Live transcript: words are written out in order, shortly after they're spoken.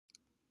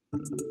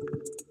Good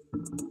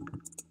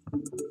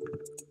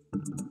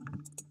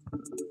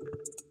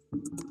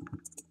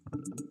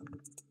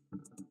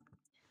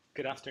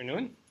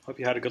afternoon. Hope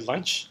you had a good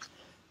lunch.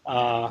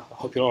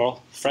 Hope you're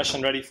all fresh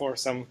and ready for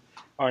some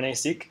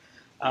RNA-Seq.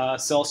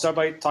 So I'll start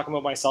by talking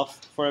about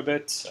myself for a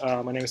bit.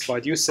 My name is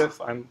Fouad Yousif.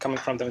 I'm coming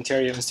from the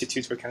Ontario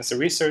Institute for Cancer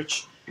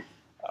Research.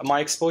 My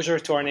exposure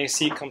to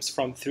RNA-Seq comes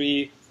from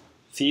three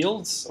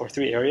fields or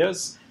three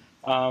areas.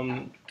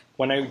 When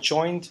I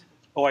joined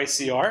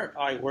OICR,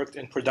 I worked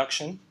in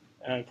production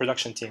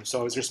team.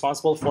 So I was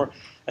responsible for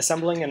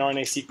assembling an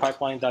RNA-Seq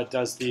pipeline that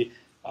does the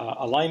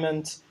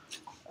alignment,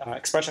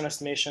 expression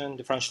estimation,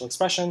 differential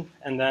expression,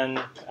 and then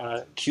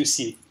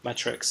QC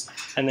metrics.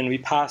 And then we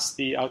pass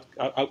the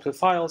output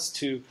files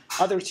to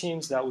other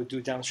teams that would do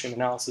downstream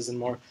analysis and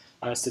more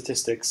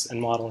statistics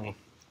and modeling.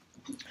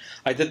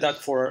 I did that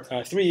for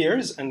 3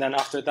 years, and then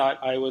after that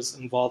I was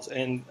involved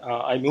in,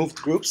 I moved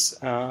groups,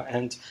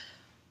 and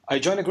I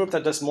joined a group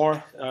that does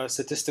more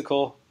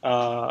statistical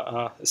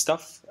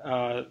stuff.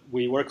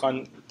 We work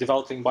on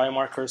developing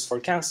biomarkers for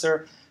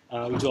cancer.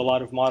 We do a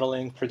lot of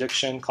modeling,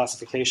 prediction,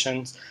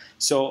 classifications.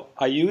 So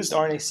I used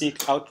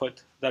RNA-Seq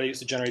output that I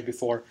used to generate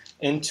before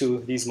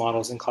into these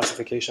models and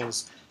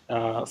classifications,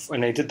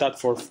 and I did that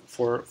for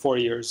 4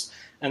 years.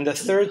 And the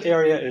third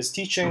area is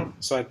teaching.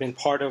 So I've been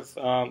part of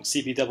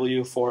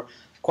CBW for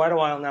quite a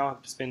while now.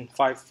 It's been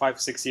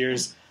 5-6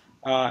 years.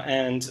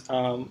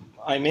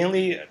 I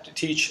mainly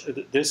teach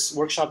this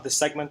workshop, this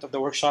segment of the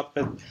workshop,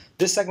 but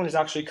this segment is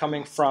actually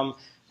coming from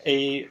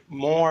a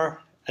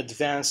more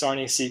advanced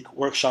RNA-Seq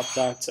workshop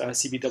that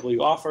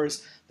CBW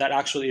offers that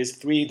actually is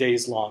 3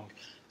 days long.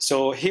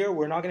 So here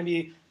we're not going to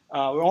be,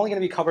 we're only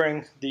going to be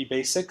covering the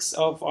basics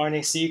of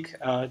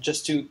RNA-Seq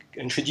just to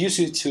introduce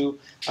you to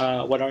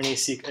what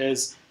RNA-Seq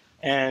is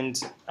and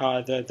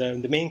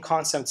the main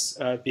concepts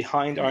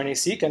behind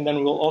RNA-Seq, and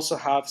then we'll also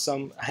have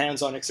some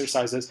hands-on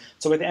exercises.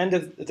 So at the end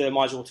of the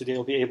module today,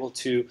 you'll be able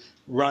to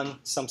run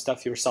some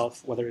stuff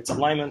yourself, whether it's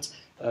alignment,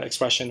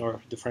 expression,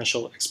 or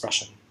differential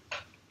expression.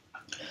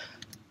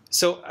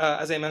 So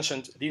as I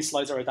mentioned, these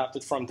slides are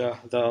adapted from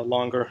the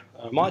longer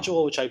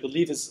module, which I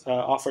believe is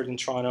offered in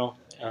Toronto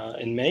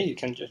in May. You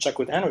can check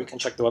with Anne, or you can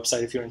check the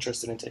website if you're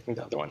interested in taking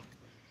the other one.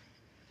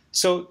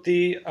 So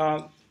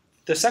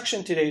the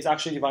section today is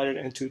actually divided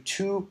into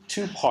two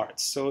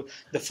parts. So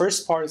the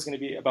first part is going to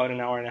be about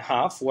 1.5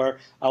 hours, where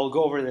I will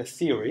go over the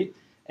theory.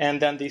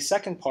 And then the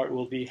second part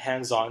will be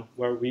hands-on,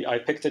 where I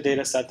picked a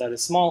data set that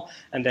is small,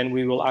 and then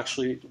we will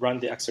actually run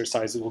the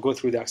exercises. We'll go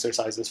through the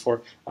exercises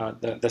for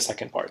the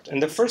second part.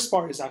 And the first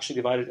part is actually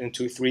divided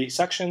into 3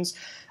 sections.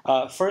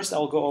 First,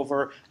 I'll go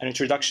over an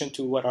introduction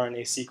to what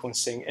RNA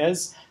sequencing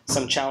is,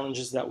 some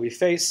challenges that we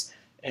face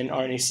in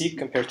RNA-Seq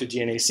compared to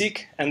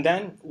DNA-Seq, and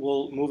then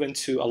we'll move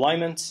into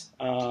alignment,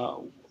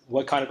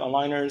 what kind of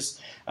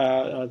aligners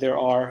there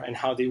are and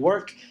how they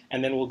work,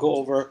 and then we'll go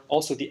over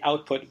also the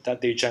output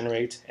that they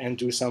generate and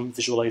do some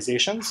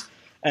visualizations.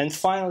 And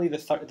finally, the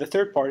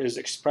third part is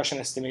expression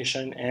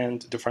estimation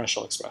and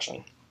differential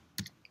expression.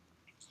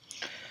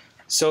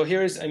 So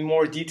here's a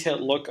more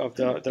detailed look of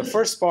the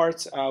first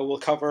part. We'll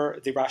cover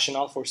the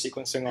rationale for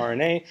sequencing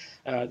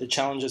RNA, the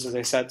challenges, as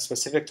I said,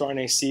 specific to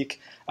RNA-Seq,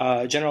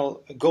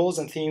 general goals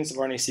and themes of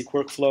RNA-Seq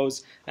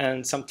workflows,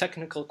 and some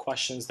technical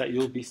questions that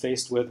you'll be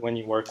faced with when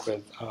you work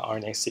with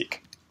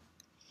RNA-Seq.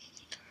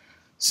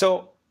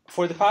 So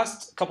for the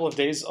past couple of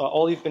days,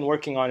 all you've been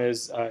working on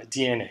is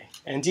DNA.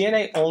 And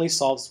DNA only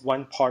solves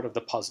one part of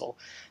the puzzle.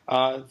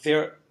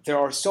 There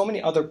are so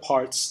many other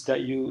parts that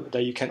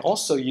you can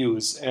also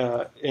use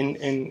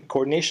in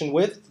coordination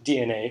with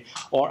DNA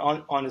or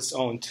on its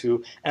own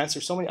to answer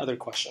so many other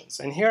questions.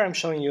 And here I'm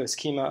showing you a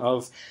schema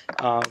of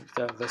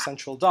the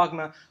central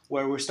dogma,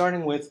 where we're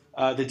starting with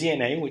the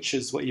DNA, which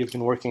is what you've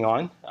been working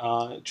on,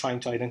 trying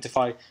to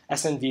identify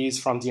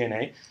SNVs from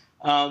DNA.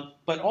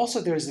 But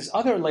also there's this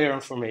other layer of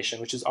information,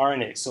 which is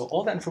RNA. So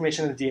all the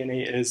information in the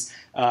DNA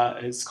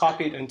is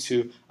copied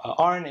into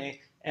RNA.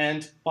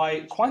 And by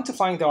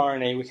quantifying the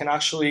RNA, we can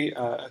actually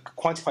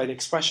quantify the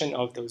expression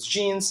of those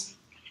genes,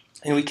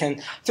 and we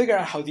can figure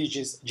out how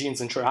these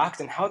genes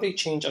interact and how they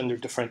change under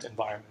different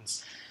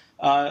environments.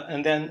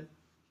 And then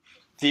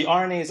the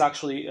RNA is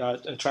actually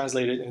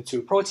translated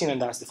into protein,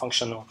 and that's the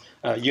functional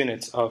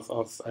unit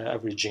of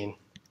every gene.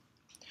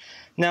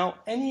 Now,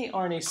 any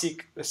RNA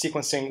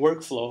sequencing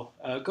workflow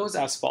goes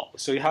as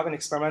follows. So you have an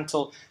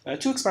experimental,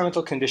 2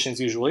 experimental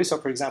conditions usually. So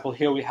for example,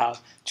 here we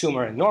have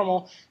tumor and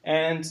normal,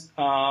 and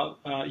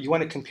you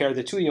want to compare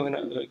the two. You want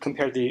to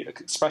compare the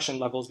expression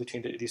levels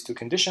between these 2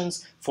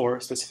 conditions for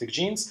specific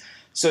genes.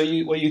 So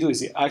what you do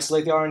is you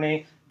isolate the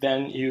RNA,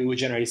 then you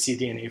generate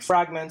cDNA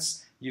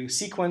fragments. You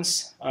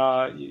sequence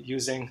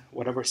using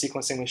whatever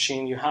sequencing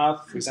machine you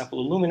have, for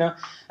example, Illumina,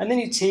 and then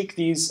you take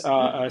these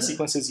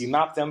sequences, you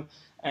map them,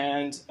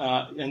 and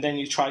then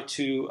you try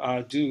to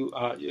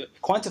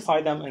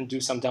quantify them and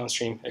do some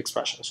downstream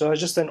expression. So that's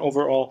just an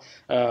overall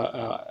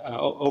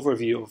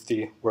overview of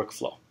the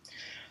workflow.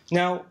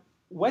 Now,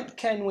 what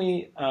can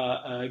we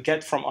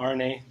get from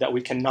RNA that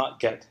we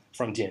cannot get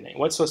from DNA?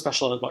 What's so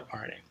special about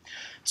RNA?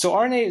 So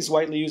RNA is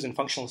widely used in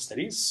functional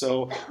studies.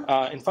 So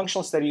in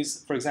functional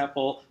studies, for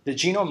example, the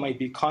genome might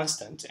be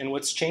constant, and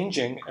what's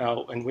changing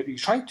and what you're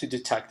trying to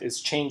detect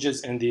is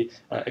changes in the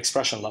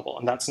expression level,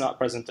 and that's not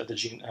present at the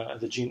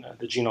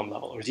genome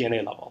level or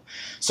DNA level.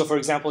 So for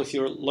example, if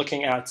you're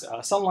looking at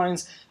cell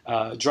lines,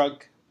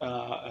 drug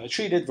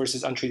treated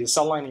versus untreated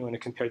cell line, you want to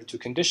compare the two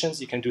conditions,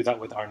 you can do that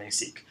with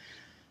RNA-Seq.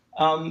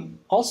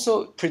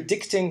 Also,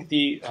 predicting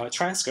the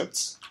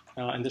transcripts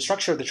and the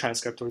structure of the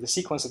transcript or the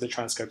sequence of the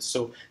transcript,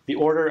 so the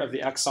order of the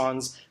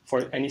exons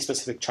for any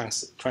specific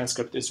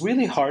transcript is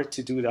really hard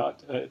to do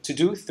that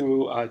through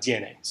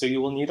DNA. So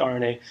you will need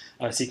RNA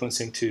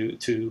sequencing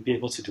to be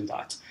able to do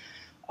that.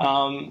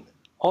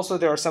 Also,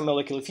 there are some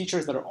molecular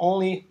features that are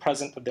only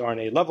present at the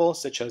RNA level,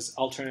 such as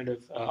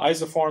alternative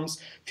isoforms,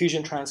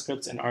 fusion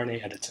transcripts, and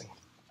RNA editing.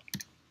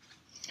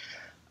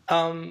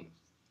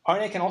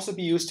 RNA can also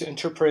be used to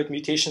interpret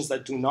mutations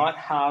that do not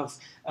have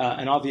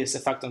an obvious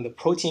effect on the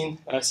protein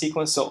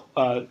sequence. So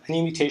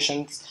any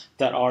mutations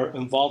that are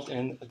involved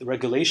in the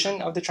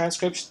regulation of the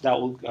transcript,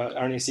 that will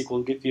RNA-Seq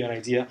will give you an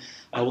idea,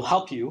 will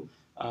help you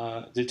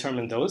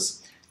determine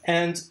those.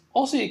 And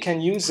also you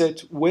can use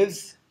it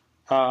with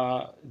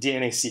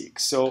DNA-Seq.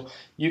 So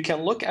you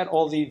can look at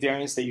all the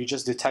variants that you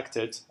just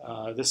detected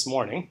this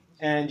morning,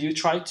 and you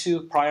try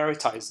to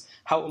prioritize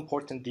how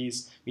important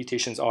these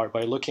mutations are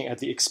by looking at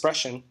the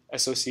expression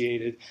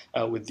associated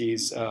with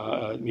these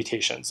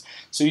mutations.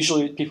 So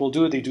usually people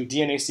they do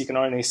DNA-Seq and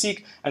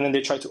RNA-Seq, and then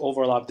they try to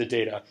overlap the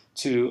data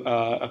to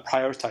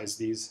prioritize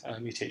these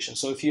mutations.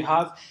 So if you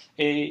have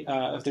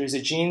if there's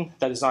a gene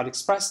that is not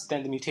expressed,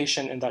 then the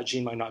mutation in that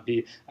gene might not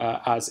be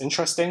as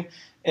interesting.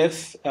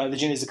 If the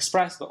gene is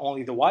expressed but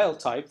only the wild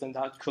type, then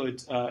that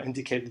could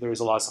indicate that there is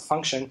a loss of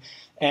function.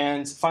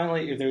 And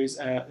finally, if there is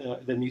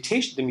the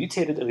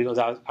mutated allele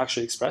that is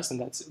actually expressed, then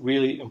that's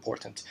really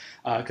important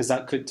because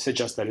that could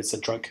suggest that it's a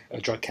drug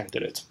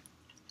candidate.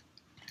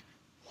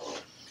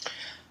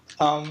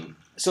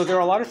 So there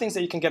are a lot of things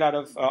that you can get out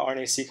of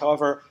RNA-Seq.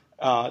 However,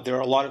 there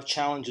are a lot of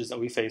challenges that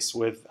we face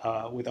with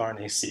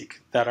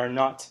RNA-Seq that are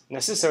not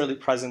necessarily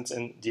present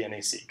in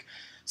DNA-Seq.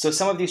 So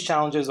some of these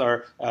challenges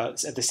are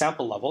at the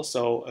sample level,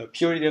 so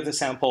purity of the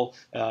sample,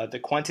 the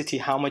quantity,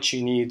 how much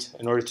you need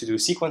in order to do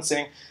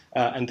sequencing,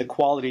 and the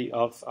quality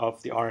of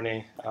the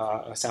RNA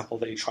sample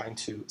that you're trying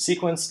to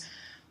sequence.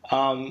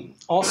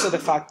 Also the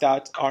fact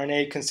that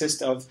RNA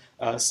consists of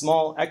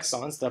small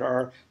exons that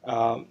are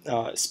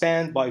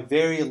spanned by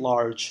very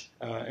large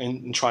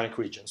intronic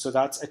regions. So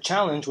that's a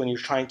challenge when you're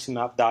trying to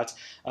map that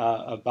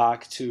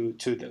back to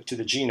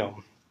the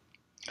genome.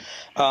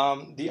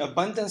 The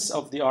abundance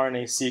of the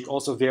RNA-Seq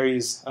also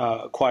varies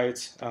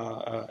quite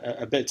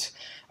a bit,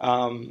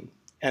 and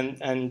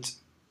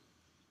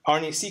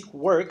RNA-Seq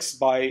works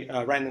by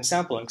random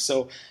sampling.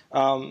 So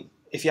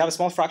if you have a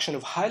small fraction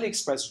of highly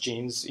expressed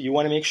genes, you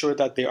want to make sure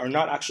that they are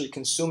not actually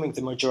consuming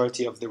the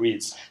majority of the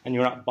reads, and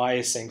you're not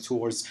biasing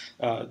towards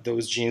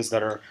those genes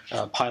that are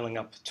piling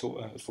up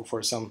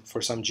for some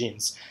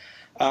genes.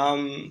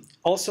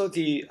 Also,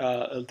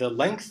 the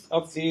length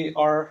of the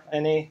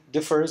RNA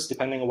differs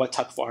depending on what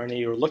type of RNA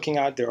you're looking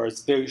at. There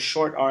is very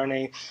short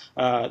RNA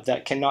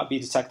that cannot be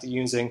detected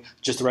using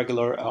just a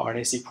regular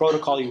RNA-Seq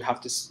protocol. You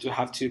have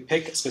to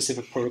pick a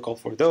specific protocol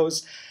for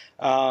those.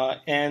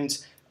 For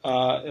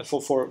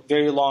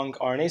very long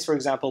RNAs, for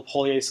example,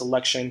 polyA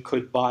selection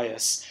could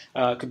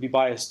be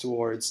biased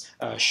towards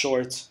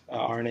short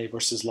RNA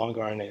versus long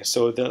RNA.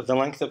 So the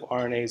length of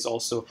RNA is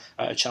also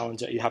a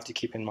challenge that you have to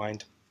keep in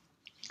mind.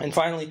 And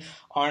finally,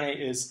 RNA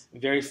is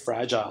very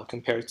fragile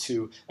compared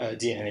to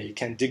DNA. It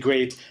can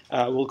degrade.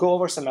 We'll go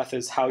over some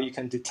methods how you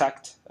can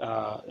detect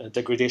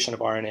degradation of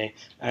RNA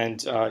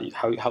and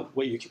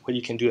what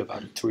you can do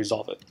about it to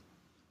resolve it.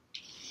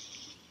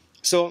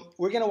 So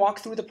we're going to walk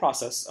through the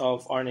process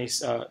of RNA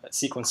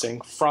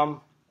sequencing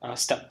from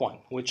step one,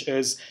 which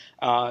is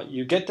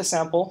you get the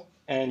sample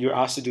and you're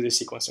asked to do the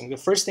sequencing. The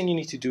first thing you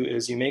need to do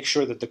is you make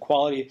sure that the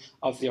quality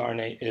of the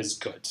RNA is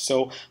good.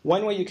 So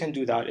one way you can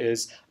do that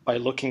is by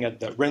looking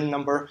at the RIN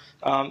number.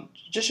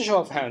 Just a show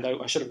of hand,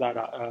 I should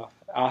have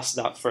asked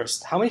that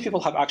first. How many people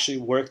have actually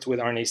worked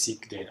with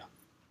RNA-Seq data?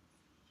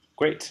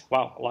 Great,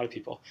 wow, a lot of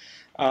people.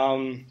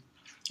 And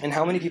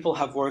how many people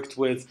have worked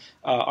with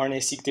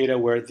RNA-Seq data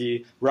where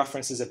the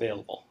reference is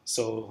available?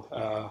 So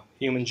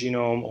human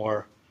genome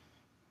or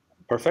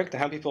perfect. And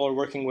how many people are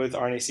working with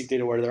RNA-Seq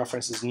data where the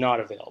reference is not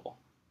available?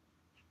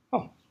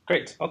 Oh,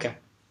 great, okay.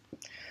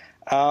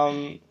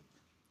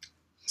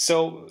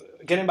 So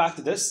getting back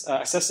to this,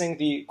 assessing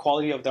the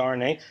quality of the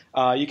RNA,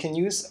 you can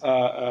use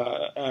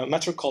a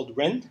metric called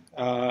RIN,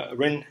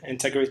 RIN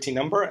integrity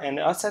number, and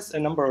that's a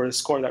number or a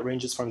score that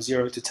ranges from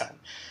 0 to 10.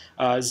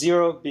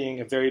 0 being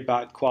a very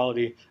bad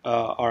quality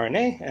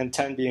RNA, and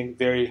 10 being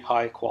very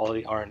high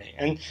quality RNA.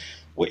 And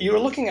what you're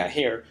looking at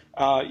here,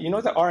 you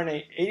know that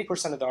RNA,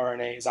 80% of the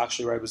RNA is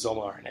actually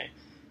ribosomal RNA.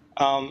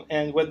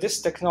 And what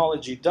this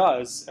technology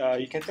does,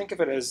 you can think of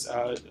it as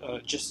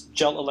just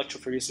gel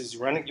electrophoresis.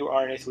 You're running your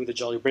RNA through the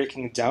gel, you're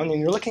breaking it down, and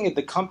you're looking at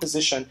the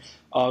composition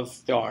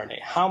of the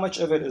RNA. How much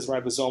of it is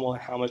ribosomal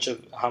and how much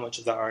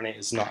of the RNA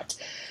is not.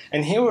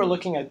 And here we're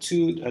looking at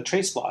two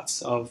trace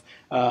plots of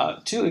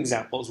two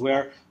examples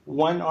where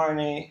one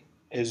RNA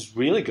is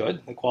really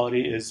good, the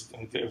quality is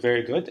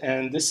very good,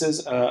 and this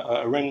is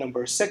a RIN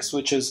number 6,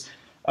 which is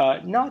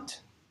not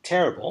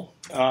terrible,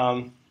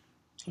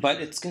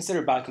 but it's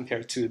considered bad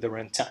compared to the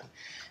RIN 10.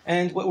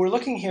 And what we're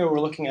looking here, we're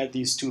looking at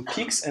these two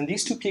peaks, and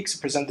these two peaks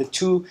represent the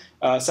two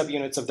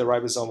subunits of the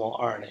ribosomal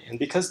RNA. And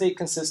because they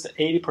consist of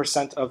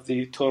 80% of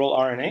the total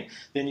RNA,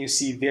 then you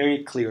see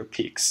very clear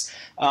peaks.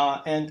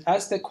 And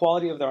as the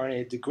quality of the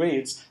RNA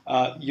degrades,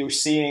 you're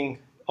seeing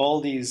all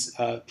these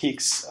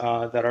peaks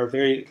that are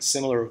very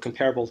similar or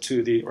comparable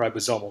to the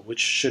ribosomal, which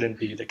shouldn't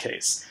be the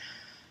case.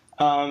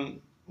 Now,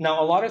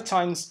 a lot of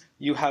times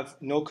you have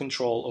no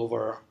control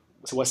over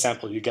what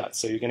sample you get.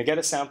 So you're going to get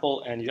a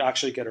sample and you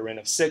actually get a RIN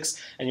of 6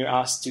 and you're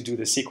asked to do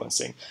the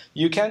sequencing.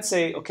 You can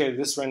say, okay,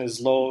 this RIN is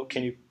low,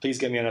 can you please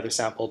give me another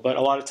sample? But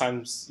a lot of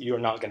times you're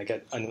not going to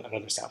get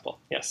another sample.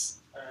 Yes?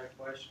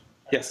 Question.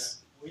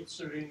 Yes? Which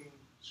RIN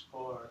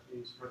score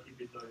is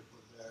prohibitory for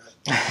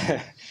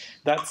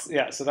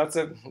the... So that's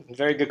a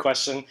very good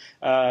question.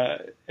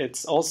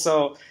 It's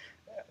also...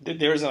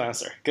 There is no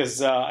answer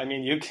because I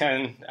mean you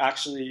can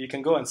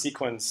go and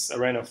sequence a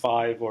RIN of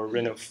 5 or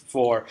RIN of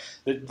 4.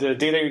 The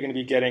data you're going to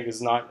be getting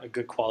is not a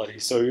good quality,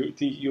 so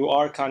you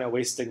are kind of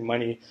wasting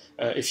money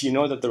if you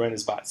know that the RIN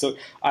is bad. So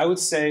I would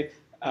say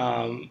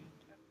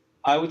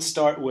I would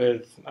start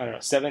with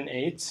 7,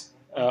 8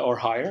 or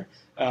higher.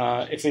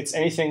 If it's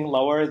anything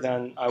lower,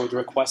 then I would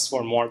request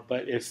for more.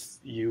 But if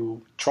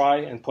you try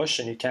and push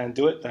and you can't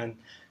do it, then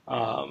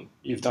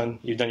you've done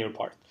your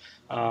part.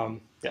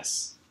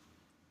 Yes.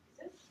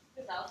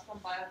 From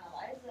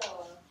bioanalyzer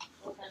or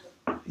what kind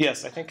of?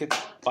 Yes, I think it's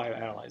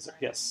bioanalyzer.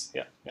 Yes,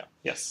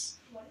 yes.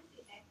 What is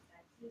the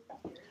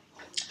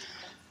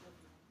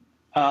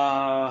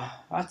x-axis?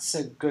 That's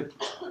a good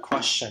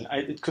question.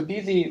 It could be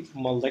the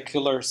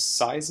molecular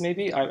size,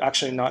 maybe. I'm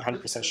actually not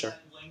 100% sure.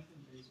 Length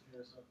and base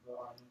pairs of the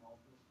RNA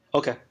molecule.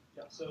 Okay.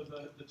 Yeah. So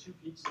the two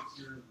peaks is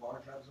your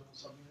large ribosomal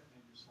subunit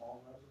and your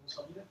small ribosomal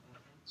subunit.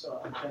 So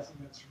I'm guessing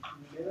that's from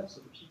human data. So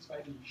the peaks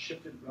might be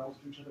shifted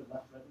relative to each other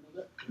left, right a little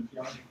bit. If the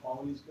RNA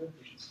quality is good,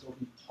 they should still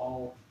be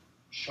tall,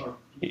 sharp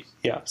peaks.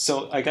 Yeah.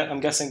 So I'm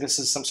guessing this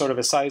is some sort of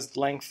a size,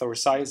 length, or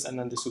size, and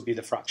then this would be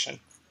the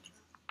fraction.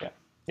 Yeah.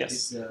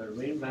 Yes. The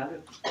RIN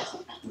value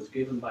was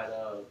given by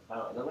the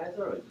bioanalyzer,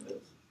 or is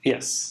it?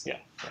 Yes. Yeah.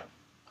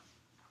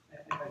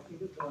 And I think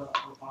that the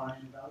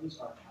RNA values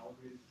are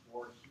calibrated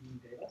for human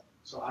data.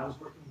 So I was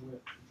working with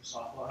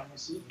Drosophila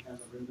RNA-Seq, and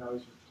the RIN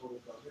values were total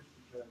garbage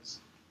because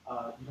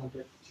you don't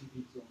get 2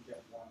 peaks, you only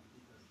get 1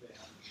 because they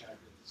haven't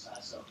calibrated the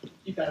size. So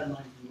keep that in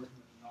mind if you're working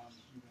with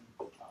non-human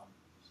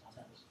small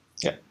samples.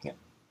 Yeah.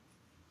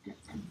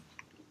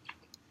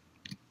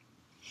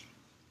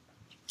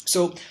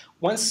 So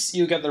once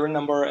you get the RIN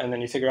number and then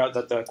you figure out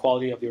that the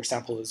quality of your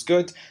sample is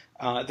good,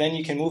 then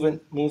you can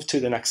move to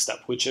the next step,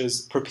 which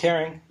is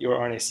preparing your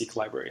RNA-Seq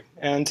library.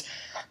 And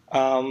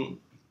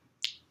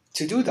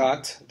to do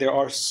that, there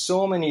are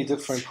so many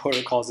different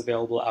protocols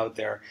available out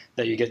there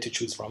that you get to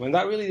choose from. And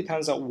that really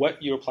depends on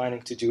what you're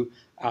planning to do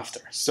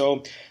after.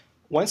 So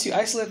once you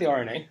isolate the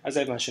RNA, as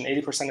I mentioned,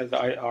 80% of the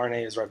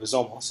RNA is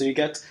ribosomal. So you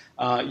get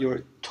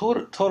your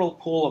total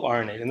pool of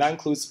RNA, and that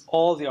includes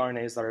all the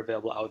RNAs that are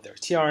available out there,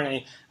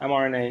 tRNA,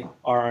 mRNA,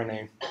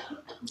 RNA.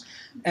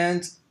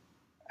 And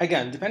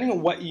again, depending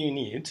on what you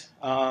need,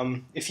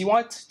 if you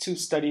want to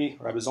study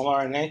ribosomal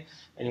RNA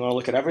and you want to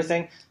look at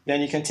everything, then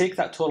you can take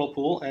that total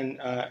pool and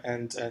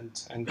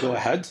go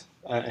ahead,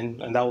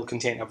 and that will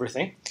contain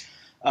everything.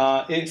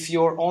 If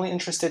you're only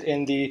interested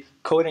in the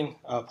coding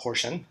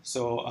portion,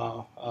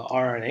 so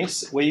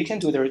RNAs, what you can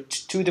do, there are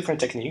two different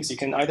techniques. You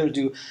can either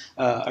do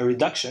a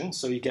reduction,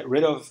 so you get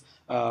rid of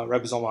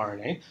ribosomal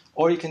RNA,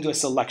 or you can do a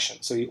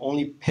selection, so you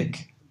only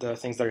pick the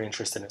things that you're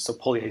interested in, so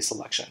poly-A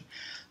selection.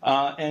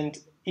 And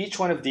each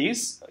one of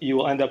these, you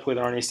will end up with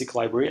an RNA-Seq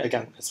library.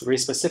 Again, it's very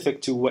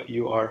specific to what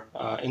you are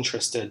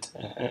interested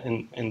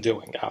in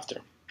doing after.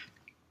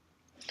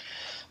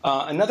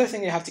 Another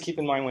thing you have to keep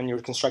in mind when you're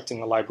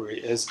constructing a library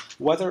is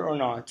whether or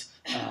not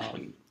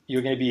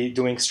you're going to be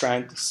doing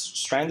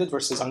stranded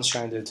versus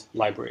unstranded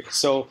library.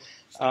 So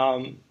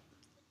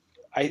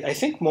I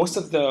think most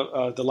of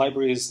the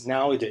libraries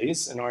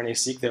nowadays in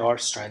RNA-Seq, they are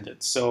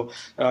stranded. So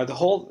the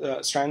whole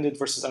stranded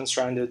versus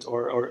unstranded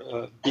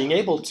or being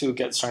able to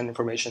get stranded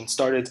information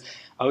started,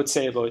 I would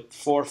say, about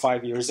 4 or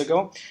 5 years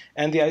ago.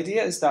 And the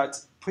idea is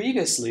that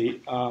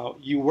previously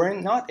you were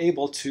not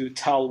able to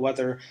tell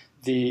whether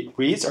the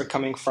reads are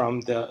coming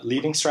from the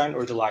leading strand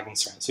or the lagging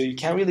strand. So you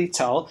can't really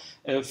tell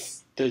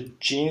if the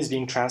gene is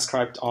being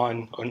transcribed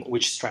on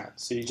which strand.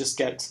 So you just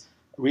get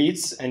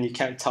reads and you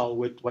can't tell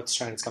what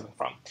strand it's coming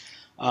from.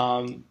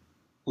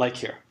 Like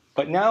here.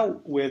 But now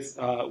with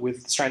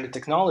stranded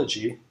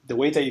technology, the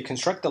way that you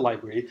construct the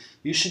library,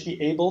 you should be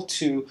able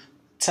to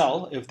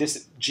tell if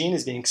this gene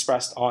is being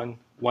expressed on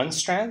one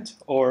strand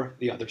or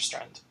the other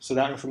strand. So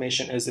that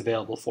information is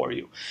available for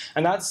you.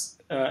 And that's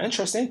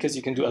interesting because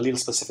you can do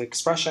allele-specific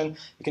expression.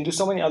 You can do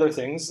so many other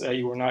things that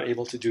you were not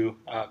able to do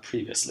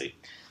previously.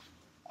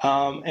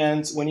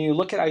 And when you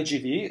look at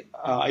IGV,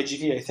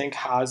 IGV I think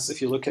has,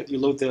 if you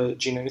load the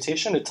gene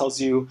annotation, it tells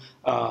you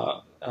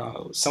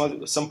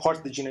some part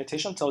of the gene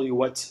annotation tell you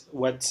what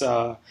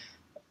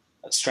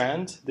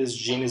strand this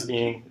gene is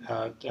being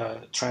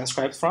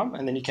transcribed from,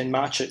 and then you can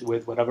match it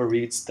with whatever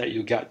reads that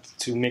you get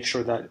to make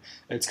sure that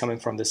it's coming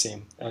from the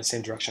same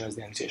direction as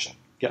the annotation.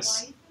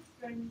 Yes?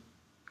 Why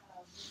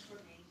is the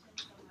strand information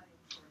somewhat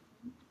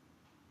important?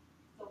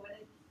 So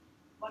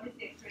what is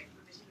the extra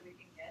information that we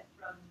can get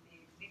from the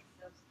mix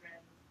of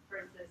strands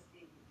versus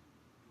the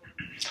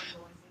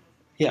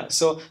Yeah,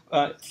 so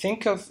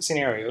think of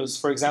scenarios.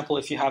 For example,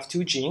 if you have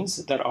two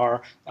genes that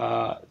are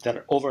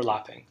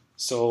overlapping.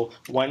 So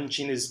one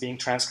gene is being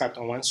transcribed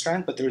on one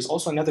strand, but there is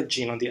also another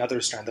gene on the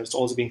other strand that's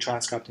also being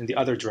transcribed in the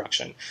other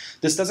direction.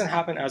 This doesn't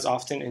happen as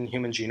often in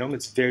human genome.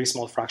 It's a very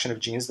small fraction of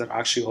genes that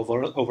actually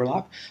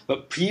overlap.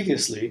 But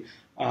previously,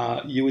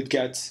 you would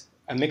get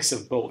a mix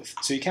of both.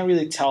 So you can't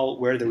really tell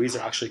where the reads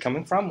are actually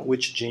coming from,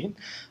 which gene.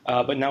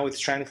 But now with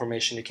strand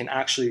information, you can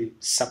actually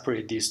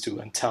separate these two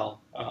and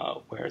tell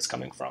where it's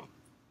coming from.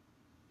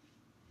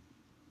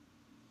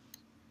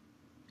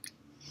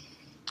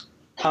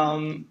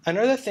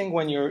 Another thing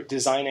when you're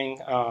designing,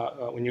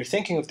 when you're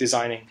thinking of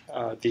designing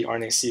the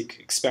RNA-Seq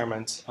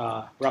experiment,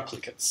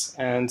 replicates.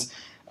 And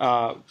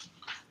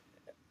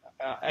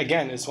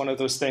again, it's one of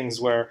those things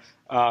where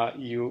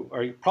you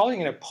are probably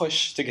going to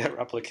push to get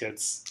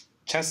replicates.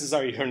 Chances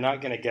are you're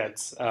not going to get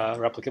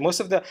replicates. Most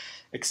of the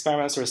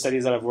experiments or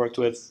studies that I've worked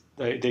with,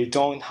 they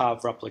don't have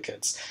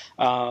replicates.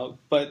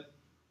 But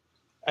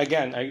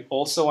again, I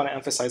also want to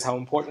emphasize how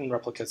important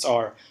replicates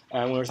are.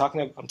 And when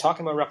I'm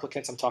talking about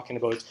replicates, I'm talking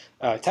about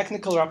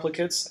technical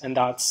replicates, and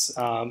that's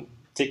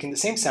taking the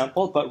same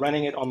sample but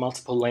running it on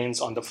multiple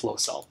lanes on the flow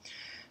cell,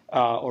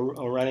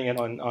 or running it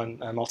on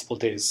multiple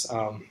days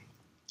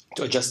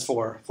to adjust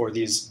for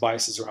these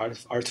biases or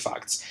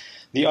artifacts.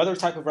 The other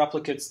type of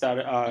replicates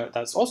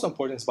that's also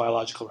important is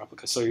biological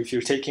replicates. So if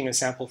you're taking a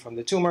sample from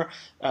the tumor,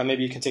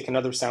 maybe you can take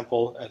another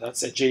sample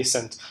that's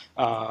adjacent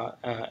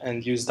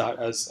and use that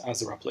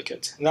as a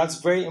replicate. And that's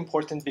very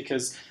important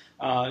because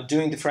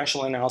doing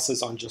differential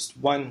analysis on just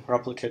one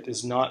replicate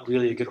is not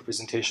really a good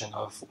representation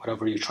of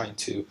whatever you're trying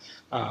to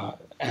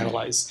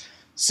analyze.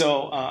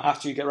 So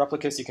after you get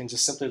replicates, you can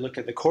just simply look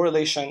at the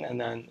correlation, and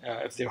then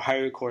if they're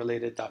highly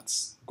correlated,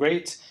 that's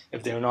great.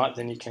 If they're not,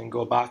 then you can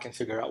go back and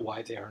figure out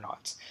why they are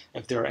not,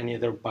 if there are any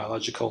other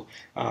biological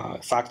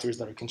factors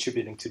that are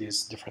contributing to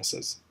these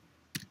differences.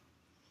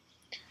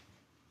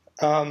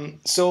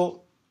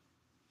 So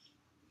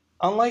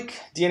unlike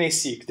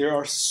DNA-Seq, there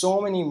are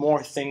so many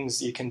more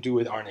things you can do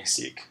with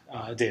RNA-Seq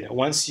data.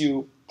 Once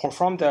you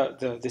perform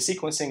the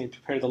sequencing, you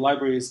prepare the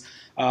libraries,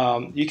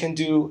 you can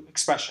do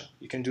expression.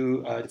 You can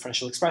do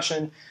differential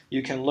expression.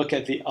 You can look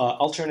at the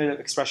alternative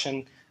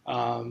expression.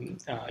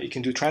 You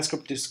can do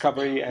transcript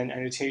discovery and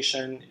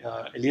annotation,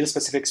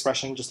 allele-specific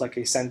expression, just like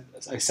I said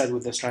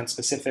with the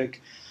strand-specific,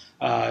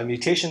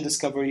 mutation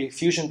discovery,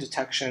 fusion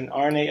detection,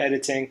 RNA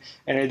editing,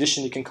 and in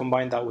addition, you can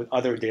combine that with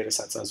other data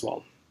sets as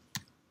well.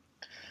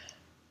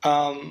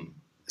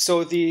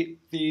 So the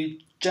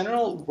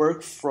general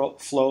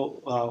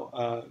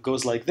workflow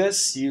goes like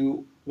this.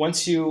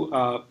 Once you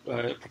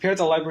prepare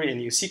the library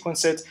and you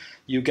sequence it,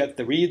 you get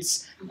the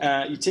reads.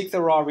 You take the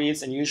raw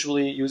reads and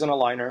usually use an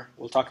aligner.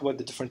 We'll talk about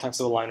the different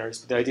types of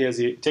aligners. But the idea is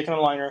you take an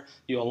aligner,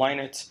 you align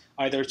it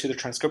either to the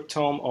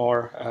transcriptome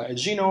or a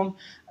genome,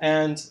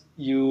 and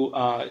you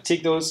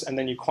take those and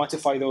then you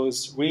quantify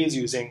those reads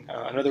using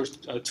another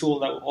tool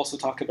that we'll also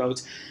talk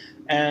about.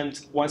 And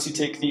once you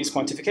take these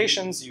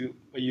quantifications,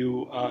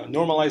 you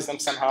normalize them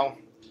somehow.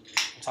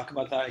 We'll talk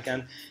about that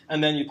again.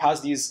 And then you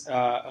pass these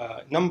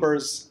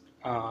numbers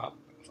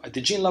at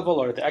the gene level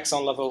or the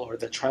exon level or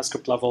the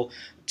transcript level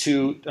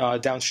to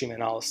downstream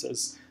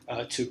analysis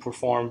to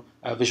perform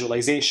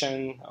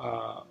visualization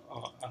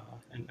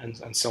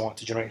and so on,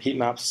 to generate heat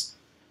maps.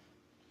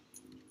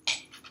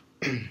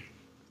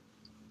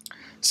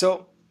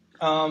 So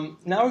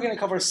now we're going to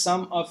cover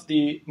some of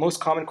the most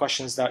common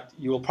questions that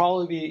you will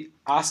probably be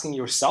asking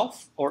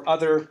yourself or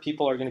other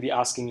people are going to be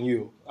asking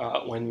you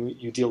when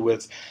you deal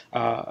with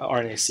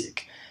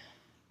RNA-Seq.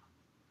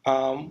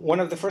 One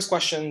of the first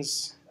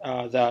questions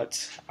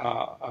that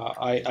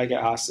I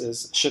get asked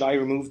is, should I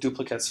remove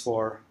duplicates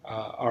for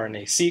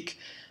RNA-Seq?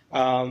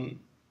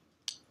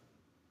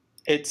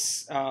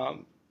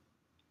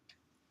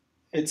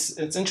 It's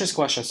an interesting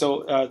question.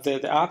 So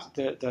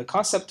the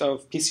concept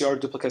of PCR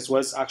duplicates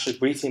was actually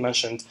briefly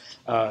mentioned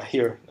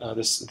here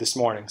this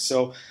morning.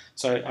 So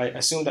I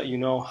assume that you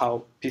know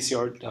how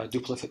PCR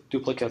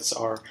duplicates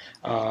are,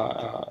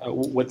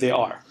 what they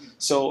are.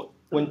 So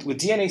with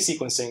DNA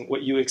sequencing,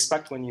 what you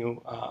expect when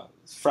you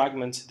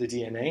fragment the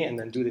DNA and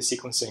then do the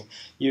sequencing,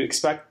 you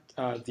expect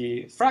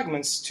the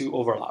fragments to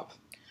overlap.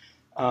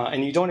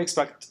 And you don't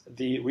expect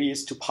the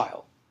reads to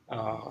pile.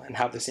 and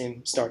have the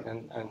same start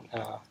and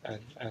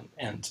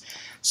end.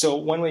 So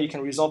one way you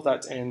can resolve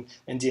that in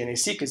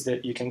DNA-Seq is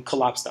that you can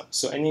collapse them.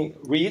 So any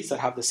reads that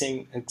have the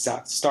same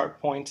exact start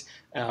point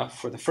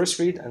for the first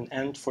read and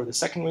end for the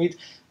second read,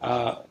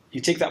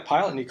 you take that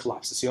pile and you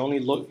collapse it. So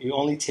you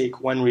only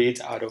take one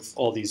read out of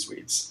all these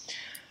reads.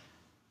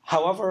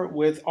 However,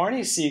 with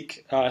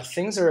RNA-Seq,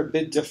 things are a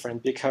bit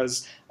different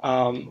because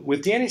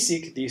with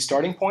DNA-Seq, the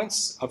starting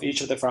points of each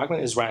of the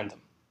fragment is random.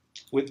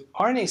 With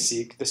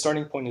RNA-Seq, the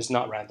starting point is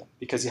not random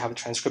because you have a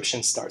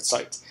transcription start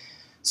site.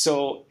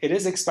 So it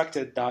is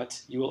expected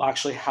that you will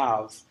actually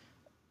have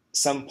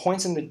some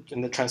points in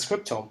the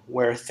transcriptome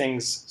where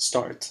things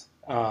start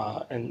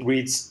and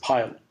reads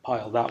pile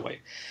that way.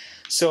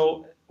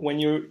 So when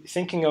you're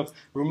thinking of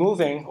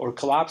removing or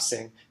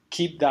collapsing,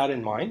 keep that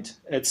in mind.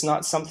 It's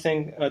not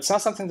something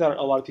that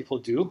a lot of people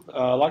do.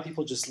 A lot of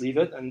people just leave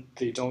it and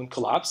they don't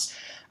collapse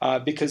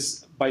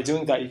because by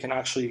doing that you can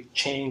actually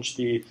change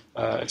the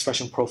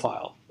expression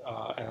profile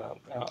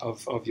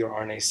of your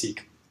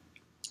RNA-Seq.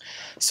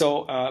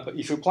 So, but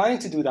if you're planning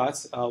to do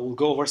that, we'll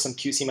go over some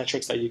QC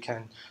metrics that you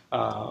can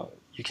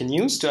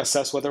use to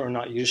assess whether or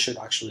not you should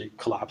actually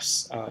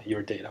collapse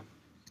your data.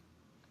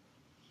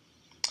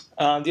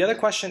 The other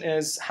question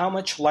is how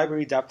much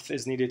library depth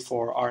is needed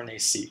for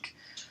RNA-Seq?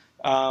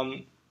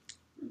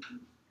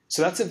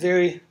 So that's a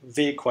very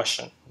vague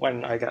question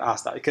when I get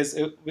asked that because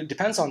it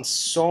depends on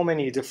so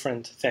many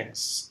different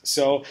things.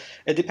 So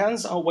it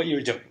depends on what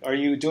you're doing. Are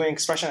you doing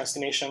expression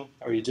estimation?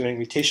 Are you doing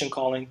mutation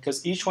calling?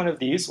 Because each one of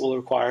these will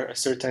require a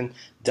certain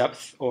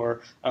depth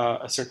or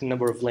a certain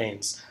number of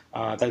lanes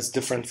that's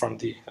different from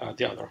the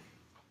other.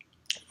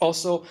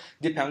 Also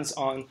depends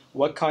on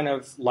what kind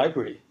of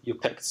library you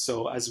picked.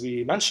 So as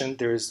we mentioned,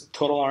 there's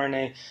total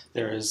RNA,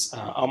 there's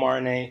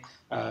mRNA.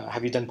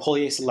 Have you done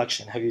polyA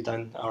selection? Have you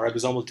done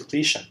ribosomal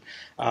depletion?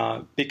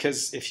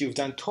 Because if you've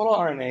done total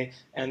RNA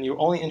and you're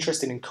only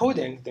interested in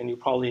coding, then you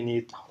probably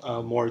need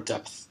more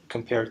depth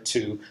compared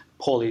to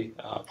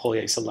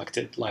polyA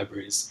selected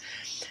libraries.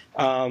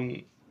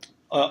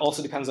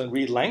 Also depends on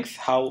read length.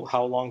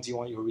 How long do you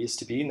want your reads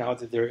to be? Now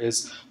that there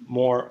is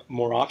more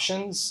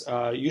options,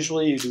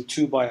 usually you do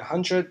 2 by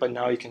 100, but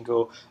now you can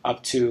go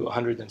up to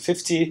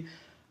 150.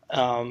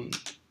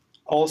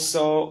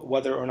 Also,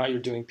 whether or not you're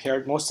doing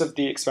paired. Most of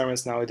the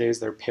experiments nowadays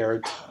they're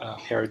paired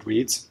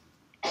reads.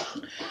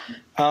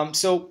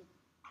 So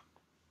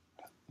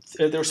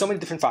there are so many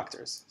different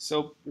factors.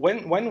 So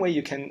one way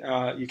you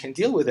can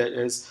deal with it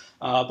is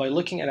by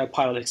looking at a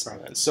pilot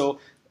experiment. So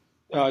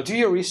do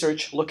your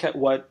research, look at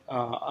what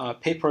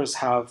papers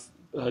have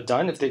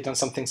done, if they've done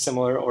something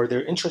similar, or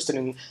they're interested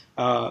in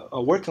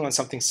working on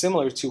something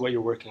similar to what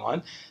you're working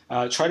on.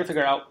 Try to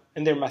figure out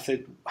in their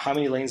method how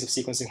many lanes of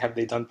sequencing have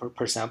they done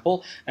per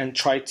sample, and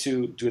try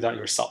to do that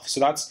yourself.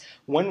 So that's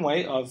one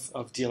way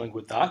of dealing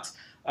with that.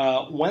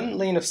 One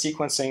lane of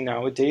sequencing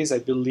nowadays, I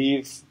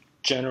believe,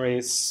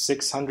 generates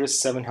 600,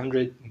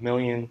 700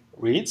 million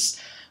reads.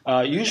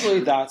 Usually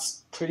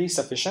that's pretty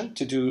sufficient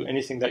to do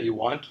anything that you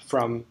want,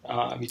 from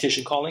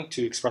mutation calling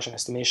to expression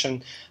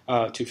estimation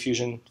to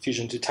fusion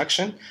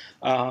detection.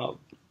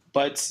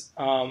 But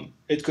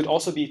it could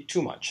also be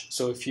too much.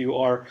 So if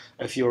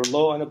you're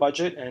low on a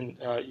budget and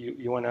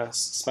you want to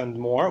spend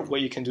more,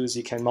 what you can do is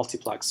you can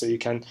multiplex. So you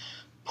can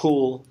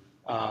pool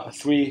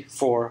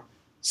 3-4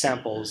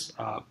 samples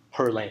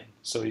per lane.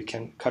 So you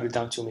can cut it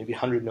down to maybe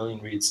 100 million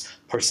reads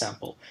per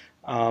sample.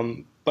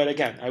 But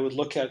again, I would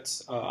look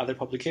at other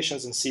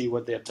publications and see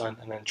what they have done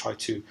and then try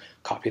to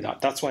copy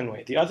that. That's one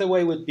way. The other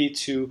way would be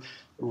to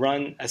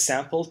run a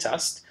sample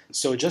test.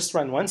 So just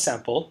run one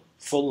sample,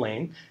 full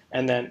lane,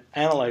 and then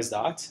analyze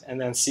that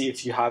and then see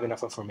if you have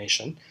enough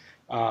information.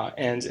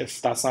 And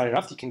if that's not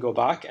enough, you can go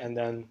back and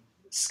then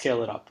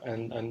scale it up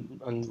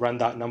and run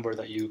that number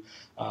that you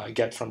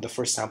get from the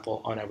first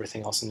sample on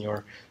everything else in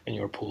your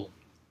pool.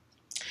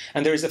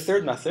 And there is a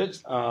third method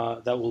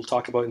that we'll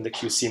talk about in the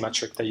QC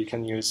metric that you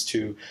can use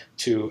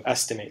to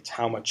estimate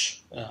how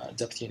much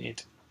depth you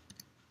need.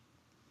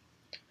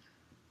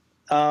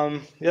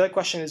 The other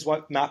question is,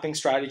 what mapping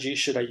strategy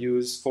should I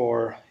use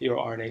for your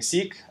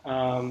RNA-Seq?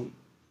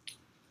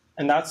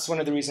 And that's one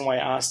of the reasons why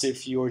I asked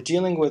if you're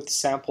dealing with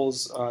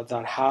samples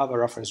that have a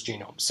reference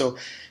genome. So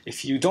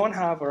if you don't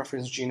have a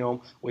reference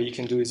genome, what you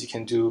can do is you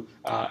can do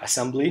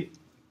assembly.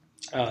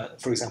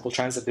 For example,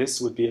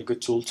 Transabis would be a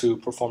good tool to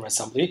perform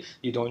assembly.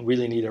 You don't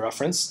really need a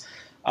reference.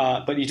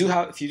 But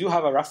if you do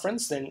have a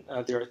reference, then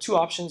there are two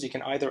options. You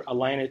can either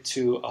align it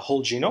to a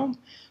whole genome,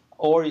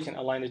 or you can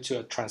align it to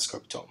a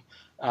transcriptome.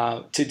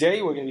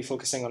 Today, we're going to be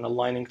focusing on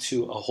aligning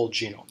to a whole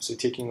genome. So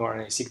taking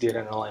RNA-Seq data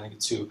and aligning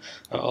it to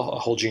a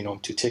whole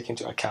genome to take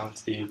into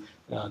account the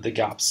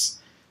gaps,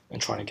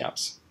 intronic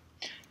gaps.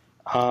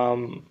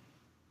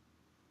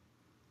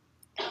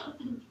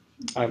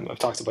 I've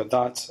talked about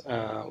that.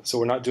 So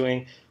we're not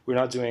doing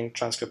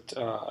transcript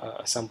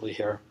assembly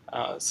here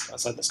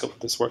outside the scope of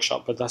this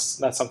workshop, but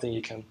that's something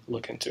you can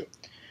look into.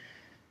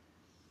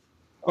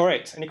 All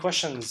right, any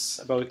questions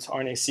about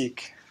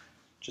RNA-Seq?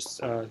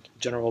 Just a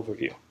general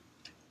overview.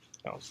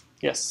 Oh,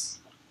 yes?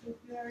 If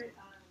you are mapping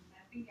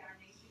the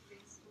RNA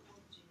sequence to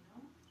whole genome,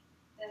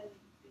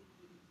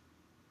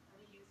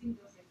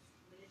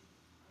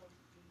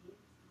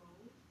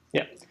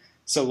 Yeah.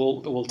 So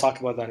we'll talk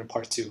about that in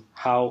part 2,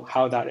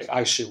 how that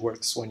actually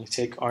works when you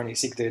take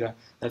RNA-seq data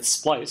that's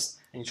spliced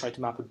and you try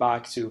to map it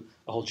back to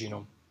a whole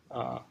genome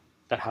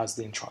that has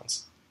the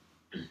introns.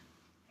 Can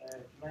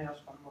I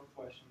ask one more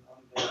question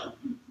on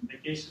the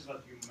cases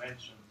that you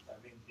mentioned? I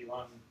mean, the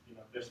one, to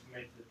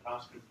estimate the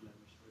transcript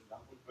levels, for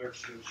example,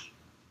 versus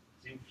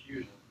zinc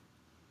fusion.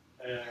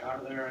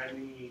 Are there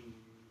any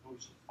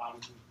rules of thumb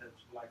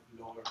that's like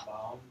lower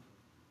bound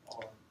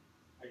or,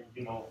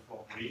 for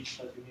reads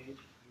that you need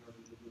in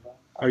order to do that?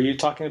 Are you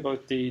talking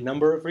about the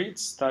number of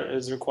reads that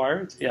is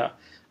required? Yeah.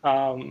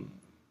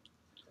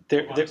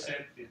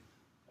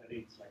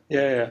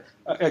 Yeah.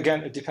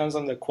 Again, it depends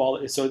on the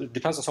quality. So it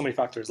depends on so many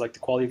factors, like the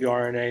quality of your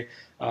RNA,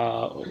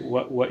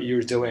 what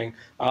you're doing.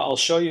 I'll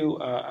show you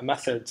a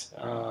method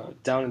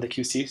down in the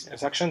QC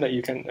section that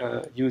you can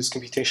use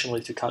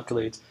computationally to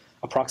calculate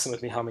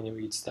approximately how many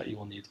reads that you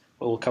will need.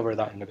 But we'll cover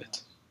that in a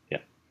bit.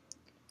 Yeah.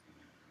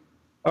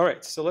 All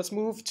right. So let's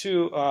move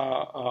to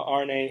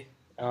RNA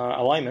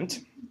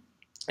alignment.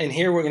 And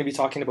here we're going to be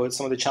talking about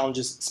some of the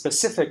challenges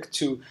specific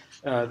to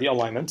the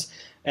alignment,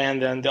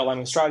 and then the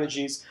alignment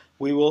strategies.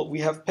 We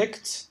have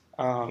picked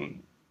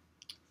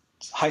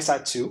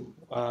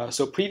HiSat2.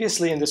 So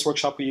previously in this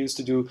workshop we used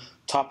to do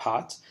top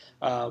hat,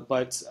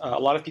 but a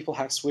lot of people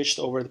have switched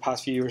over the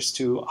past few years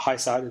to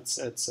HiSat.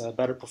 It's a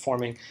better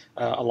performing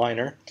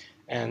aligner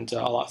and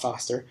a lot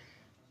faster.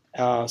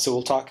 So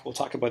we'll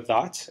talk about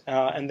that,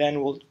 and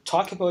then we'll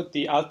talk about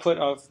the output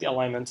of the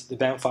alignment, the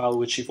BAM file,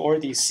 which you've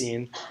already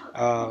seen,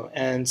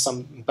 and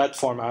some BET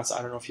formats.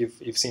 I don't know if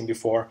you've seen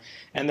before,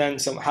 and then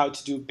how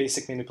to do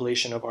basic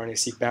manipulation of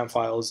RNA-seq BAM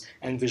files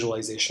and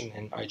visualization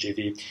in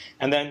IJV.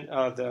 And then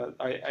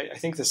I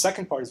think the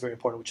second part is very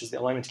important, which is the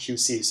alignment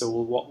QC. So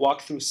we'll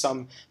walk through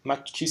some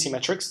QC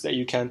metrics that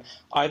you can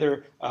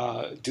either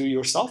do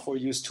yourself or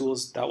use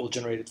tools that will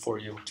generate it for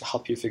you to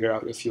help you figure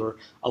out if your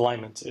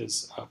alignment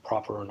is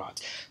proper or not.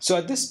 So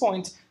at this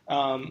point,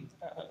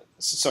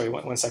 sorry,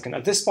 one second.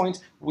 At this point,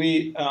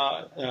 the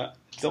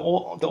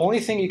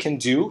only thing you can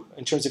do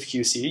in terms of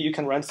QC, you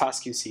can run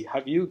FastQC.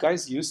 Have you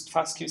guys used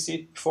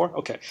FastQC before?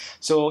 Okay,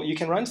 so you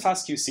can run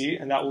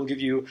FastQC, and that will give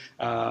you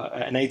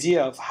an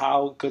idea of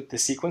how good the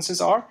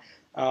sequences are,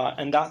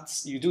 and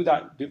you do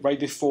that right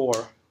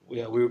before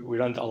we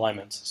run the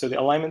alignment. So the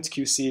alignment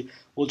QC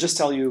will just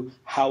tell you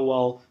how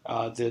well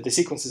the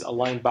sequences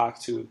align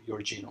back to your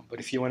genome. But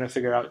if you want to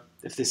figure out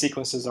if the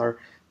sequences are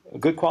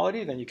good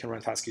quality, then you can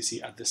run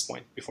FastQC at this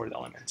point before the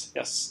alignment.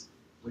 Yes?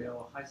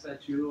 Will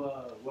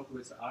HiSat2 work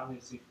with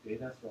RNA-seq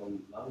data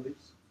from long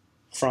reads?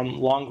 From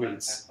long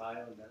reads?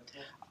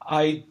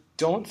 I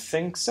don't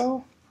think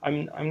so.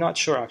 I'm not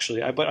sure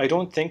actually, but I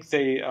don't think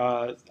they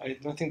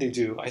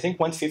do. I think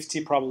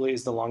 150 probably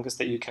is the longest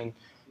that you can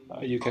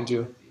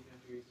do.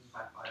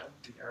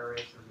 The error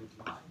rates are really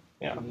high.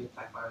 Yeah. You need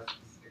files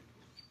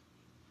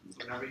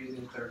specifically. Whenever you're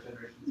using third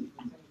generation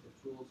sequencing,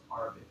 the tools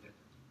are a bit different.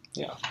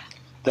 Yeah.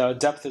 The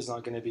depth is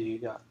not going to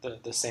be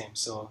the same,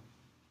 so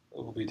it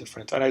will be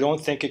different. And I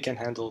don't think it can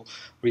handle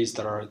reads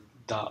that are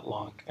that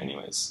long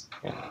anyways.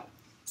 Yeah.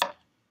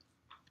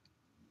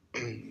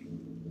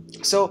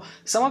 So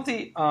some of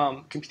the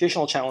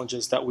computational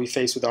challenges that we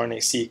face with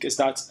RNA-seq is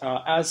that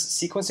as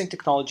sequencing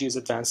technology is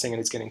advancing and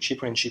it's getting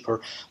cheaper and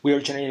cheaper, we are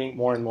generating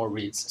more and more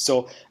reads.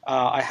 So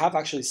I have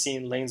actually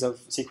seen lanes of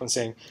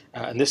sequencing,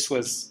 and this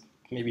was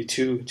maybe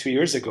two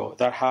years ago,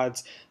 that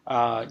had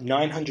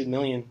 900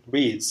 million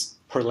reads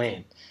per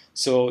lane.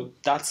 So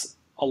that's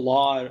a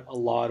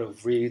lot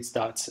of reads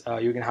that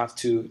you're going to have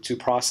to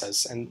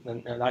process, and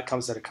that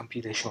comes at a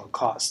computational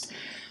cost.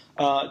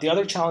 The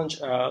other challenge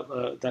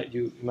that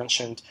you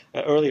mentioned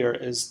earlier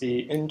is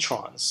the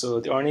introns.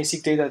 So the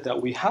RNA-seq data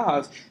that we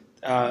have,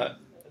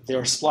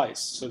 they're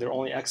spliced, so they're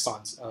only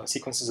exons,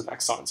 sequences of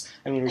exons.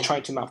 And when we're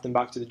trying to map them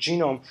back to the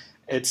genome,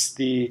 it's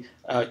the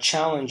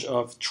challenge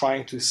of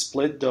trying to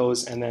split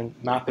those and then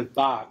map it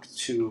back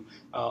to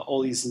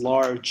all these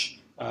large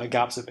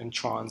gaps of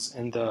introns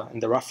in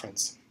the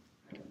reference.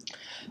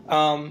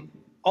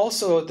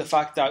 Also, the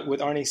fact that with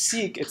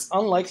RNA-seq, it's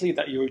unlikely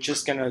that you're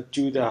just going to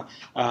do the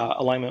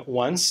alignment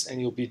once and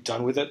you'll be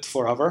done with it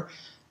forever.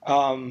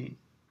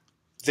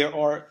 There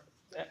are,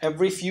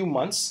 every few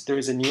months, there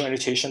is a new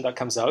annotation that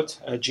comes out,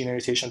 a gene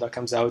annotation that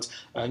comes out,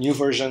 new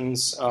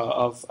versions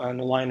of an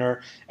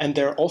aligner, and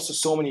there are also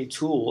so many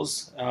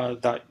tools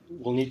that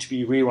will need to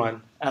be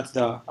rerun at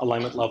the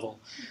alignment level.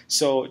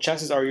 So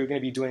chances are you're going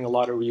to be doing a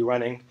lot of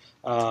rerunning,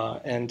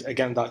 and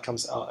again, that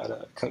comes out at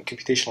a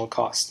computational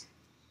cost.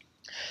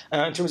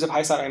 In terms of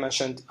HiSat, I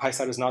mentioned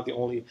HiSat is not the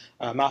only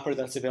mapper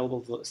that's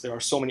available. There are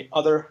so many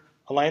other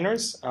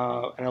aligners,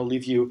 and I'll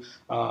leave you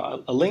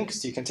a link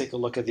so you can take a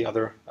look at the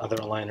other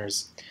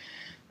aligners.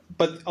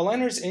 But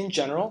aligners in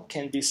general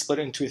can be split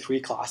into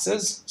 3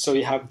 classes. So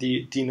you have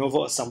the de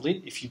novo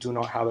assembly if you do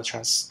not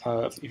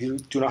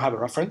have a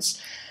reference,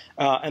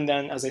 and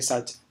then, as I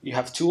said, you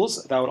have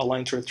tools that will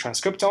align to the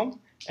transcriptome,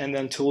 and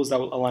then tools that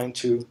will align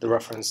to the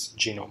reference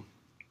genome.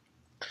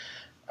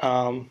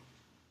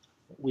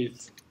 We've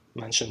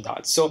mentioned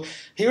that. So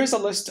here's a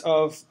list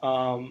of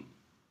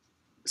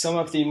some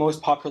of the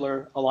most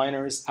popular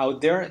aligners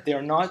out there. They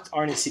are not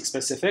RNA-seq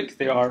specific.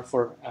 They are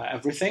for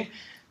everything.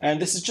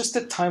 And this is just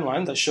a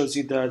timeline that shows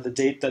you the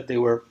date that they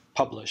were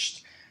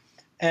published.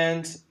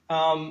 And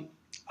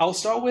I'll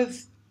start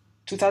with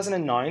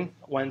 2009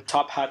 when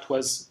Top Hat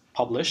was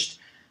published.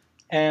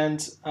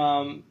 And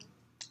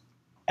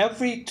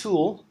every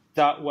tool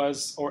that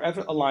was, or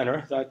every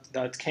aligner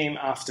that came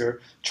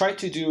after tried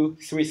to do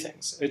three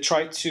things. It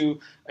tried to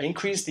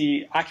increase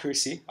the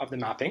accuracy of the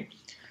mapping.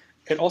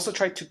 It also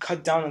tried to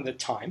cut down on the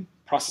time,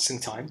 processing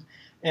time,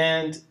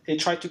 and it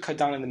tried to cut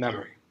down on the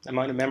memory, the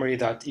amount of memory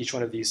that each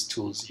one of these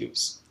tools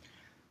use.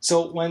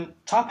 So when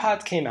Top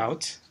Hat came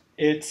out,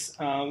 it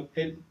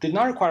did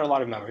not require a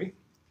lot of memory.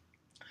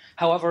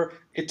 However,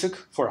 it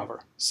took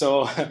forever.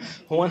 So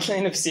one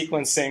lane of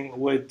sequencing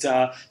would,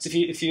 so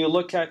if you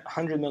look at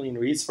 100 million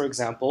reads, for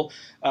example,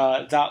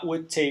 that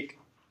would take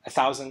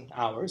 1,000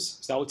 hours.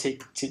 So that would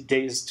take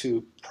days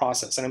to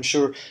process. And I'm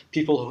sure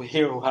people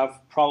who have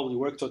probably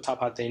worked with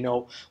Top Hat, they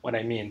know what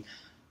I mean.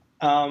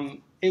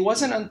 It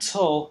wasn't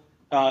until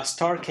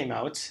STAR came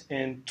out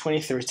in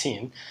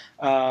 2013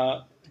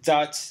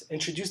 that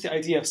introduced the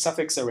idea of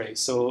suffix array.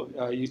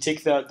 So you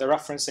take the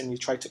reference and you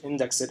try to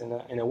index it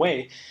in a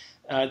way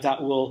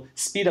that will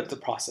speed up the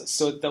process.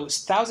 So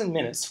those 1,000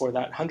 minutes for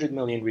that 100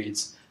 million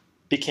reads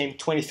became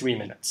 23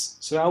 minutes.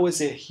 So that was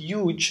a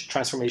huge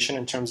transformation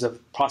in terms of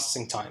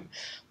processing time.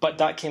 But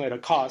that came at a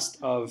cost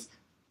of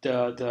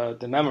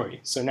the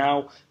memory. So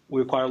now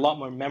we require a lot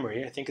more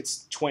memory. I think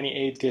it's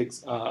 28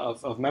 gigs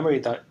of memory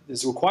that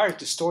is required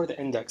to store the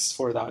index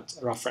for that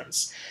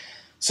reference.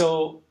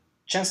 So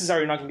chances are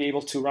you're not going to be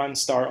able to run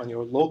STAR on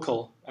your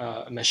local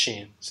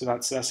machine. So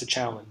that's a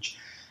challenge.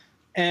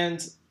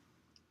 And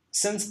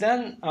since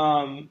then,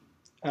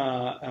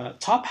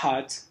 Top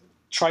Hat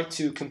tried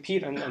to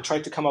compete and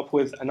tried to come up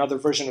with another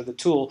version of the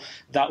tool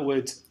that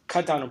would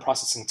cut down on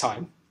processing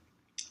time.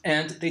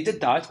 And they did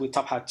that with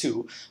Top Hat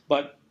 2,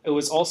 but it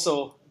was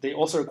also, they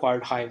also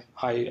required high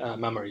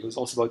memory. It was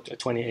also about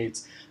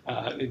 28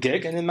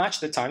 gig, and it matched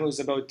the time.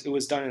 It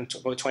was done in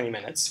about 20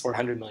 minutes for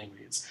 100 million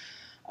reads.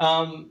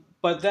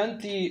 But then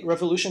the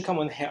revolution came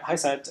when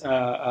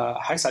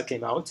HiSat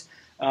came out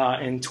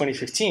in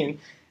 2015,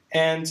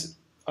 and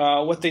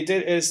what they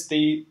did is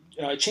they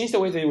changed the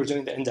way they were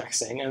doing the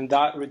indexing, and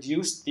that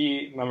reduced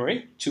the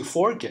memory to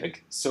 4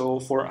 gig. So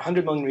for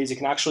 100 million reads, you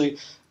can actually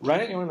run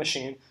it in your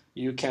machine.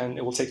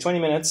 It will take 20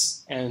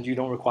 minutes, and you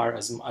don't require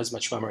as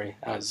much memory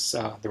as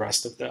the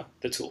rest of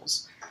the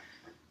tools.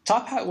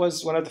 Top Hat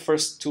was one of the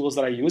first tools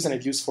that I used, and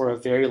I've used for a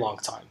very long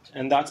time.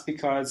 And that's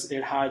because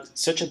it had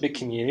such a big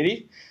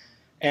community.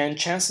 And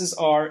chances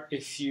are,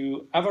 if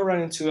you ever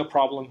run into a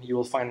problem, you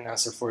will find an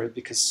answer for it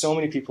because so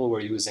many people were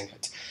using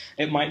it.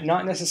 It might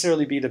not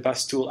necessarily be the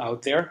best tool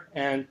out there,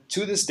 and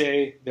to this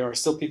day, there are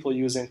still people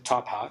using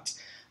Top Hat.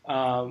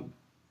 And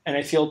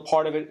I feel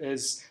part of it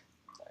is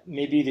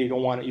maybe you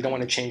don't want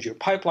to change your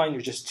pipeline.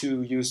 You're just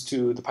too used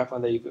to the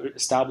pipeline that you've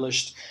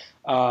established,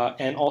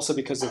 and also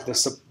because of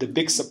the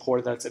big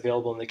support that's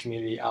available in the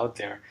community out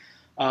there.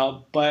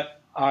 But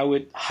I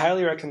would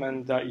highly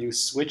recommend that you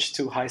switch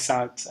to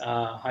HiSat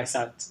or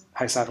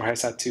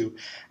HiSat 2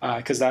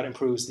 because that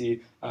improves the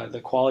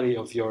quality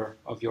of your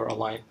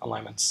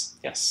alignments.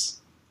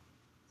 Yes.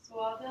 So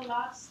are there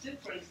large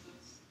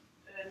differences,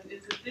 and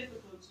is it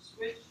difficult to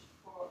switch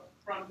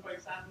from, for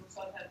example,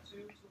 Top Hat 2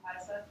 to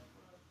HiSat?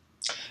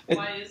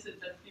 Why is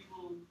it that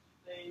people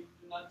they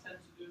do not tend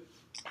to do it?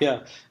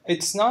 Yeah,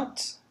 it's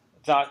not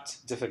that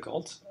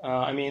difficult.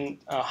 I mean,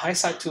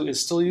 HiSat 2 is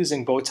still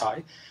using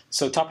Bowtie.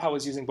 So Top Hat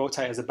was using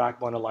Bowtie as a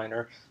backbone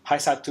aligner.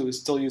 HiSat 2 is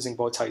still using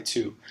Bowtie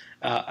 2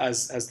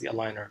 as the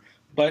aligner.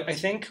 But I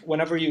think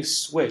whenever you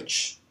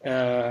switch,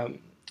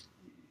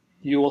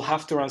 you will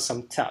have to run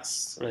some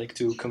tests, like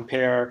to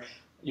compare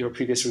your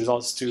previous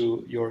results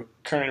to your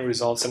current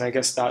results. And I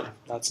guess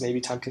that's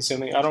maybe time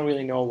consuming. I don't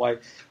really know why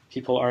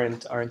people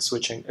aren't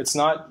switching. It's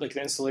not like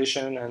the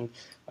installation and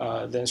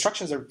the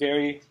instructions are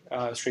very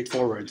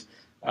straightforward,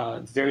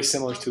 very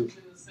similar to. In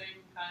the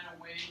same kind of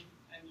way,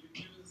 and you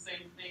do the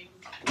same thing.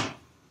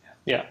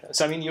 Yeah.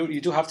 So I mean,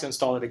 you do have to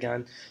install it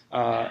again,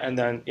 and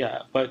then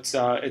but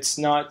it's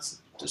not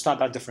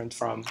that different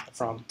from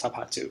Top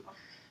Hat 2.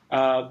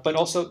 But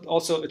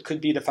also it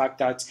could be the fact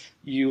that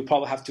you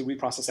probably have to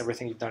reprocess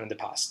everything you've done in the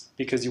past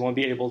because you won't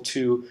be able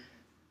to.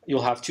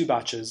 You'll have 2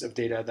 batches of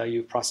data that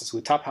you've processed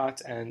with Top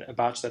Hat and a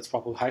batch that's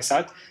probably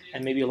HiSat,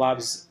 and maybe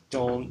labs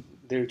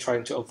they're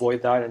trying to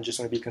avoid that and just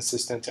want to be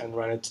consistent and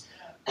run it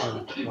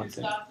on one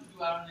thing.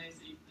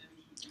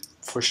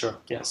 For sure,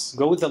 yes.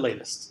 Go with the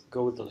latest.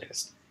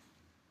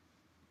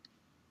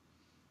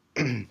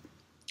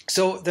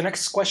 So the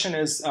next question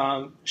is,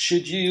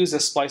 should you use a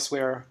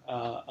spliceware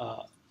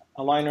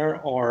aligner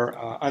or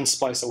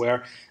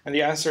unspliceware? And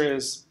the answer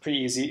is pretty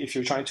easy. If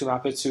you're trying to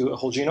map it to a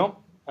whole genome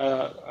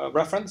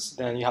reference,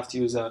 then you have to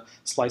use a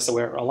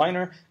splice-aware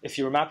aligner. If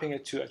you're mapping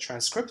it to a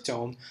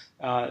transcriptome,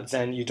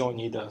 then you don't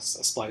need a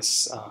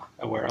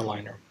splice-aware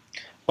aligner.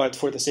 But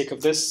for the sake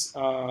of this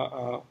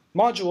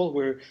module,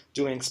 we're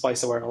doing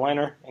splice-aware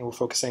aligner, and we're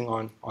focusing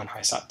on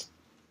HiSat.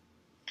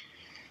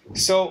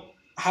 So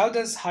how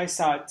does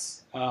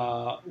HiSat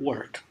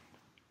work?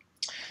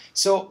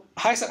 So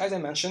HiSat, as I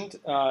mentioned,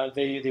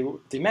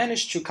 they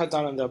managed to cut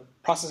down on the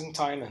processing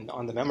time and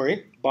on the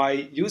memory by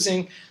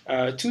using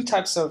two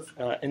types of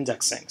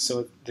indexing.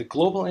 So the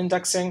global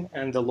indexing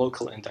and the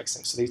local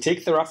indexing. So they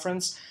take the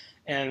reference,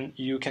 and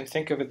you can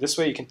think of it this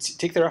way. You can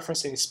take the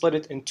reference and you split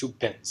it into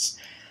bins.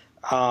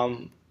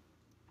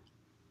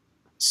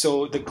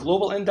 So the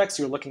global index,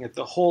 you're looking at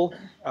the whole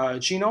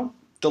genome.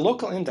 The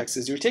local index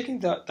is you're taking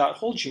that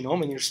whole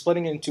genome and you're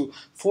splitting it into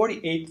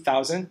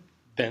 48,000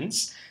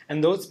 bins,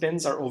 and those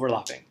bins are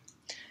overlapping.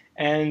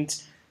 And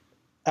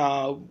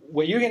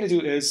what you're going to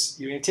do is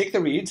you're going to take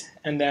the read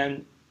and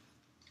then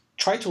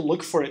try to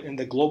look for it in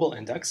the global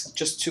index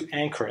just to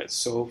anchor it.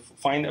 So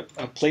find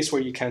a place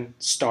where you can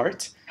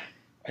start.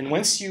 And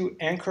once you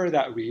anchor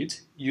that read,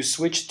 you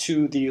switch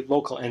to the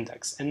local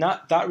index. And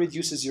that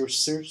reduces your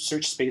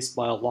search space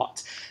by a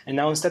lot. And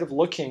now instead of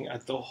looking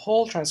at the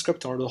whole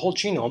transcriptome or the whole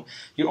genome,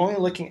 you're only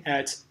looking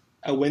at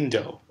a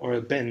window or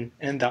a bin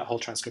in that whole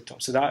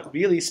transcriptome. So that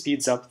really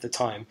speeds up the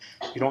time.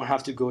 You don't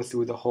have to go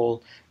through the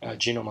whole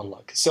genome and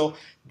look. So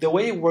the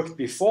way it worked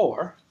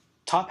before,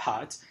 Top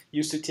Hat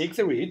used to take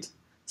the read,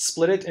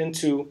 split it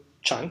into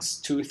chunks,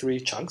 2 or 3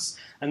 chunks,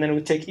 and then it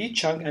would take each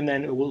chunk and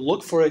then it will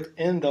look for it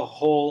in the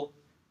whole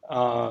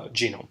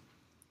genome.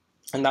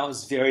 And that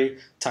was very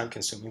time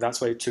consuming.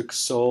 That's why it took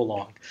so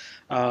long.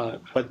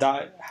 But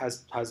that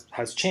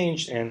has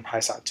changed in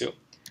HiSat 2.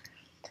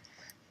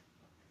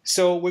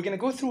 So we're going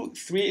to go through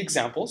 3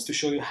 examples to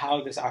show you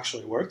how this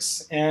actually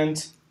works.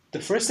 And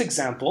the first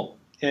example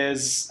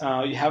is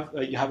you have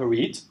a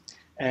read,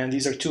 and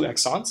these are 2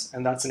 exons,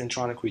 and that's an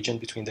intronic region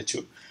between the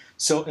 2.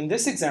 So in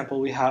this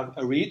example, we have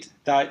a read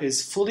that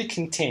is fully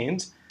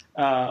contained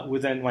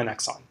within 1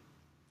 exon.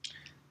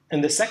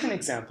 In the second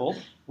example,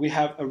 we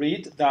have a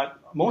read that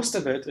most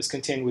of it is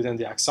contained within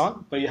the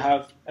exon, but you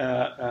have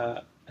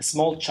a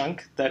small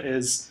chunk that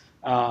is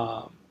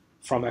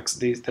from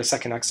the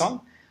second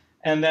exon.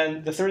 And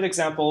then the third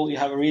example, you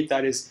have a read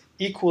that is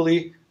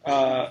equally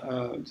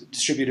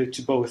distributed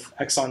to both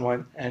exon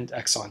 1 and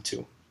exon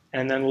 2.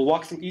 And then we'll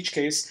walk through each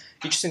case,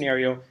 each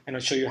scenario, and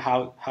I'll show you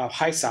how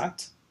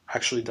HiSat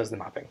actually does the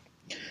mapping.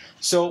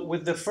 So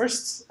with the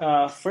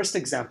first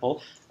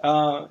example,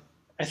 I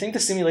think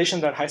the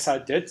simulation that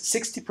HiSat did,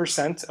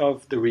 60%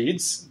 of the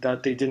reads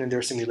that they did in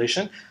their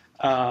simulation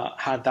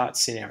had that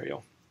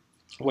scenario,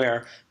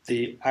 where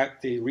the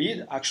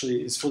read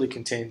actually is fully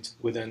contained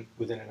within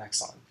an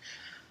exon.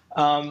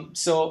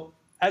 So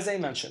as I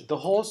mentioned, the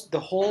whole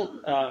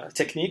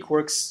technique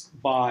works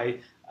by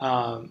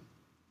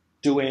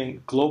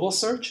doing global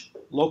search,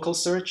 local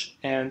search,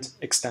 and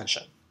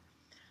extension.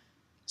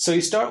 So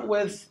you start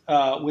with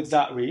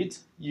that read.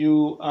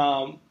 You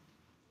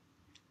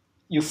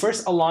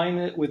first align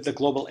it with the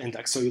global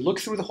index. So you look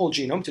through the whole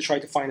genome to try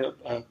to find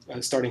a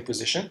starting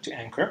position to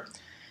anchor.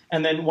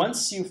 And then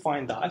once you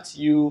find that,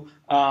 you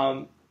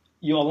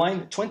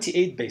align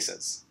 28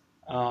 bases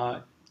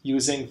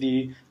using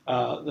the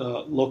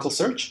local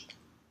search,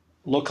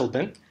 local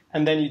bin,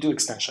 and then you do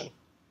extension.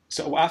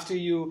 So after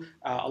you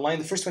align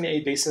the first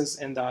 28 bases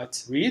in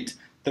that read,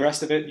 the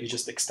rest of it you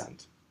just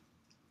extend.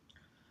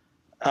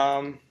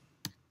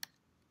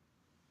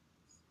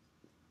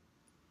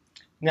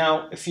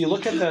 Now, if you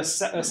look at the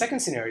second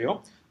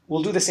scenario,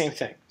 we'll do the same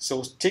thing. So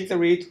we'll take the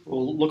read,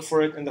 we'll look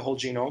for it in the whole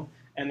genome,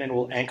 and then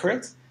we'll anchor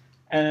it.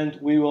 And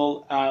we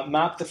will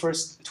map the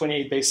first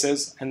 28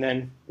 bases, and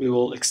then we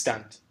will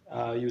extend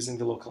using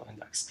the local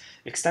index.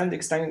 Extend,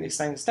 extend,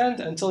 extend, extend,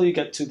 until you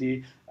get to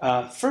the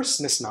first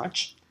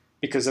mismatch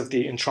because of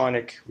the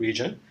intronic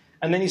region,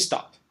 and then you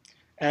stop.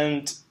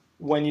 And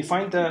when you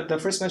find the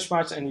first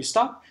mismatch and you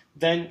stop,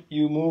 then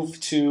you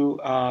move to,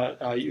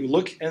 you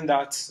look in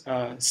that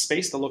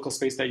space, the local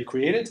space that you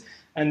created,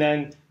 and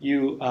then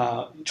you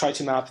try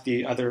to map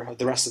the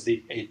rest of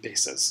the 8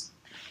 bases.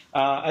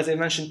 As I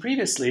mentioned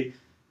previously,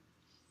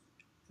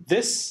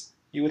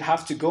 you would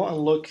have to go and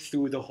look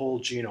through the whole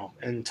genome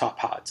in Top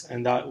Hat,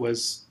 and that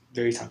was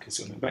very time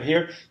consuming. But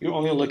here, you're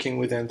only looking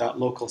within that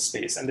local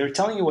space, and they're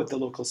telling you what the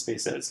local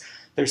space is.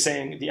 They're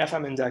saying the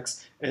FM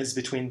index is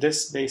between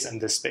this base and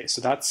this space,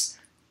 so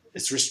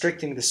it's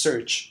restricting the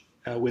search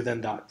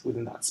within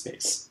that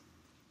space.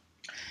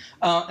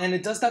 And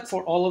it does that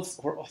for all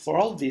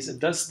of these. It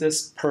does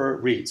this per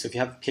read. So if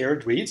you have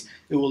paired reads,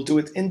 it will do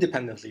it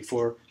independently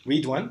for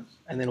read 1,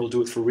 and then it will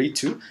do it for read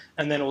 2,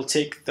 and then it will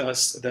take the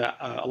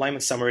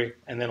alignment summary,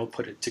 and then it'll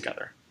put it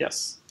together.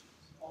 Yes?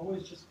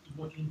 Always just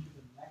look into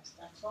the next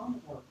exon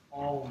or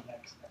all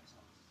next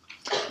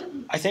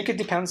exons? I think it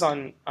depends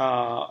on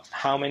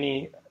how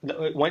many,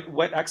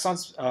 what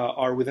exons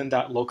are within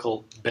that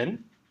local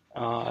bin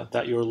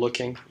that you're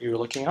looking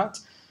at.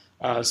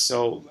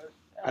 So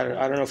I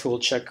don't know if it will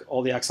check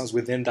all the exons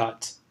within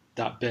that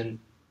bin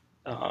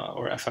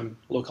or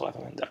local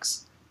FM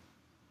index.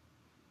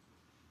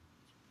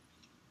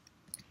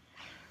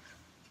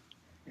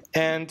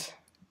 And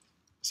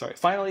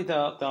Finally,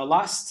 the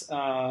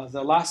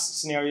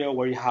last scenario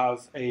where you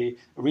have a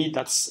read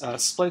that's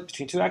split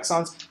between two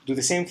exons, do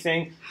the same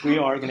thing. We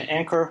are going to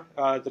anchor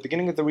the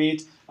beginning of the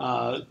read.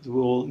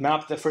 We'll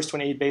map the first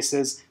 28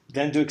 bases,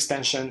 then do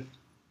extension,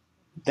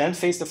 then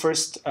face the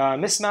first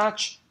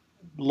mismatch.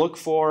 Look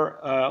for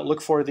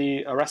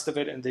the rest of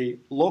it in the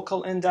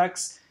local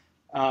index.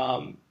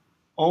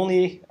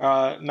 Only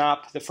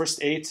map the first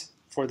 8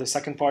 for the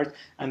second part,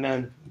 and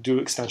then do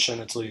extension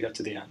until you get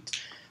to the end.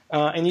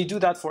 And you do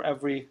that for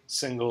every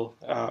single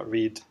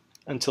read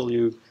until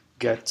you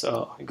get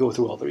go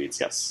through all the reads.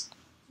 Yes.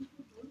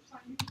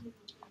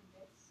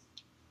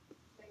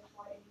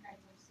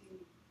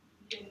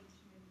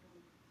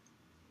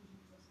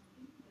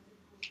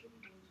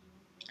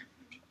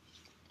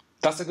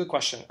 That's a good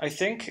question. I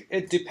think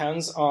it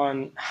depends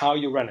on how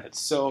you run it.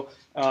 So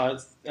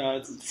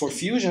for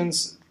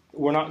fusions,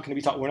 we're not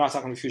talking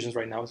about fusions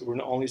right now. So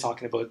we're only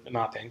talking about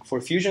mapping.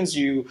 For fusions,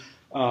 you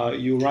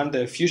run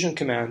the fusion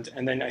command,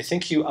 and then I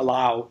think you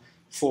allow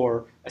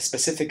for a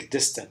specific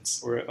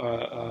distance,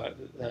 or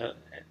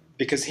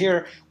because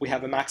here we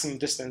have a maximum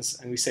distance,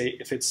 and we say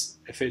if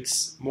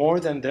it's more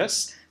than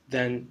this,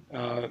 then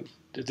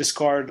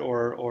discard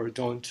or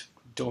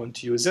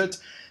don't use it.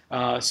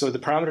 So the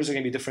parameters are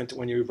going to be different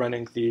when you're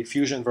running the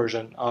fusion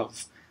version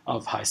of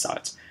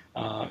HiSat.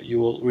 You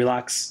will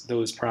relax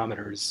those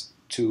parameters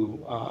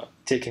to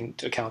take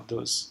into account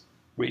those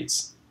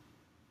reads.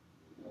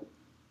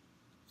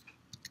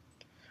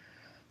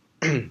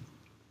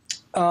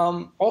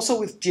 Also,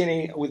 with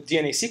DNA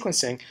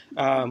sequencing,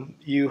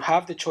 you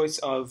have the choice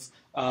of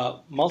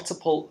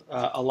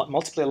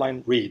multiply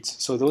aligned reads.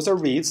 So those are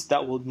reads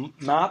that will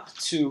map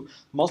to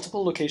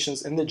multiple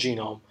locations in the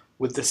genome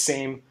with the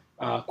same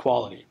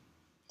quality.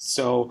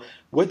 So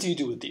what do you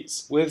do with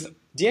these? With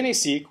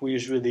DNA-Seq, we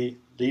usually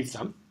leave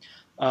them.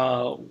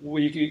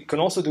 What you can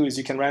also do is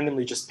you can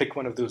randomly just pick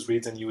one of those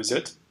reads and use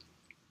it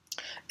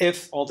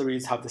if all the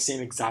reads have the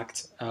same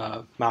exact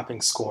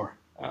mapping score.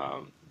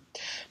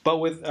 But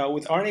with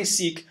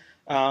RNA-Seq,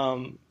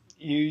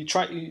 you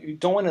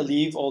don't want to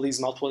leave all these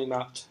multiply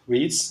mapped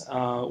reads.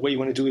 What you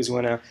want to do is you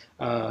want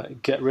to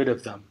get rid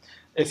of them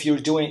if you're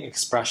doing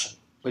expression.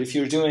 But if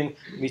you're doing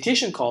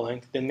mutation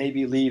calling, then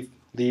maybe leave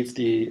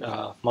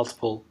the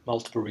multiple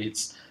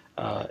reads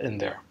in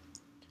there,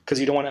 because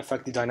you don't want to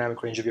affect the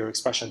dynamic range of your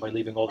expression by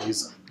leaving all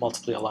these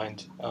multiply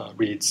aligned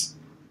reads.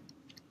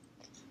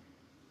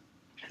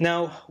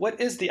 Now,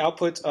 what is the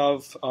output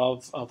of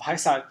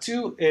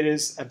HiSat2? It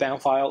is a BAM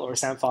file or a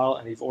SAM file,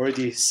 and you've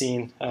already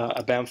seen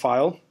a BAM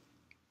file.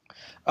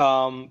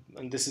 And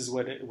this is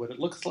what it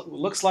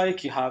looks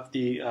like. You have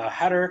the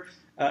header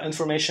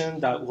information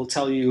that will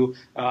tell you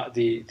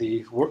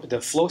the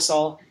flow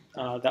cell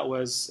that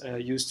was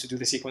used to do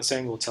the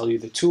sequencing. Will tell you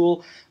the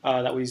tool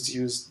that was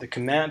used, the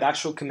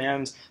actual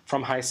command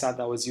from HiSat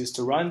that was used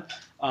to run,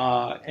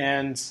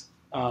 and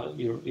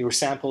your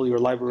sample, your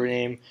library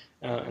name,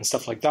 and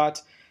stuff like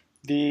that.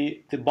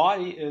 The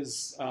body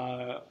is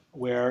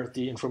where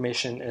the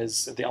information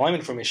is, the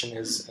alignment information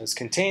is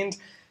contained,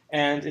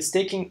 and it's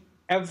taking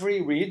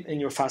every read in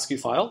your FASTQ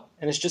file,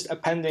 and it's just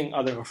appending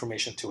other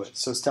information to it.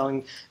 So it's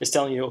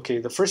telling you, okay,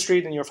 the first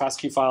read in your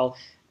FASTQ file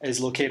is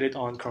located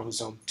on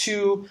chromosome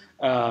 2,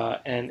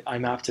 and I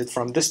mapped it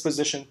from this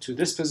position to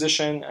this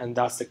position, and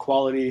that's the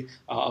quality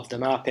of the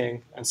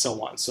mapping, and so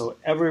on. So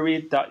every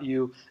read that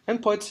you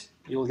input,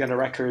 you'll get a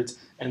record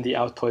and the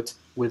output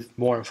with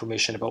more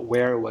information about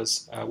where it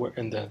was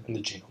in the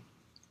genome.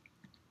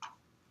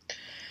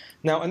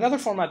 Now, another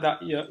format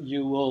that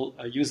you will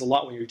use a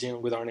lot when you're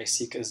dealing with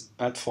RNA-Seq is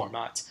BET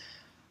format.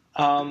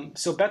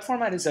 So BET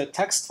format is a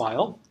text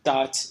file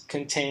that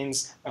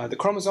contains the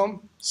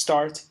chromosome,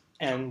 start,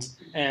 end,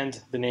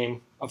 and the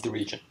name of the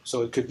region.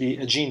 So it could be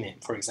a gene name,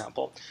 for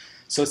example.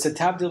 So it's a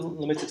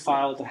tab-delimited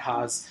file that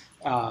has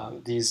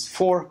these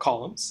 4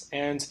 columns,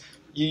 and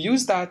you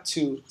use that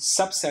to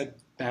subset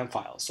BAM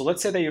files. So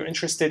let's say that you're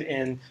interested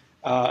in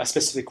a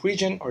specific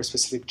region or a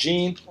specific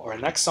gene or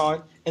an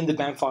exon in the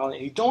BAM file,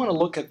 and you don't want to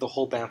look at the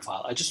whole BAM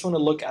file. I just want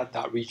to look at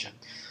that region.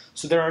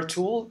 So there are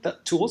tools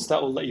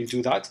that will let you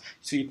do that.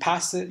 So you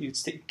pass it, you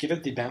give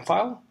it the BAM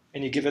file,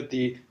 and you give it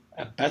the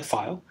BET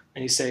file,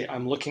 and you say, I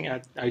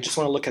just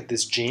want to look at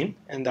this gene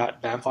in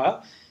that BAM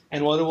file.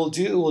 And what it will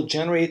do, it will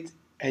generate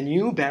a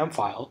new BAM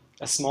file,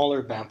 a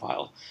smaller BAM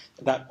file,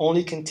 that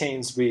only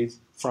contains read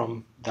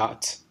from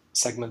that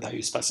segment that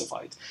you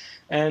specified.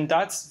 And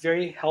that's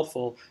very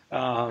helpful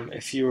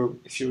if you're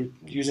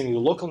using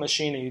your local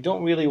machine and you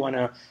don't really want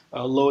to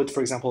load,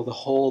 for example, the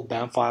whole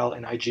BAM file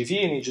in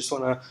IGV, and you just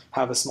want to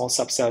have a small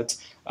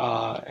subset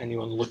and you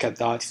want to look at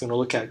that. If you want to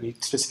look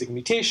at specific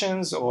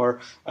mutations or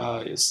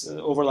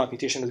overlap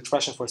mutation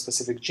expression for a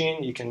specific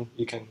gene, you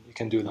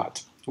can do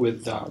that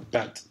with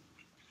BET.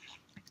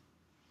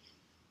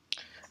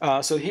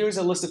 So here's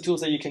a list of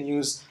tools that you can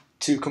use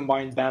to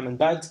combine BAM and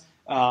BET.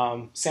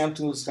 SAM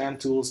tools, BAM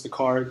tools,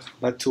 Picard,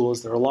 BET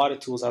tools. There are a lot of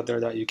tools out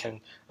there that you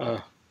can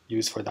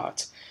use for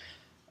that.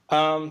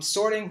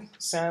 Sorting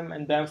SAM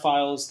and BAM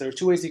files, there are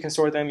two ways you can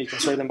sort them. You can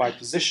sort them by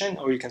position,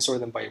 or you can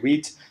sort them by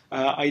read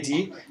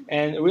ID.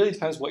 And it really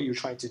depends what you're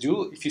trying to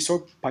do. If you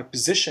sort by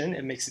position,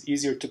 it makes it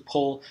easier to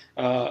pull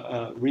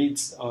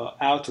reads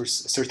out or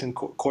certain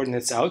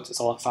coordinates out. It's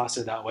a lot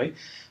faster that way.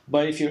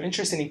 But if you're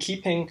interested in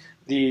keeping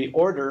the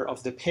order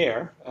of the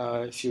pair,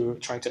 if you're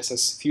trying to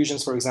assess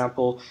fusions, for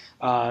example,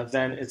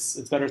 then it's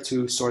better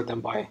to sort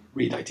them by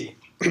read ID,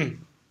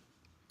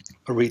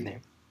 or read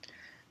name.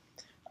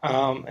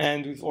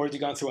 And we've already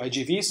gone through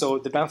IGV, so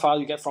the BAM file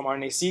you get from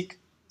RNA-Seq,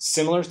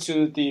 similar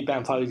to the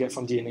BAM file you get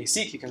from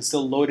DNA-Seq, you can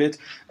still load it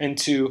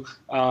into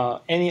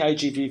any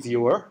IGV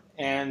viewer,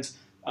 and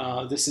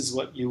this is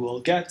what you will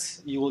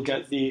get. You will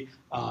get the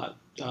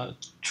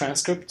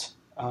transcript,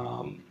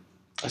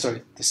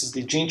 sorry, this is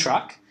the gene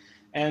track,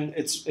 and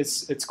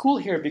it's cool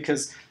here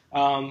because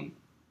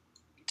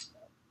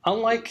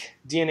unlike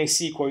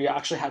DNA-Seq where you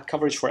actually had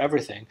coverage for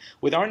everything,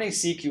 with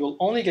RNA-Seq you will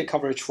only get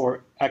coverage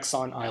for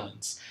exon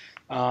islands.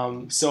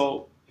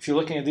 So if you're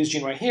looking at this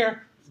gene right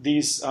here,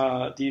 these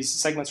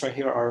segments right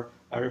here are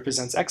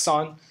represents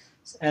exon,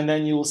 and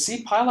then you will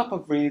see pileup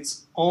of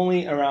reads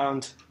only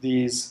around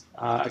these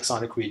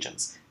exonic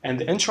regions. And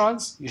the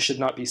introns, you should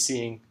not be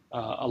seeing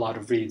a lot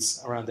of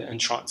reads around the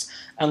introns,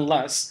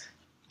 unless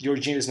your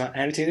gene is not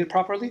annotated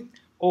properly,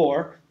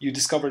 or you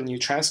discover a new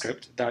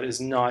transcript that is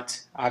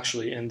not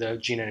actually in the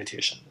gene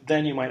annotation.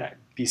 Then you might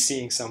be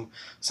seeing some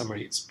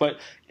reads. But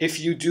if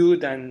you do,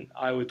 then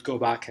I would go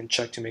back and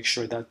check to make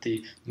sure that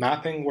the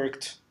mapping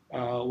worked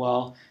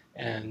well,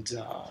 and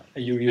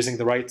you're using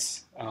the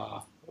right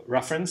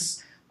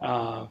reference,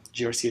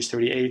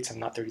 GRCH38 and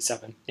not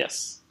 37.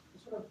 Yes?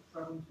 What sort of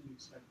prevalence do you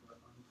expect for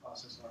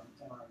unprocessed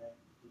mRNA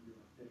to do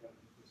data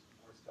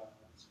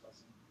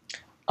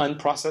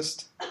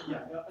Unprocessed? Yeah,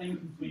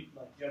 incomplete,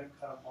 like you haven't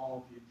cut up all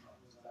of the introns.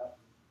 Does that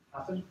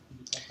happen? Do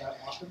you detect that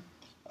often?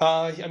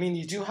 I mean,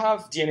 you do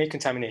have DNA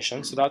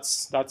contamination, so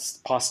that's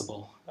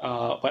possible.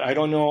 But I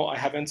don't know. I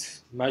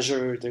haven't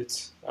measured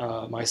it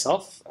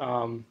myself.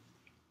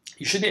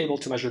 You should be able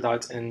to measure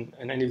that in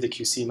any of the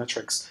QC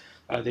metrics.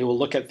 They will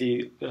look at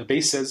the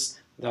bases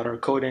that are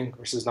coding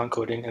versus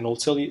non-coding, and will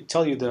tell you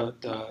the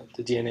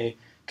DNA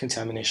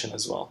contamination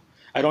as well.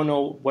 I don't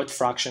know what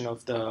fraction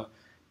of the.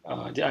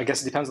 I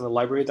guess it depends on the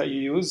library that you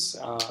use.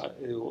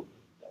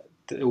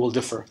 It will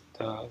differ.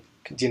 The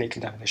DNA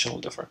contamination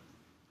will differ.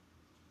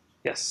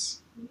 Yes.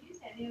 Can you use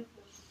any of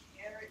those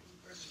pair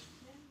information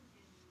in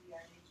the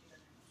RNA-Seq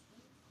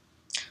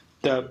analysis?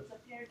 The It's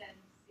a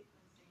pair-dense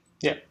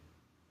sequencing. Yeah.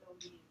 So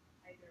we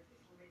either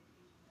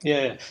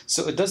already. Yeah.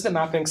 So it does the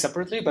mapping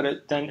separately,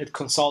 but then it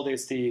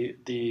consolidates the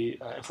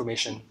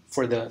information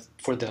for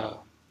the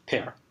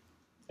pair.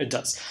 It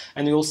does,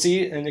 and you'll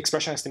see in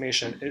expression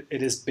estimation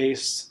it is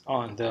based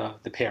on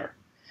the pair,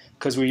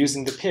 because we're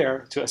using the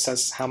pair to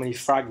assess how many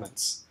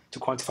fragments, to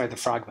quantify the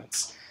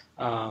fragments.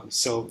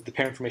 So the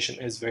pair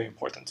information is very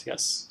important,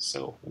 yes,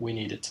 so we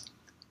need it.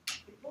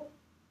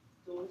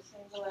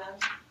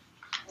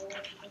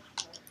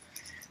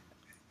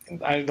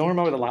 I don't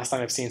remember the last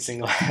time I've seen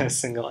single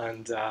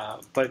end,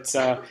 but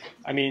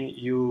I mean,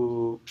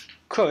 you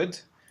could,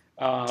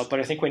 but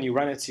I think when you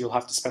run it, you'll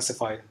have to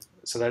specify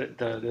so that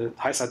the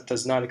HiSat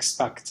does not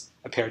expect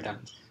a paired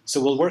end.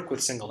 So we'll work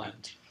with single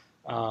end.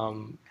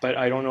 But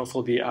I don't know if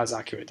it'll be as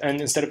accurate.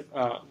 And instead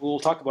of, we'll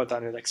talk about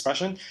that in the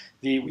expression,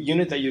 the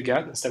unit that you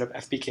get, instead of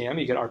FPKM,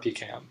 you get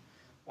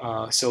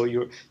RPKM. So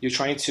you're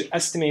trying to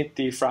estimate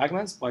the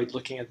fragments by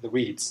looking at the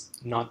reads,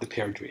 not the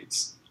paired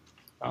reads.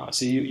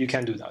 So you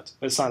can do that,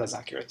 but it's not as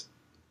accurate.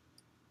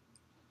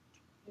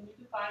 Can you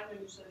define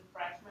when you say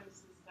fragments,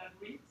 is that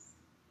reads?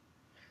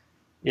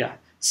 Yeah,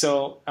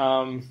 so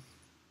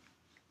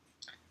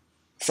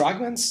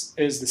fragments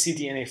is the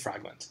cDNA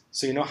fragment.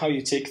 So you know how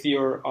you take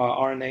your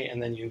RNA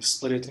and then you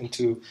split it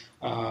into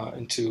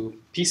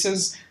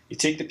pieces. You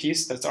take the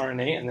piece that's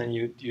RNA and then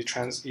you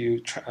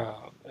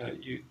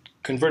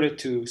convert it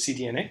to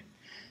cDNA.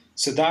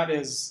 So that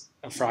is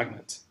a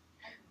fragment.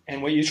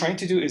 And what you're trying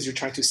to do is you're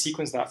trying to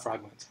sequence that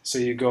fragment. So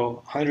you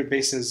go 100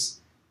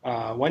 bases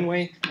one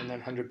way and then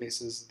 100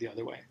 bases the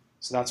other way.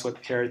 So that's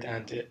what paired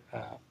end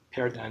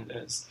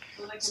is.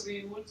 So there could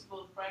be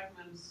multiple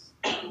fragments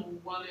to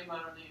one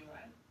mRNA,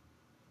 right?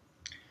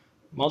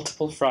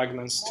 Multiple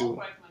fragments More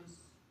fragments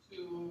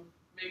to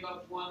make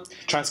up one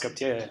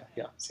transcript.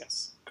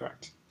 Yes,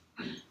 correct.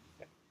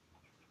 Yeah.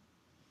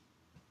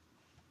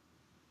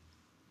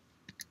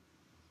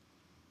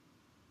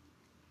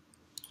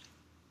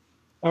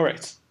 All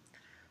right.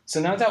 So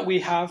now that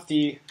we have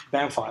the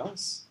BAM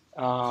files,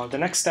 the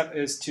next step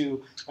is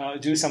to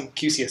do some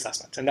QC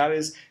assessment, and that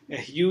is a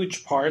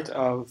huge part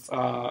of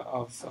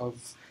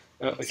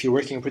if you're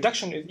working in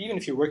production, even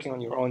if you're working on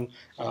your own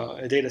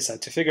data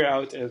set, to figure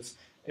out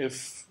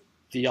if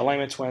the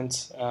alignment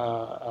went,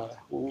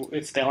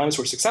 if the alignments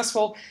were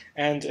successful,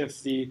 and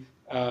if the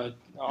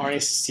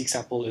RNA-Seq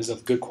sample is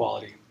of good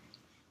quality,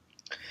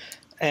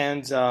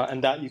 and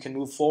that you can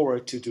move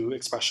forward to do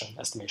expression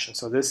estimation.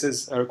 So this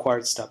is a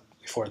required step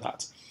before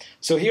that.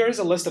 So here is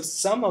a list of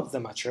some of the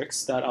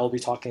metrics that I'll be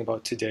talking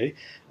about today.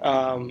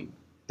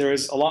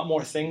 There's a lot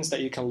more things that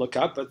you can look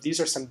up, but these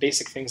are some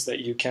basic things that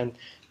you can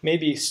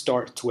maybe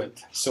start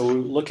with. So we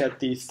look at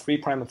the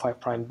 3' and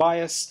 5'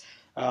 bias,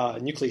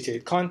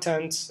 nucleotide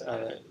content,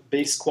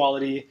 base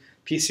quality,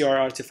 PCR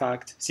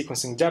artifact,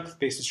 sequencing depth,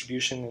 base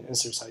distribution, and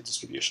insert site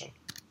distribution.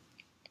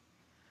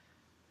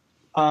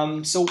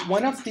 So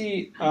one of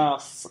the,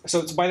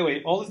 by the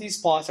way, all of these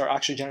plots are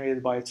actually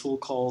generated by a tool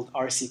called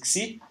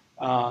RNA-Seq.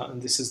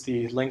 And this is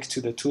the link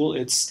to the tool.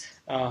 It's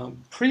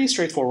pretty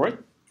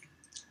straightforward.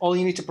 All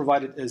you need to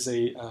provide it is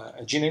a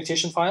gene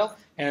annotation file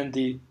and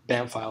the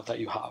BAM file that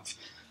you have.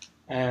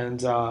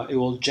 And it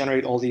will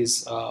generate all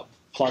these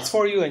plots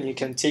for you, and you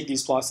can take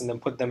these plots and then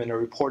put them in a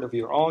report of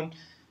your own.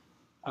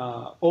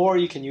 Or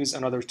you can use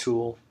another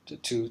tool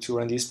to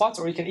run these plots,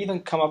 or you can even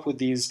come up with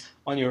these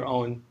on your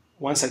own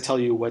once I tell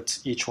you what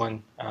each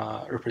one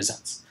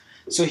represents.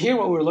 So here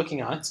what we're looking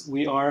at,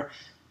 we are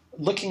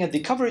looking at the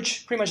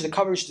coverage, pretty much the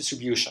coverage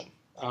distribution.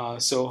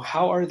 So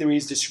how are the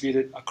reads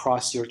distributed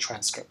across your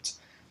transcript?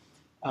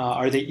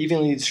 Are they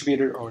evenly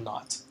distributed or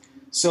not?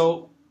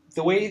 So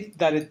the way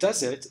that it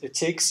does it, it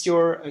takes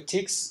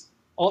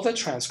all the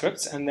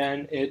transcripts and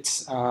then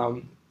it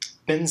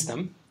bins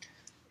them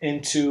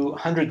into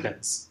 100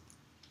 bins.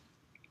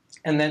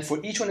 And then for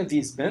each one of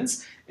these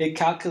bins, it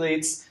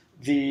calculates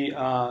the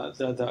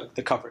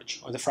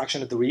coverage, or the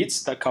fraction of the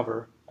reads that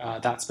cover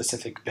that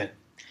specific bin.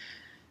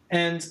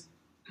 And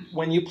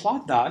when you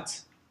plot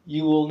that,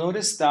 you will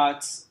notice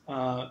that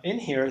in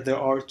here there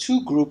are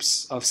two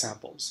groups of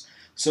samples.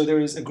 So there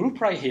is a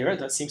group right here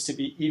that seems to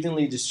be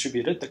evenly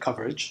distributed, the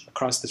coverage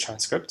across the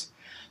transcript.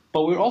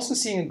 But we're also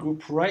seeing a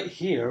group right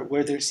here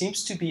where there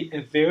seems to be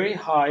a very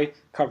high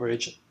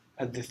coverage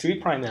at the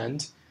 3'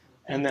 end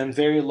and then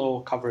very low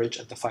coverage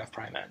at the 5'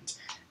 end.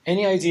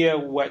 Any idea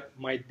what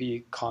might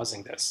be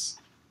causing this?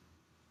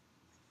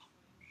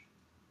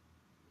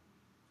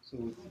 So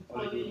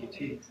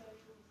oligo-DT.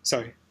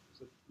 Sorry.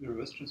 So the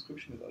reverse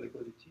transcription with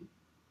oligo-DT?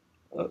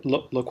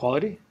 Low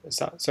quality? Is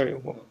that, sorry?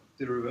 No,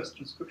 the reverse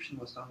transcription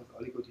was done with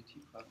oligo-DT.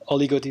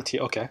 Oligo-DT,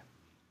 okay.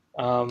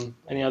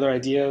 Any other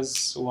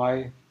ideas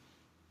why?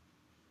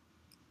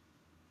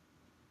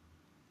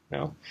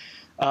 No?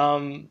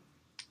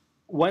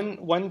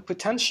 One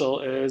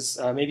potential is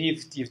maybe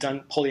you've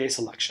done poly-A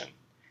selection.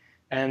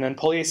 And then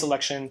poly-A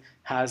selection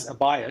has a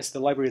bias. The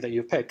library that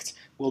you picked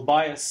will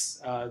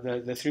bias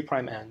the 3'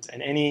 end.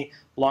 And any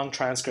long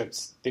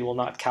transcripts, they will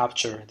not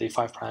capture the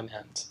 5'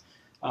 end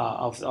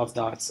of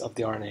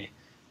the RNA.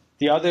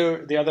 The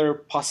other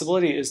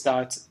possibility is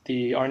that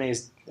the RNA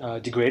is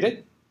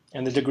degraded,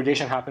 and the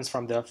degradation happens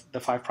from the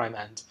 5'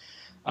 end.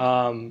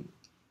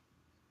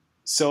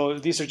 So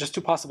these are just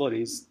two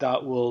possibilities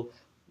that will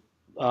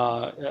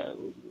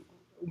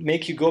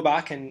make you go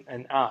back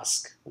and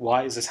ask,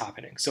 why is this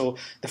happening? So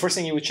the first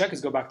thing you would check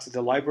is go back to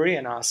the library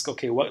and ask,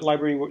 okay, what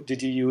library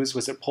did you use?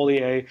 Was it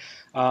poly-A?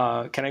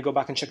 Can I go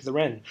back and check the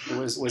RIN?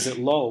 Was it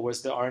low?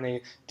 Was the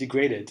RNA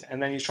degraded?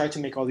 And then you try to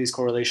make all these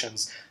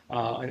correlations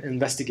and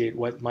investigate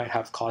what might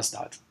have caused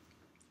that.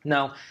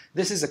 Now,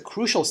 this is a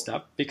crucial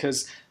step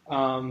because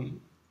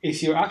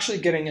if you're actually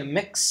getting a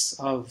mix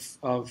of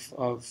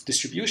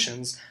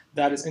distributions,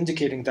 that is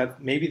indicating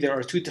that maybe there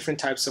are two different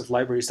types of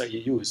libraries that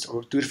you used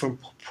or two different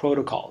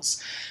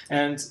protocols.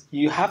 And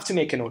you have to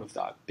make a note of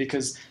that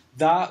because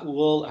that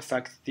will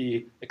affect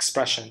the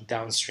expression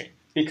downstream.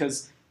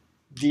 Because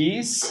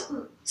these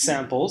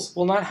samples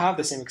will not have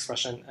the same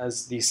expression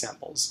as these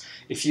samples.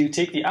 If you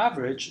take the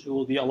average, it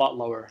will be a lot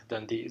lower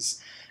than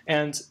these.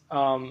 And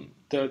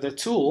the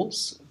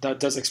tools that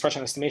does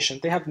expression estimation,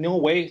 they have no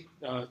way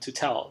to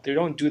tell. They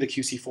don't do the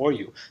QC for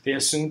you. They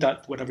assume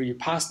that whatever you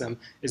pass them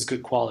is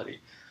good quality.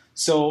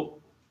 So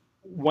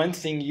one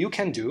thing you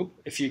can do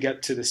if you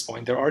get to this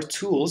point, there are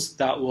tools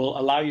that will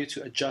allow you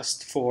to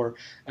adjust for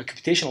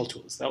computational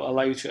tools that will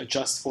allow you to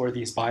adjust for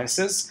these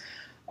biases.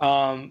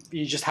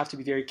 You just have to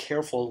be very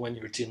careful when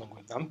you're dealing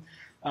with them.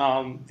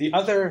 The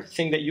other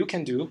thing that you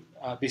can do,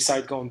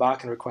 besides going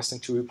back and requesting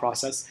to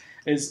reprocess,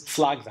 is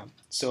flag them.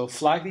 So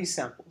flag these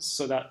samples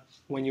so that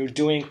when you're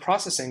doing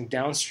processing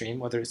downstream,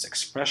 whether it's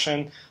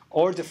expression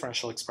or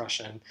differential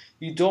expression,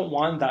 you don't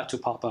want that to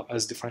pop up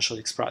as differentially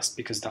expressed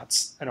because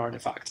that's an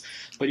artifact.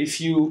 But if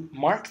you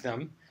mark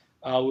them,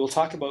 we'll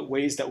talk about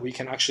ways that we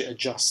can actually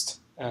adjust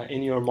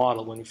in your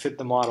model. When you fit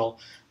the model,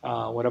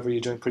 whatever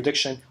you're doing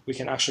prediction, we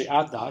can actually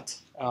add that,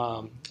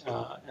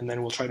 and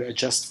then we'll try to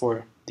adjust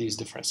for these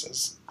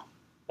differences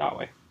that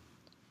way.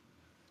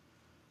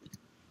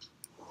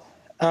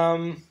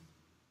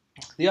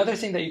 The other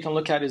thing that you can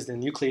look at is the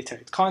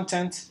nucleotide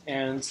content,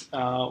 and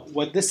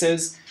what this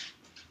is,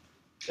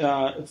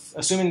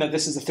 assuming that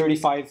this is a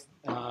 35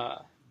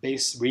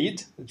 base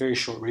read, a very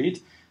short read,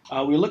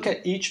 we look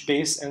at each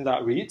base in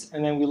that read,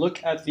 and then we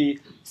look at the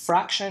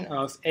fraction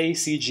of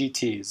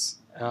ACGTs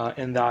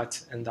in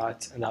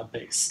that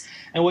base.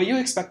 And what you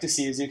expect to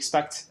see is you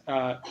expect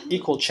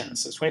equal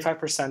chances,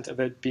 25% of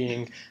it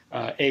being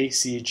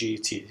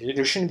ACGT.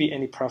 There shouldn't be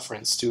any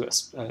preference to a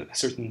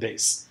certain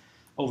base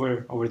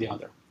over the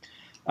other.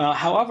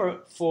 However,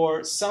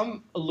 for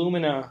some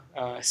Illumina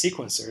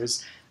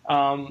sequencers,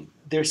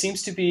 there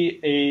seems to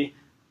be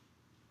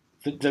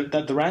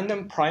the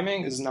random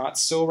priming is not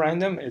so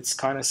random. It's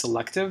kind of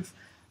selective.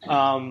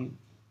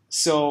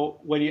 So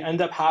what you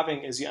end up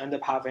having is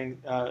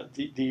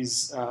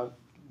these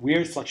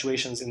weird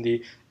fluctuations in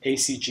the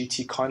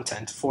ACGT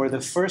content for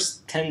the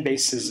first 10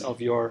 bases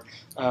of your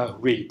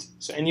read.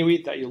 So any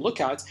read that you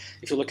look at,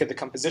 if you look at the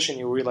composition,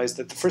 you'll realize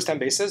that the first 10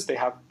 bases, they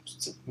have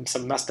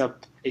some messed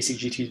up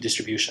ACGT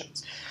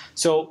distributions.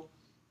 So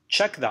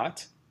check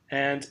that,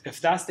 and if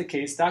that's the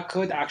case, that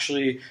could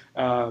actually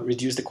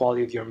reduce the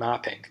quality of your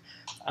mapping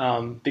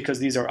because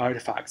these are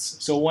artifacts.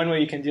 So one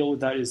way you can deal with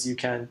that is you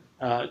can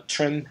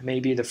trim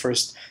maybe the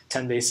first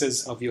 10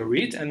 bases of your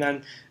read, and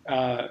then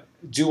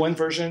do one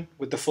version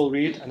with the full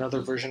read,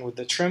 another version with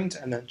the trimmed,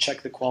 and then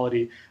check the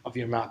quality of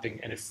your mapping.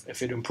 And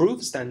if it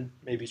improves, then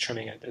maybe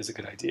trimming it is a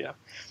good idea.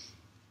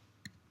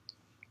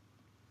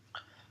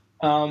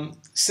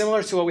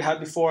 Similar to what we had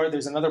before,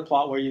 there's another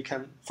plot where you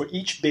can, for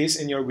each base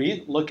in your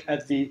read, look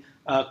at the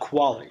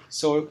quality.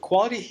 So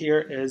quality here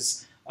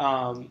is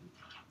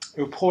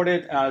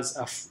reported as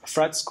a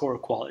Phred score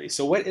quality.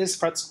 So what is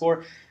Phred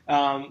score?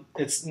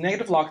 It's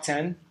negative log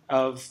 10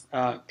 of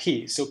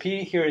P. So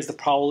P here is the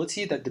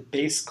probability that the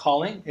base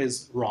calling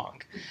is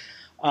wrong.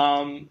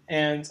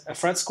 And a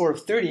Phred score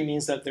of 30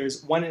 means that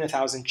there's 1 in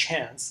 1,000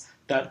 chance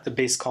that the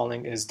base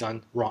calling is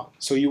done wrong.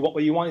 So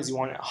what you want is you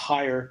want a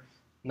higher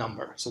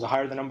number. So the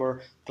higher the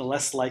number, the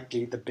less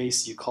likely the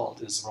base you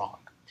called is wrong.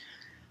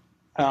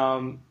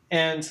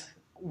 And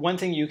one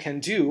thing you can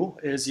do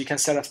is you can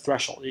set a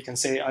threshold. You can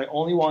say, I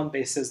only want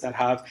bases that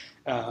have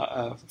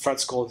a Phred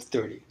score of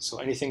 30. So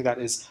anything that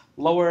is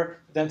lower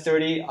than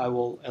 30, I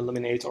will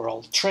eliminate, or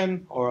I'll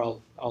trim, or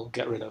I'll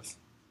get rid of.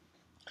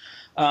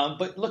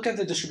 But look at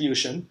the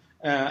distribution,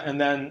 and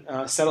then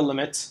set a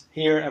limit.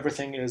 Here,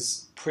 everything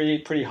is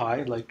pretty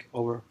high, like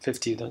over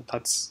 50.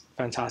 That's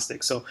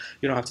fantastic. So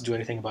you don't have to do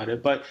anything about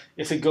it. But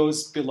if it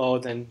goes below,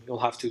 then you'll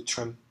have to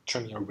trim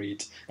your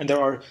read. And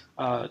there are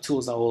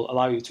tools that will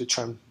allow you to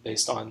trim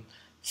based on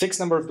fixed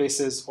number of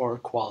bases or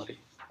quality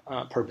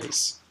per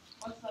base.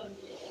 What's on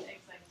the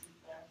x-axis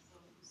there?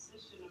 So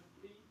position of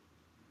read?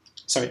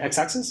 Sorry,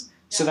 x-axis? Yeah.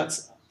 So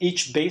that's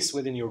each base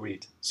within your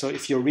read. So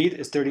if your read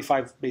is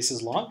 35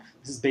 bases long,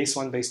 this is base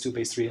 1, base 2,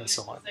 base 3, and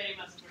so on. It's the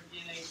same as for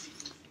DNA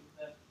sequencing.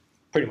 That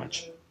pretty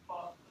much.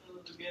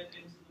 To get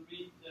into the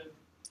read,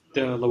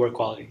 the lower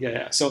quality,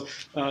 yeah. So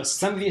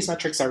some of these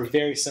metrics are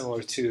very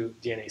similar to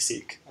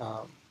DNA-Seq.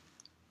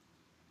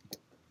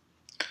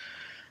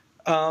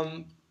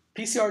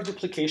 PCR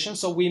duplication.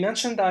 So we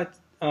mentioned that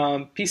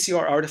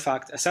PCR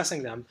artifact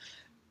assessing them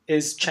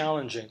is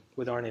challenging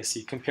with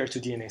RNA-Seq compared to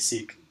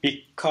DNA-Seq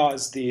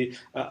because the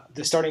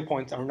starting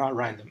points are not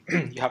random.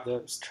 You have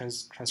the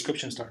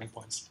transcription starting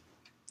points.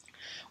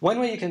 One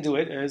way you can do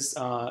it is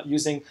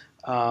using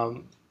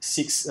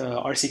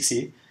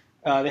RSeq-C.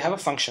 They have a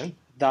function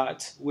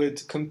that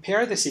would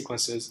compare the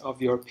sequences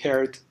of your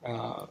paired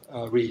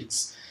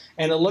reads.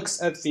 And it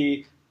looks at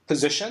the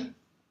position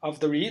of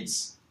the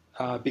reads,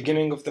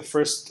 beginning of the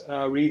first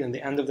read and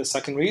the end of the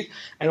second read.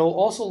 And it will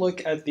also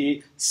look at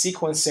the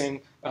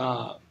sequencing,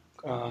 the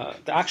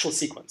actual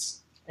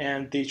sequence.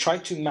 And they try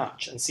to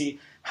match and see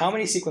how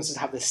many sequences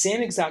have the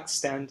same exact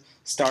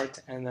start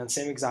and then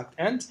same exact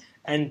end.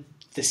 And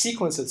the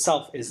sequence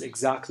itself is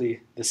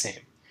exactly the same.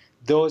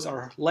 Those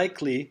are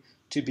likely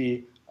to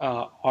be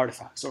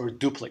artifacts or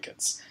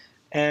duplicates.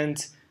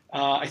 And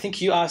I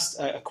think you asked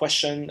a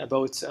question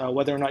about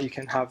whether or not you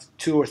can have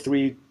 2 or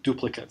 3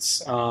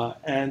 duplicates.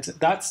 And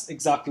that's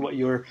exactly what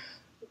you're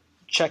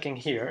checking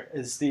here,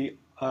 is the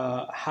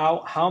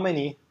how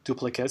many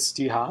duplicates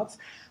do you have,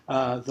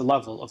 the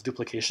level of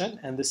duplication,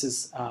 and this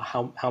is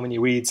how many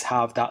reads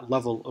have that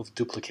level of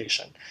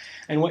duplication.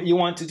 And what you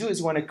want to do is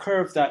you want a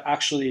curve that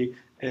actually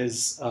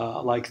is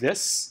like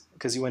this,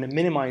 because you want to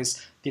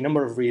minimize the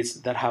number of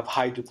reads that have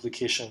high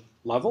duplication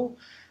level.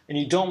 And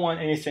you don't want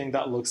anything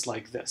that looks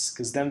like this,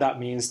 because then that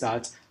means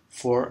that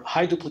for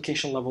high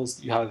duplication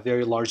levels, you have a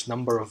very large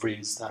number of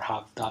reads that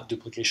have that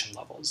duplication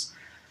levels.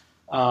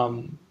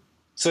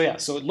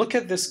 So look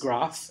at this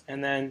graph,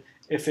 and then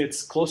if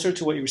it's closer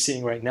to what you're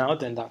seeing right now,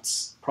 then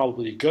that's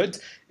probably good.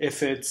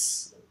 If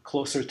it's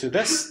closer to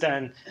this,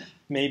 then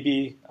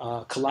maybe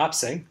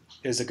collapsing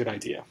is a good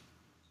idea.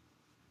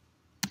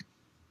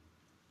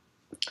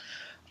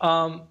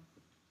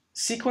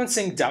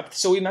 Sequencing depth.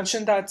 So we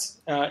mentioned that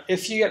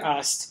if you get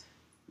asked,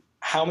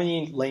 how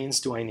many lanes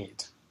do I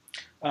need?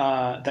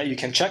 That you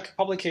can check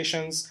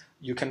publications,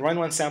 you can run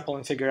one sample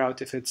and figure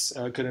out if it's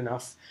good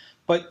enough,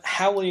 but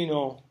how will you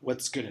know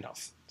what's good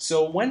enough?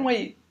 So one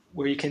way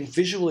where you can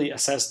visually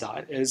assess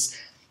that is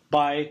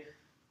by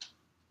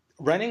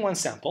running one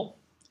sample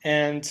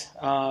and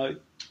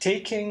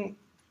taking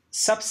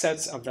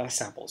subsets of that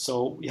sample.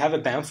 So we have a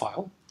BAM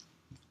file.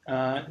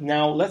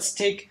 Now let's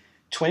take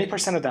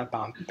 20% of that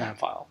BAM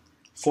file,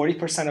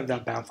 40% of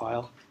that BAM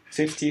file,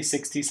 50,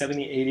 60,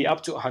 70, 80,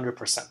 up to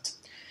 100%.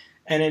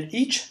 And in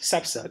each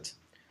subset,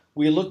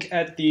 we look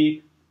at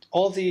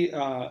all the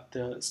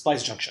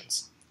splice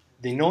junctions,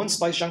 the known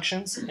splice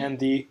junctions and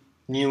the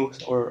new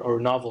or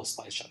novel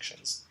splice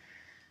junctions.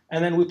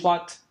 And then we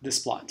plot this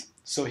plot.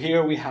 So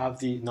here we have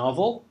the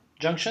novel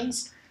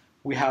junctions,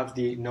 we have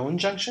the known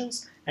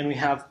junctions, and we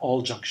have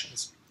all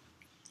junctions.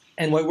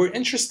 And what we're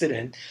interested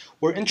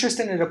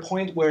in a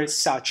point where it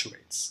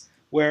saturates,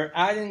 where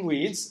adding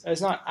reads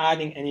is not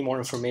adding any more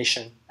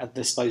information at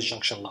the splice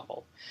junction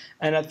level.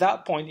 And at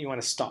that point, you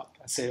want to stop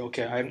and say,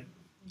 okay,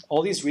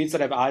 all these reads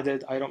that I've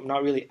added, I'm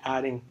not really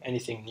adding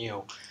anything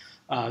new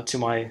to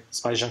my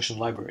splice junction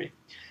library.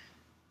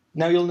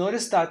 Now you'll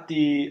notice that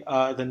the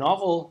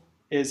novel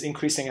is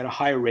increasing at a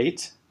higher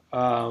rate,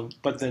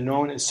 but the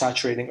known is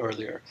saturating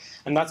earlier.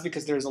 And that's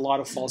because there's a lot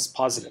of false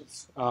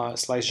positive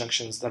splice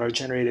junctions that are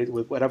generated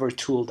with whatever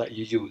tool that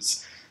you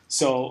use.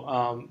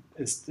 So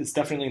it's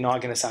definitely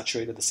not going to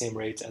saturate at the same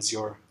rate as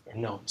your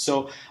known.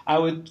 So I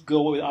would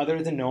go with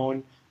either the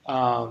known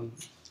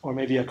or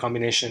maybe a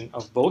combination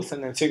of both,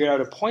 and then figure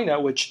out a point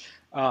at which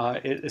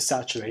it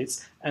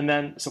saturates. And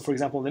then, so for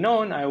example, the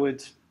known, I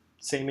would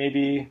say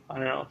maybe, I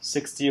don't know,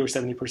 60 or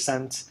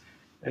 70%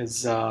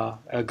 is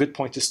a good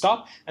point to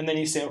stop. And then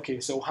you say, okay,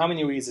 so how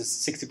many reads is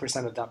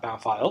 60% of that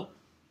bound file?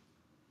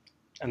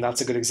 And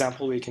that's a good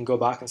example where you can go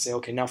back and say,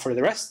 okay, now for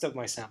the rest of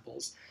my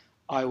samples,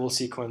 I will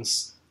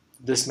sequence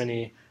this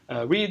many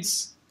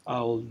reads.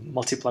 I'll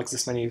multiplex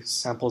this many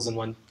samples in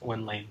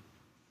one lane.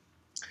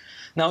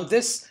 Now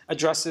this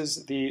addresses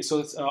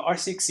so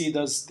RCXC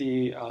does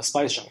the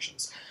splice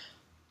junctions.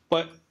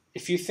 But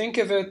if you think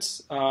of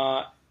it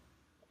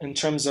in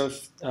terms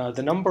of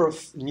the number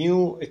of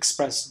new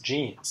expressed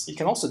genes, you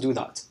can also do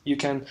that. You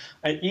can,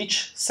 at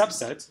each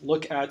subset,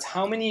 look at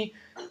how many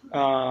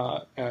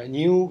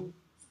new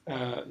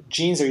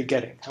genes are you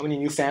getting? How many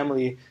new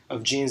family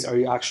of genes are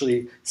you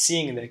actually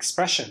seeing in the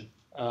expression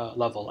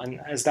level?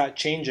 And is that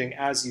changing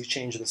as you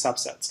change the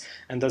subsets?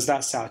 And does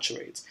that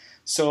saturate?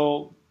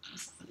 So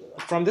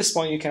from this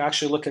point, you can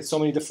actually look at so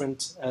many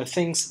different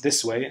things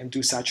this way and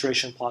do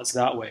saturation plots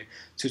that way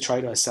to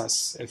try to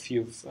assess if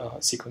you've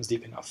sequenced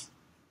deep enough.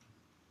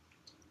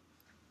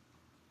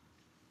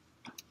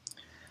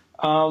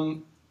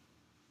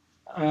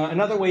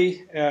 Another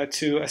way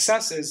to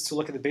assess is to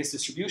look at the base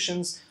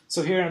distributions.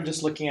 So here I'm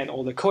just looking at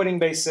all the coding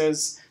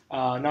bases,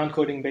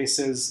 non-coding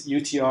bases,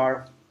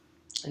 UTR,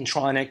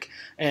 intronic,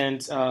 and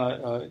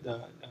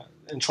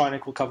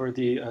intronic will cover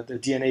the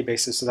DNA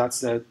bases, so that's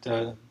the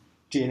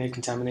DNA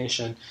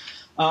contamination.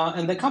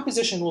 And the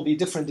composition will be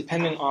different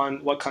depending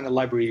on what kind of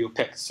library you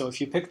picked. So if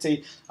you picked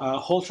a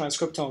whole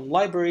transcriptome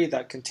library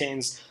that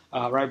contains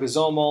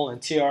ribosomal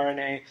and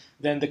tRNA,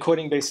 then the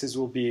coding bases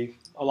will be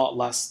a lot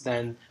less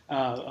than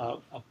a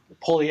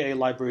poly-A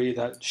library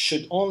that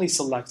should only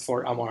select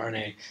for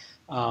mRNA.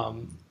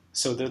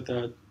 So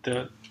the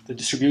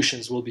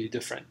distributions will be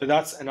different. But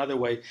that's another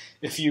way.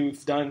 If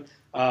you've done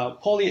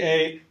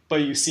poly-A,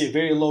 but you see a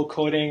very low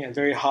coding and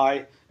very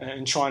high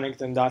intronic,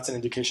 then that's an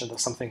indication that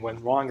something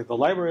went wrong at the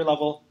library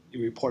level.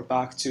 You report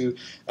back to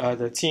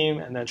the team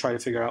and then try to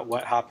figure out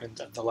what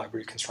happened at the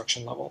library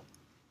construction level.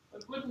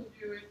 But wouldn't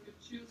you, if you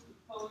choose the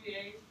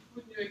poly-A,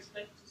 wouldn't you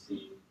expect to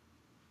see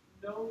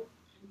no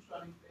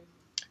intronic bases?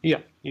 Yeah,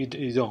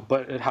 you don't,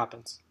 but it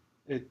happens.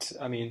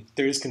 I mean,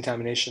 there is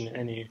contamination in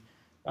any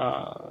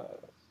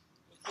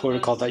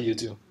protocol that you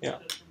do. Yeah.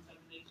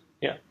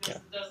 Yeah. Yeah.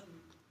 It doesn't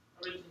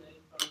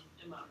originate from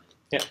mRNA.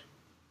 Yeah.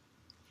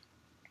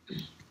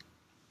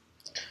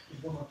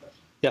 One more question.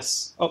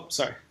 Yes. Oh,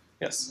 sorry.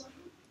 Yes.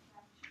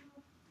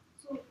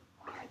 So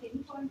at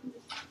any point in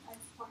this, at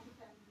point of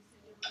time, you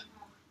said you're going to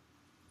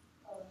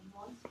have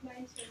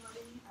non-spliced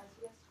mRNA as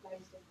well as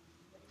spliced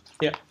mRNA,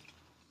 right? Yeah.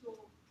 So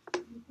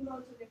you could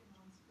also get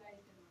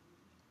non-spliced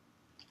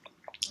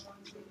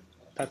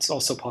mRNA. That's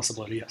also a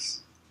possibility,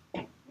 yes.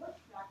 What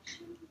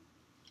fraction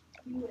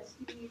do you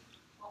estimate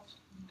of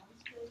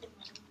non-spliced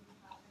mRNA you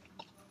have at any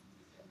point in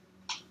this?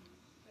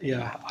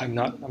 Yeah, I'm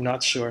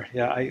not sure.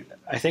 Yeah, I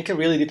think it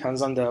really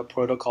depends on the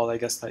protocol, I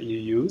guess, that you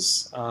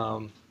use.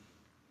 That's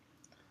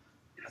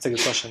a good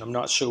question. I'm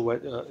not sure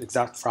what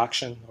exact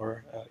fraction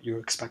or you're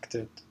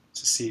expected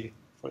to see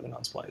for the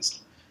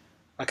non-spliced.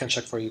 I can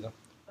check for you though.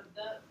 But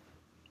the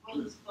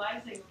splicing,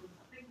 I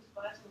think the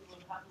splicing will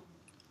happen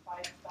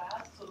quite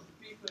fast, so the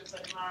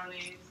precursor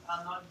mRNAs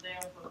are not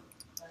there for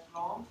that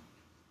long.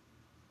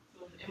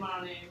 So the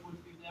mRNA would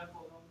be there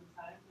for a long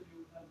time, so you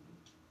would have,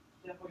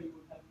 therefore you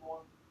would have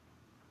more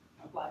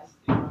spliced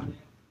mRNA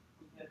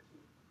compared to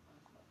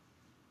unspliced.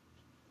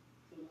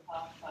 So the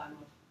half time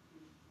of the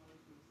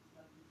molecules is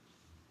not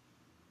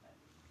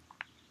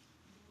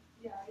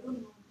Yeah, I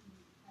don't know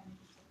the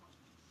kinetics of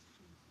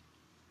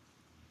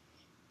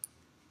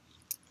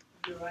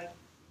You're right,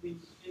 the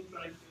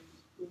intronic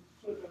bases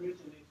could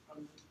originate from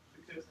the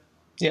precursor.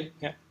 Yeah,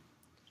 yeah.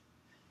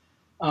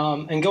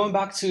 And going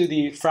back to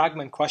the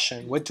fragment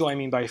question, what do I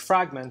mean by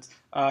fragment?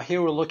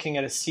 Here we're looking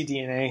at a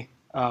cDNA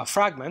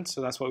fragment,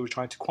 so that's what we're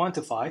trying to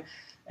quantify.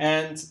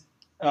 And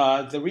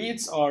the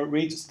reads are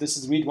reads. This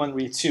is read 1,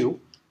 read 2.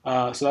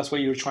 So that's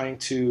what you're trying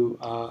to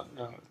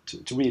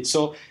read.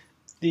 So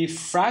the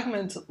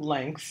fragment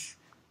length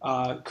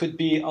could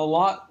be a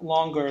lot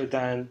longer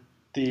than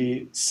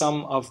the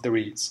sum of the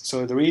reads.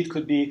 So the read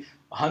could be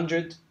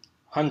 100,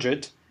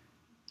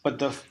 but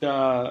the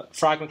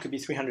fragment could be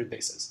 300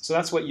 bases. So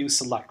that's what you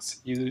select.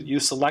 You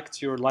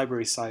select your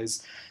library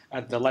size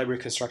at the library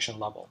construction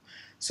level.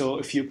 So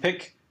if you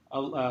pick a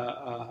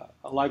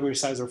library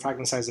size or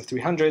fragment size of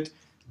 300,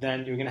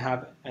 then you're going to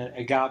have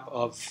a gap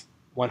of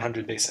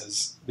 100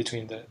 bases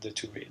between the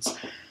two reads.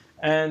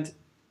 And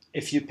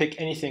if you pick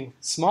anything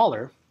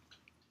smaller,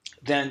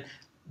 then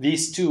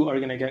these two are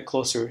going to get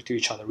closer to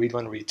each other, read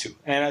 1, read 2.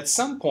 And at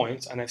some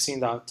point, and I've seen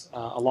that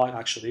a lot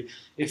actually,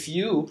 if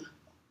you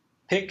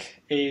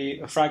pick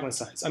a fragment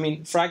size, I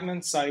mean,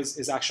 fragment size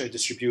is actually a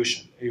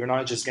distribution. You're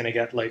not just going to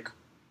get like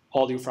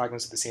all your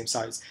fragments of the same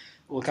size.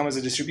 It will come as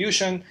a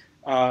distribution.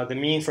 The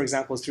mean, for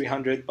example, is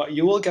 300, but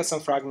you will get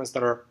some fragments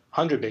that are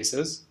 100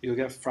 bases. You'll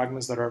get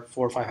fragments that are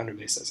 400 or 500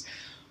 bases.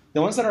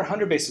 The ones that are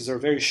 100 bases are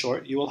very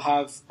short. You will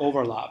have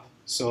overlap.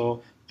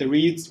 So the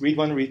read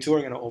 1, read 2 are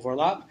going to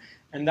overlap.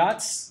 And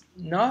that's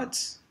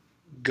not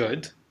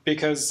good,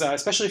 because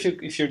especially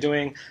if you're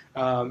doing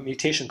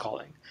mutation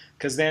calling,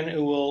 because then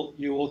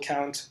you will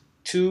count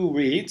 2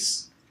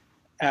 reads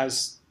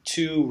as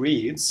 2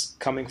 reads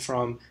coming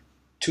from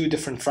 2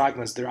 different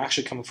fragments. They're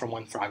actually coming from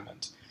 1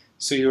 fragment.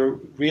 So you're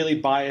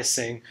really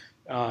biasing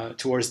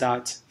towards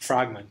that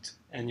fragment,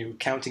 and you're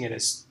counting it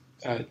as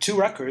 2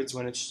 records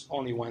when it's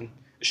only 1.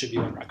 It should be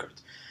 1 record.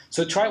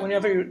 So try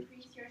whenever you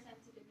increase your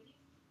sensitivity.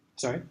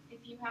 Sorry. If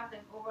you have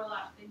them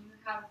overlap, then you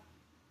have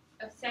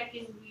a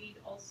second read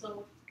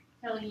also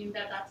telling you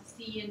that that's a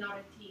C and not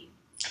a T.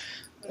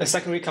 A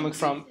second read coming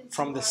from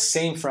the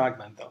same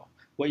fragment, though.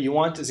 What you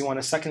want is you want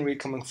a second read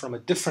coming from a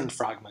different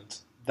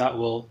fragment that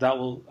will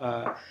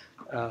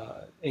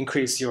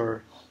increase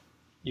your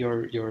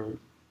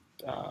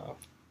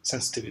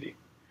sensitivity,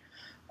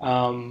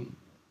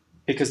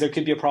 because there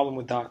could be a problem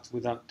with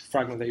that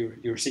fragment that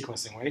you're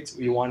sequencing, right?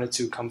 You want it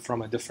to come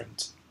from a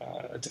different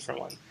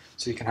one,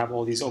 so you can have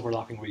all these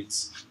overlapping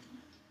reads.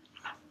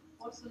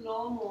 What's the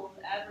normal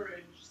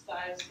average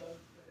size of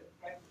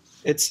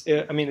fragments?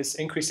 It's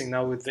increasing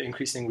now with the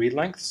increasing read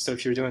length. So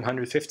if you're doing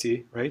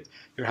 150, right,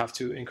 you have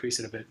to increase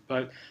it a bit.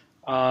 But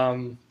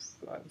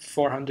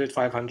 400,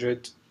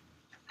 500,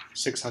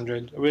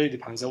 600, it really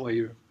depends on what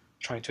you're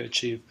trying to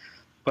achieve.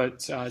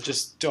 But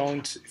just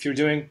don't, if you're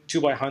doing 2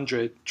 by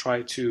 100,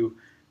 try to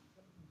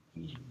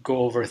go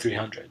over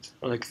 300,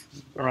 or like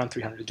around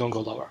 300, don't go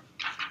lower.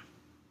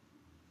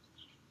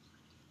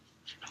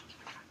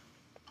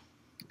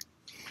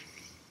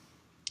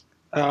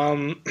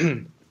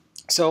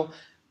 So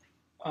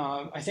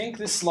I think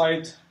this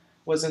slide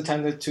was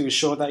intended to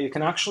show that you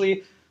can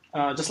actually,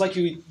 just like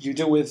you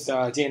do with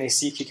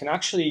DNA-Seq, you can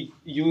actually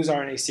use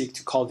RNA-Seq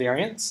to call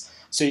variants.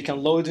 So you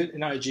can load it in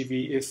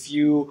IGV if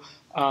you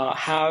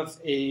have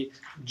a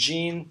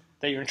gene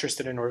that you're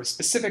interested in, or a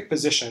specific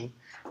position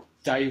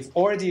that you've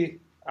already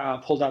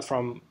pulled out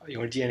from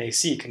your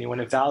DNA-Seq and you want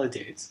to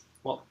validate,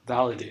 but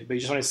you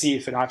just want to see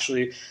if it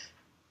actually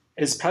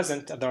is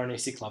present at the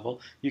RNA-Seq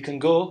level. You can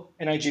go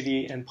in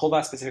IGV and pull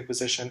that specific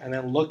position and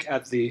then look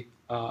at the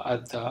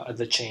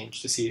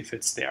change to see if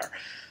it's there.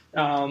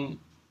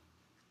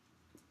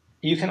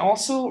 You can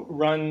also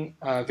run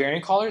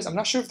variant callers. I'm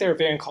not sure if there are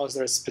variant callers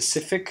that are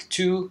specific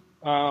to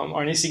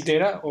RNA-Seq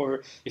data,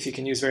 or if you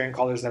can use variant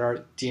callers that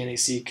are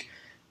DNA-Seq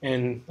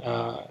and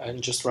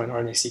just run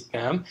RNA-Seq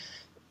BAM.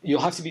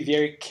 You'll have to be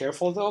very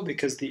careful though,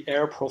 because the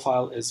error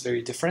profile is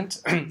very different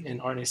in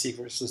RNA-Seq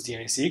versus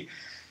DNA-Seq,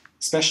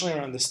 especially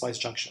around the splice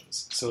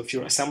junctions. So if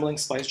you're assembling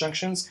splice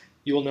junctions,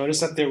 you will notice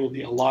that there will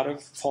be a lot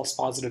of false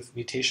positive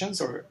mutations,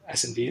 or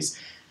SNVs,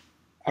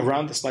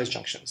 around the splice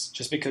junctions,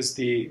 just because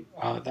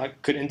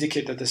that could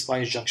indicate that the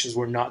splice junctions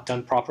were not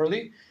done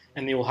properly,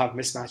 and they will have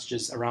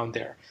mismatches around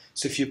there.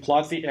 So if you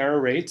plot the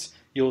error rate,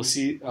 you'll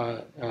see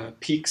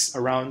peaks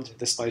around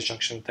the splice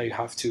junction that you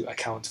have to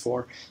account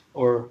for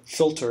or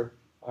filter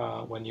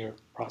when you're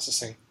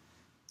processing.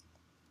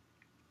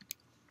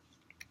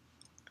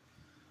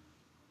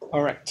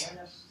 All right. Can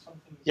I ask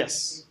something?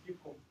 Yes. If you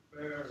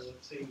compare,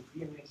 let's say,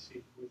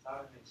 DNA-Seq with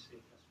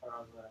RNA-Seq as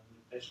far as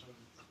mutation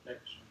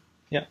detection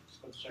is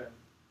concerned,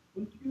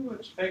 would you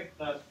expect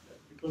that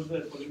because the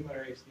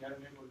polymerase, the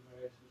RNA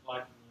polymerase, is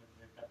lacking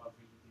in the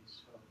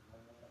capabilities of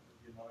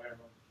error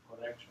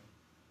correction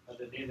that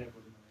the DNA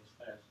polymerase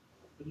has,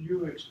 would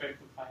you expect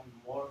to find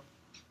more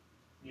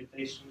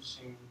mutations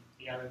in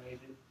the RNA,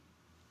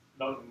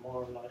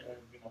 more like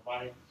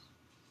variants?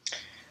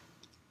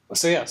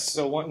 So yes,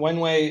 so one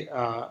way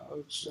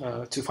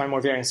to find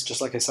more variants,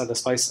 just like I said, the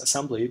splice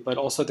assembly, but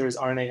also there's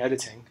RNA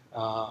editing,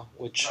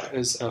 which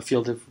is a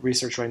field of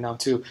research right now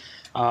too.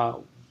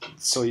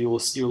 So you'll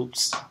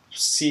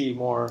see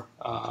more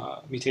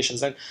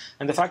mutations, and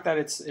the fact that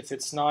if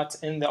it's not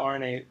in the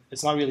RNA,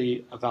 it's not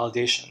really a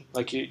validation.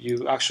 Like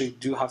you actually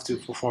do have to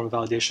perform a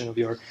validation of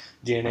your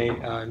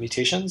DNA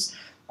mutations.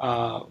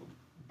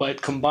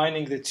 But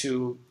combining the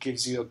two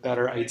gives you a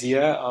better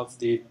idea of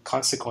the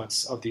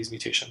consequence of these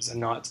mutations, and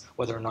not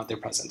whether or not they're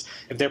present.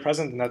 If they're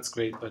present, then that's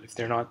great. But if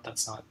they're not,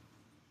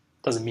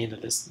 doesn't mean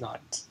that it's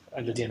not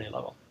at the DNA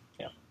level.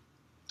 Yeah.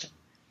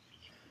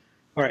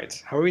 All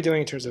right. How are we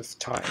doing in terms of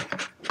time?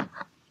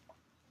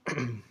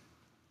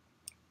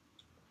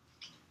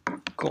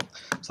 Cool.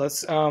 So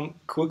let's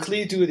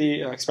quickly do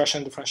the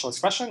expression, differential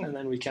expression, and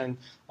then we can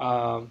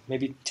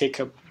maybe take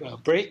a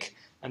break,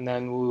 and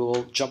then we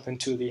will jump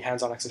into the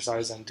hands-on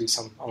exercise and do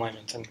some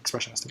alignment and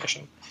expression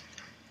estimation.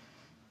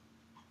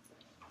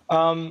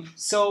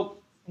 So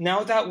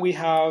now that we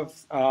have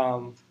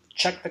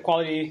checked the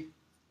quality,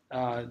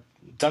 done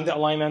the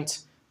alignment,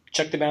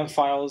 checked the BAM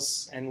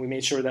files, and we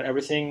made sure that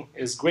everything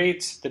is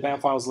great, the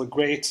BAM files look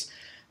great,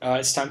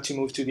 it's time to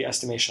move to the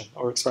estimation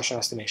or expression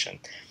estimation.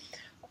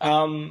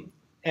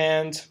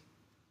 And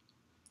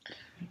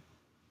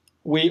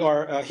we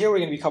are here. We're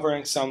going to be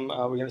covering some.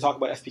 We're going to talk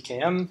about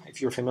FPKM,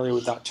 if you're familiar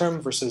with that term,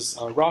 versus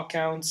raw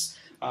counts,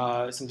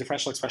 some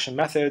differential expression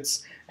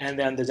methods, and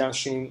then the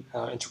downstream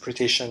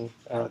interpretation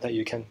that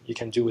you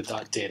can do with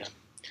that data.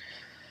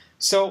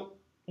 So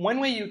one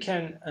way you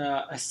can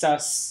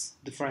assess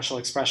differential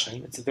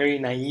expression, it's a very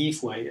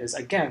naive way, is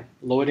again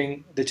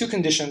loading the two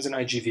conditions in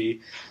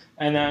IGV,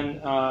 and then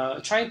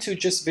trying to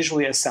just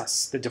visually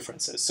assess the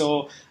differences.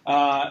 So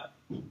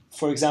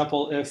for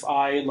example, if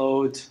I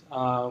load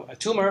a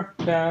tumor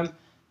BAM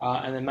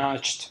and a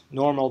matched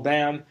normal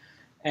BAM,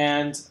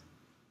 and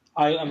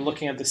I am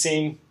looking at the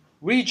same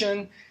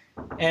region,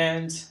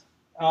 and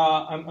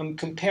I'm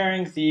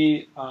comparing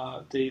the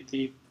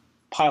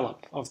pileup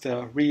of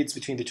the reads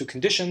between the two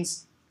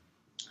conditions.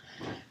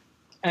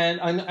 And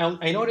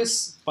I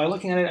notice, by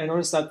looking at it, I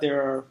notice that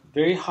there are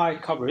very high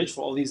coverage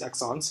for all these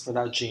exons for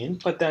that gene,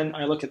 but then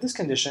I look at this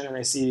condition and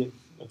I see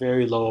a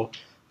very low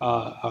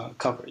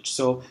coverage.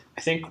 So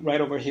I think right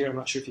over here, I'm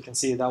not sure if you can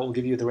see, that will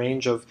give you the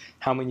range of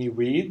how many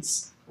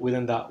reads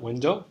within that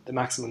window, the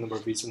maximum number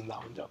of reads within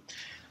that window.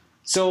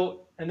 So,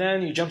 and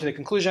then you jump to the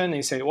conclusion and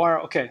you say, wow,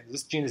 okay,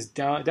 this gene is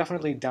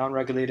definitely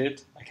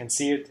downregulated. I can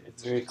see it,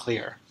 it's very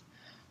clear.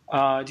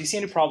 Do you see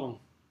any problems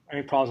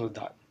with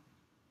that?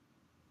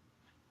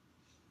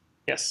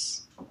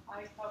 Yes?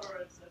 I cover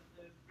it at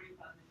the free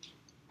family.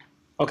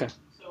 Okay.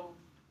 So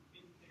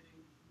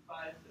indicating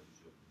bias that we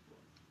showed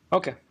before.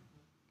 Okay.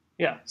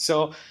 Yeah.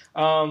 So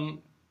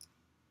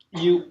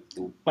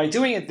by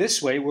doing it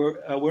this way,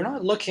 we're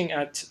not looking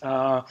at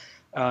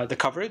the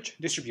coverage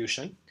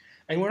distribution,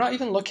 and we're not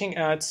even looking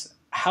at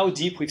how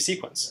deep we've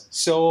sequenced.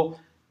 So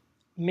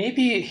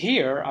maybe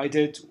here I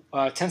did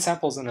 10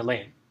 samples in a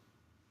lane.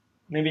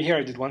 Maybe here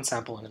I did 1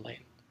 sample in a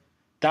lane.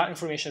 That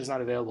information is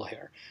not available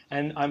here.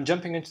 And I'm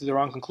jumping into the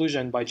wrong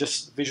conclusion by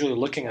just visually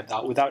looking at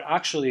that without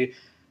actually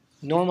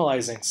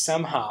normalizing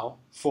somehow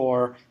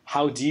for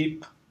how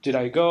deep did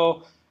I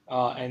go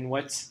and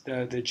what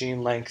the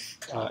gene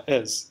length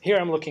is. Here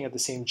I'm looking at the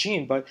same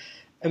gene, but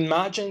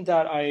imagine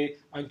that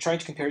I'm trying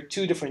to compare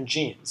 2 different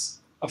genes.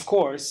 Of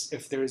course,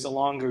 if there is a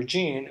longer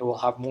gene, it will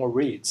have more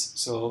reads,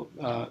 so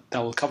that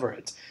will cover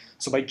it.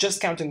 So by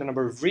just counting the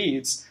number of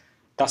reads,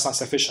 that's not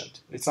sufficient.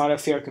 It's not a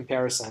fair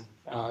comparison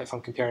if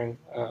I'm comparing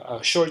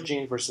a short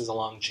gene versus a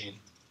long gene,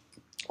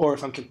 or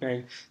if I'm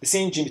comparing the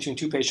same gene between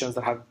 2 patients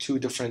that have 2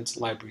 different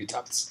library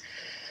depths.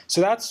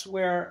 So that's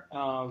where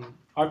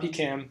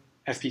RPKM,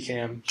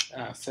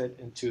 FPKM fit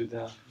into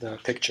the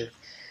picture.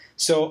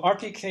 So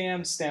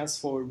RPKM stands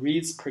for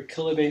reads per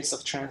kilobase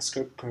of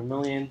transcript per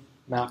million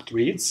mapped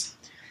reads,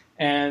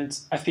 and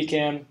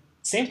FPKM,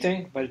 same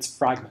thing, but it's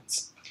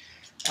fragments.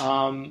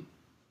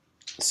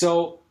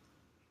 So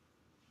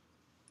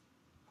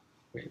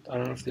wait, I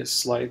don't know if this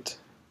slide,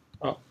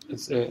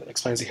 it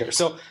explains it here.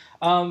 So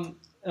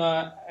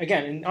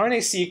again, in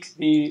RNA-Seq,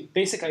 the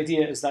basic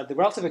idea is that the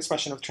relative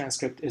expression of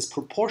transcript is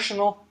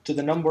proportional to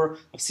the number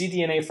of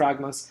cDNA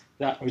fragments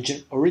that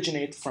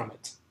originate from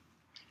it.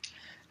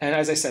 And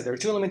as I said, there are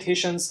 2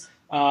 limitations.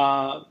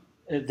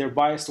 They're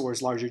biased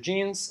towards larger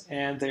genes,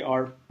 and they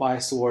are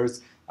biased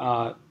towards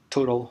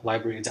total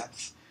library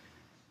depth.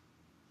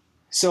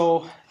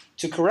 So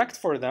to correct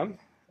for them,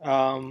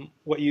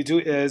 what you do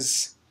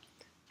is,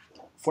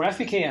 for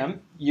FPKM,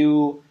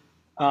 you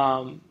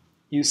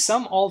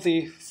sum all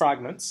the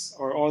fragments,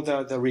 or all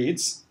the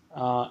reads,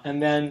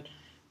 and then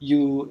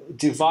you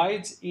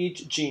divide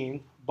each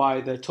gene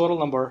by the total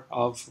number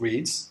of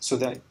reads, so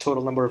the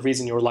total number of reads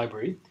in your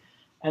library,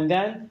 and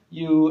then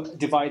you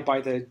divide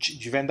by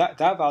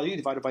that value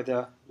divided by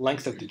the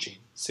length of the gene.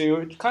 So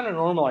you're kind of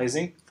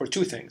normalizing for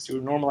 2 things.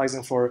 You're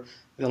normalizing for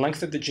the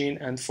length of the gene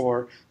and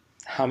for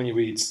how many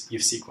reads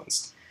you've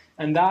sequenced.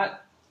 And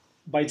that,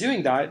 by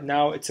doing that,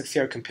 now it's a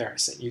fair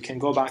comparison. You can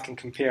go back and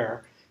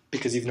compare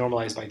because you've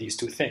normalized by these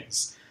 2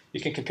 things. You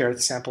can compare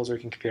the samples or you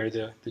can compare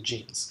the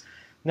genes.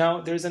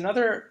 Now, there's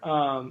another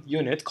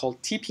unit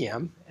called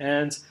TPM,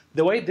 and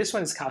the way this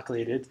one is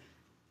calculated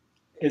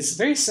is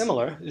very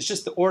similar. It's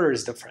just the order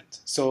is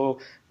different. So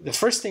the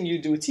first thing you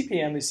do with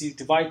TPM is you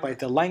divide by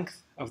the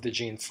length of the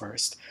gene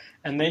first,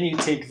 and then you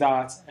take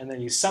that and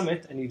then you sum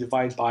it and you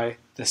divide by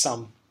the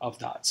sum of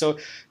that. So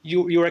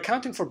you're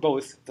accounting for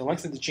both the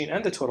length of the gene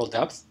and the total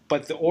depth,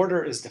 but the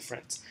order is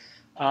different.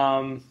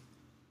 And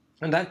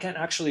that can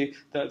actually,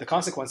 the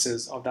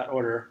consequences of that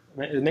order,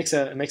 it makes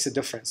a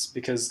difference,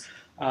 because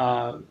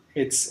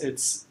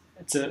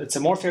it's a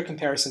more fair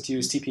comparison to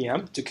use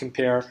TPM to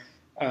compare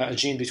a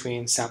gene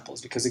between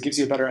samples, because it gives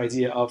you a better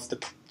idea of the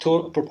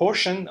total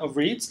proportion of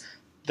reads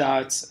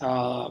that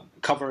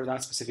cover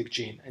that specific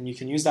gene. And you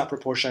can use that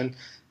proportion.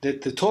 The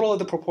total of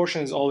the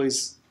proportion is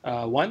always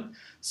 1,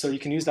 so you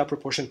can use that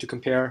proportion to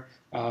compare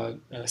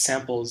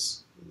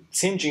samples,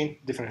 same gene,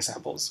 different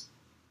samples.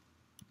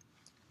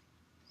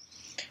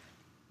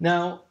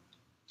 Now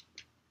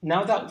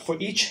that for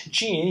each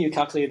gene you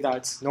calculate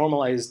that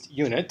normalized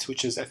unit,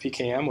 which is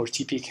FPKM or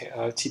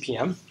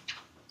TPM,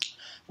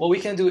 what we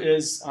can do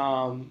is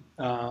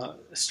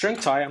string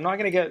tie. I'm not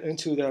going to get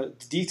into the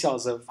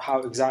details of how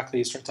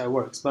exactly string tie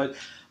works, but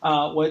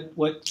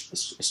what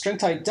string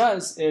tie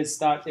does is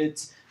that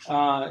it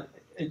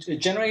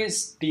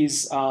generates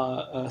these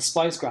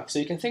splice graphs. So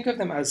you can think of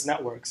them as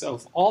networks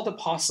of all the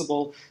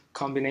possible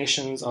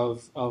combinations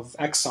of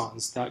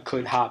exons that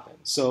could happen.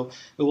 So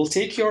it will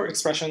take your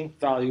expression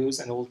values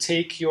and it will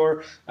take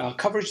your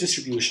coverage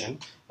distribution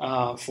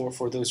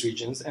for those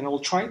regions, and it will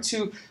try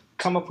to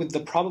come up with the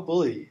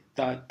probability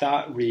that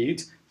that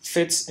read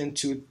fits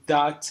into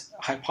that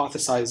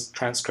hypothesized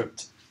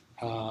transcript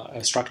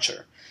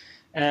structure.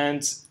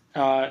 And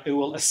it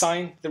will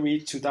assign the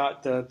read to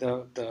that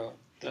the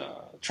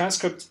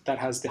transcript that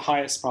has the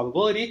highest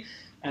probability,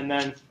 and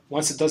then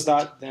once it does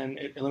that, then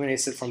it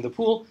eliminates it from the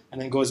pool and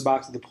then goes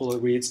back to the pool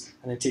of reads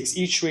and then takes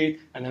each read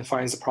and then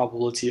finds the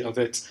probability of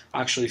it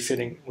actually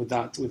fitting with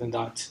that within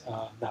that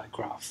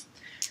graph.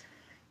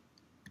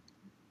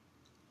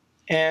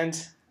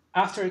 And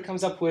after it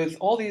comes up with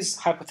all these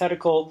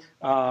hypothetical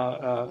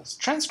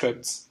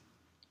transcripts,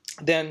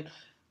 then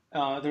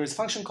there is a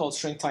function called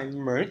string tie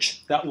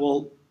merge that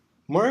will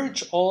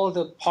merge all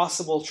the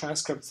possible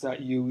transcripts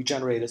that you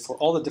generated for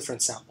all the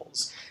different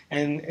samples.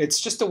 And it's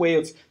just a way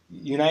of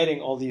uniting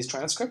all these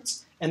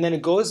transcripts. And then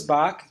it goes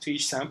back to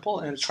each sample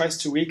and it tries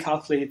to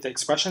recalculate the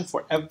expression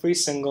for every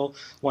single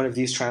one of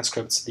these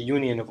transcripts, the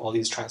union of all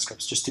these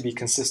transcripts, just to be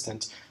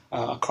consistent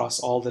across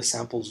all the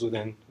samples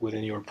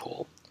within your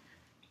pool.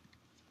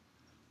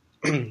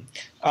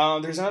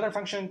 There's another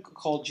function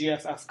called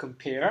GFF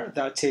compare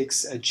that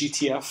takes a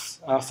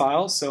GTF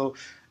file. So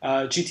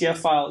GTF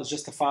file is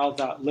just a file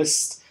that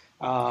lists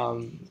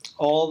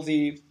all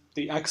the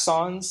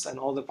exons and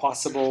all the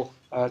possible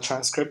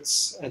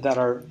transcripts that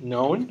are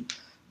known.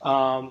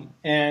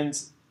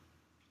 And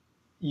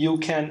you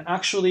can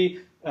actually,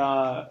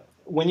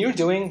 when you're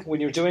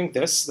doing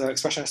this, the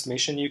expression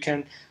estimation, you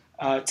can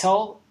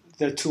tell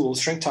the tool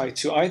string tie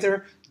to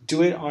either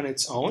do it on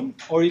its own,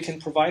 or you can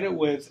provide it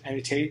with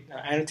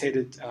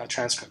annotated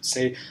transcripts.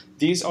 Say,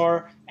 these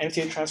are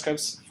annotated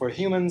transcripts for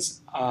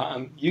humans.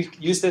 You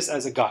use this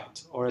as a guide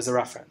or as a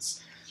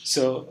reference.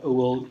 So it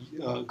will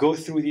go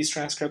through these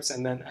transcripts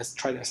and then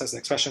try to assess the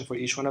expression for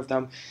each one of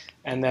them.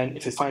 And then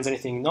if it finds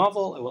anything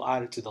novel, it will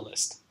add it to the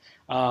list.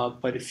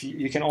 But if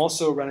you can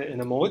also run it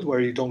in a mode where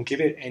you don't give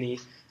it any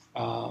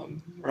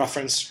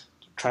reference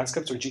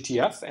transcripts or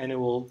GTF, and it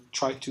will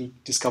try to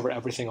discover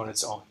everything on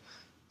its own.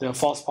 The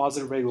false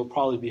positive rate will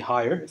probably be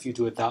higher if you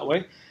do it that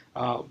way,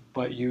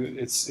 but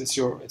it's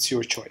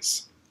your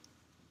choice.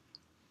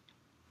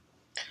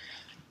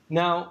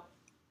 Now,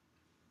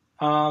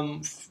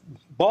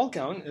 ball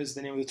gown is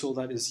the name of the tool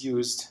that is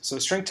used. So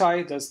string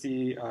tie does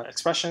the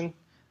expression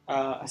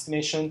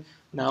estimation.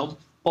 Now,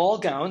 ball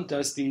gown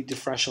does the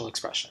differential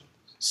expression.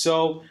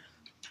 So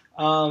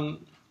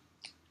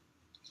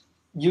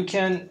you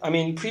can,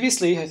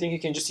 previously, I think you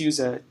can just use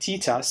a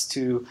t-test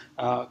to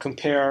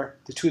compare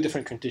the two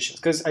different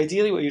conditions. Because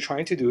ideally what you're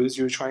trying to do is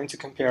you're trying to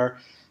compare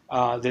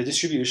the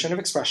distribution of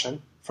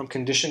expression from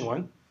condition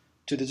 1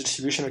 to the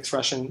distribution of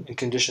expression in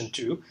condition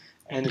 2.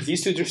 And if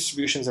these two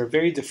distributions are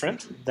very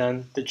different,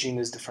 then the gene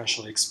is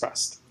differentially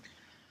expressed.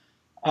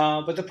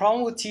 But the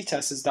problem with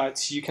t-test is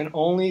that you can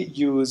only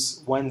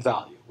use one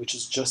value, which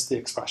is just the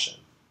expression.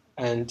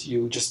 And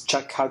you just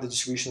check how the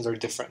distributions are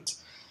different.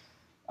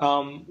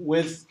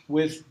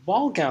 With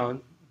ball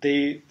gown,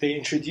 they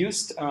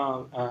introduced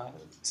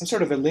some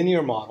sort of a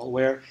linear model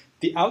where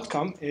the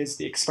outcome is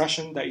the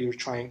expression that you're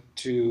trying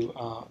to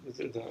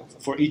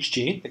for each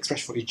gene, the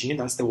expression for each gene.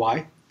 That's the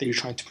Y that you're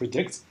trying to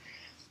predict,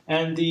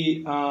 and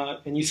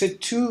you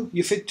fit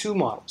two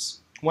models.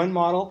 One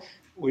model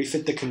where you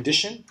fit the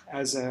condition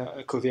as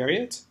a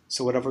covariate,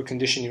 so whatever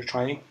condition you're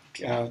trying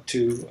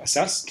to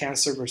assess,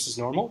 cancer versus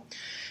normal,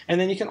 and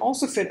then you can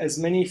also fit as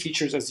many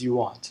features as you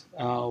want,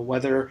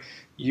 whether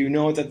you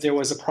know that there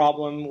was a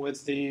problem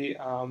with the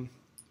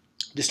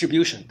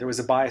distribution. There was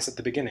a bias at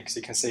the beginning, so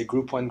you can say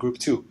group 1, group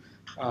 2,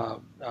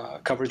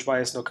 coverage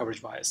bias, no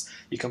coverage bias.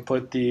 You can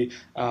put the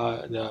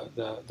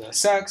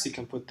sex, you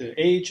can put the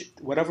age,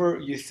 whatever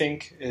you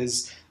think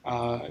is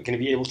going to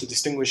be able to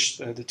distinguish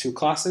the two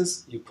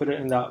classes, you put it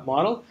in that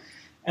model.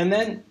 And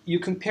then you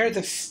compare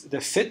the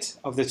fit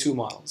of the two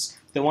models,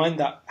 the one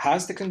that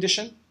has the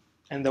condition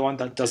and the one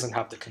that doesn't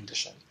have the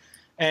condition.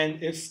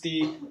 And if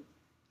the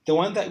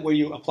one where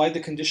you applied the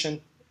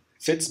condition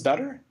fits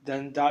better,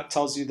 then that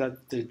tells you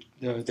that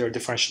they're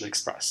differentially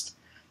expressed.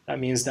 That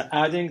means that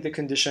adding the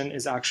condition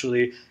is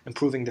actually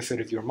improving the fit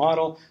of your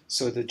model,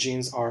 so the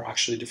genes are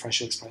actually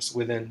differentially expressed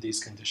within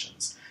these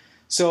conditions.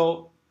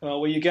 So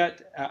what you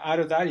get out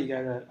of that, you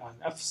get an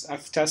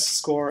F-test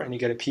score and you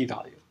get a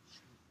p-value.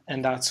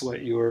 And that's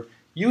what you're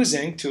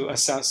using to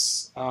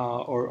assess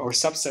or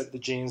subset the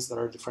genes that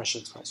are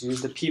differentially expressed. You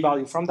use the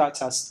p-value from that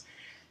test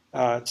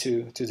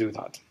to do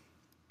that.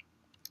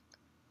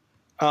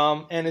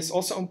 And it's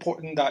also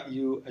important that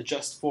you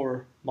adjust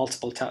for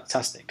multiple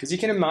testing, because you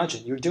can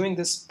imagine you're doing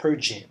this per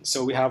gene.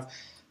 So we have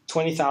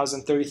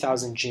 20,000,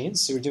 30,000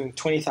 genes, so you're doing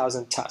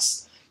 20,000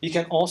 tests. You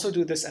can also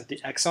do this at the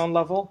exon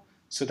level,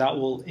 so that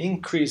will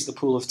increase the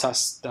pool of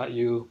tests that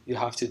you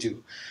have to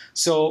do.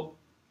 So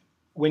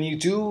when you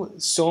do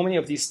so many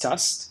of these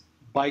tests,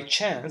 by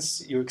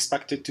chance, you're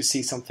expected to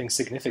see something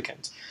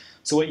significant.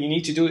 So what you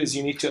need to do is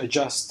you need to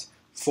adjust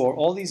for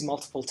all these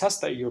multiple tests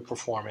that you're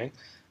performing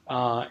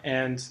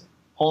and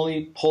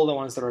only pull the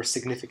ones that are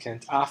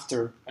significant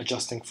after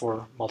adjusting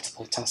for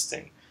multiple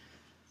testing.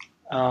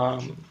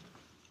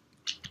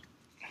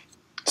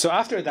 So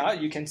after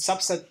that, you can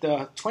subset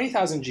the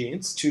 20,000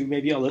 genes to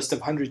maybe a list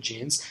of 100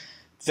 genes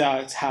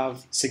that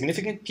have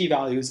significant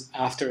p-values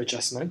after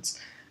adjustment,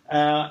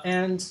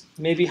 and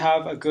maybe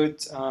have a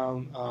good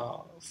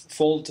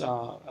fold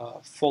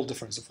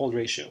difference, a fold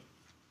ratio.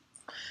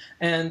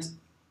 And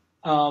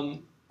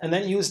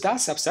then use that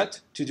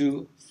subset to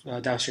do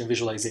downstream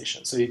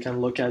visualization. So you can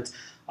look at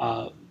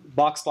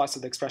box plots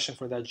of the expression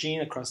for that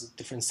gene across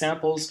different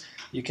samples.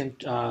 You can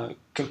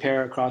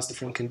compare across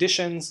different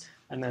conditions,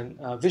 and then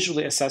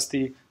visually assess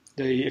the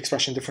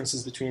expression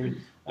differences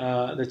between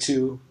the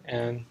two,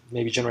 and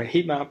maybe generate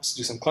heat maps,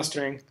 do some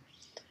clustering.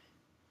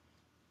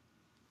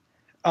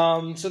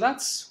 So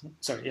that's,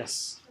 sorry,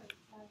 yes?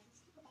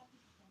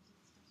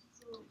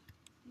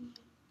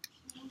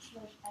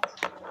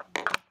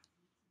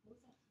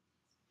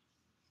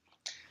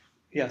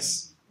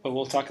 Yes, but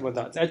we'll talk about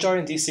that. EdgeR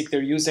and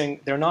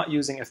DSeq, they're not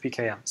using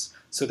FPKMs.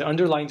 So the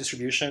underlying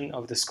distribution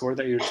of the score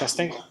that you're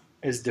testing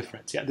is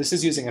different. Yeah, this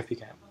is using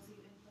FPKM.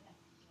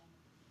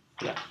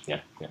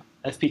 Yeah.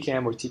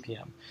 FPKM or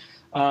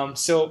TPM.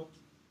 So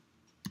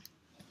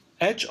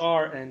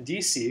EdgeR and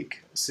DSeq,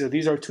 so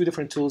these are two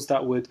different tools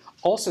that would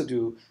also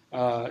do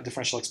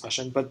differential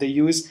expression, but they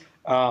use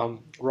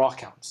raw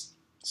counts.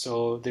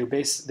 So they're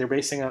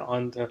basing it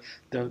on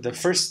the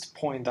first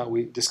point that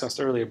we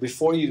discussed earlier.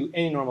 Before you do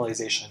any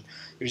normalization,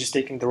 you're just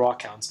taking the raw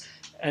counts.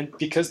 And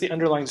because the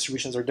underlying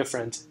distributions are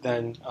different,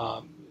 then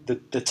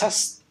the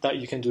tests that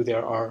you can do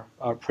there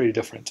are pretty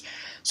different.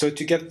 So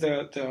to get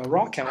the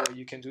raw count, what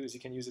you can do is you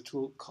can use a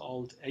tool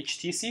called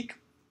HT-seq,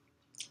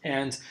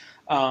 and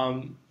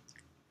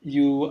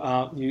you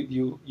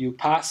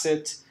pass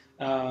it.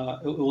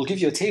 It will give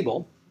you a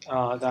table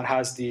that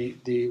has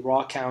the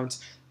raw count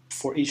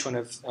for each one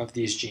of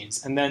these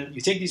genes. And then you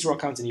take these raw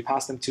counts and you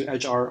pass them to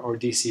EdgeR or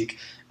DSeq,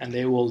 and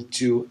they will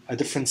do a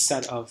different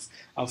set of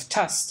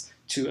tests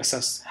to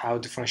assess how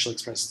differentially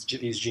expressed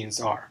these genes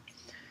are.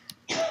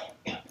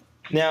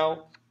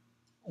 Now,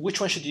 which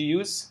one should you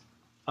use?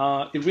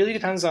 It really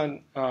depends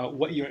on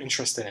what you're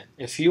interested in.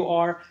 If you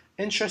are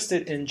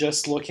interested in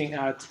just looking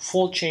at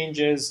fold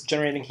changes,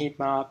 generating heat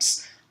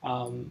maps,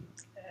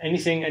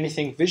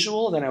 anything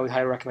visual, then I would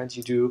highly recommend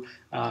you do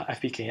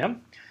FPKM.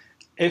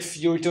 If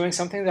you're doing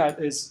something that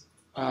is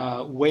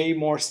way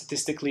more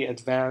statistically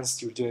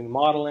advanced, you're doing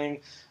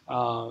modeling,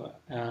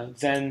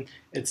 then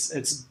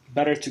it's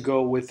better to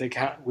go with the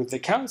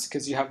counts,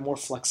 because you have more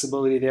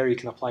flexibility there. You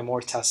can apply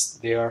more tests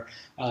there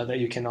that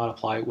you cannot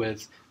apply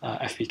with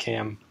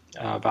FPKM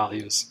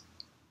values.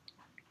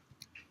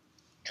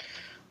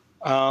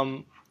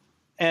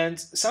 And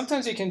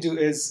sometimes you can do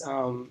is,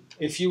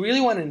 if you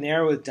really want to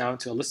narrow it down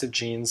to a list of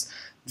genes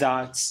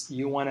that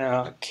you want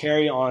to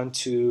carry on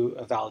to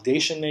a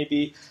validation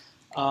maybe,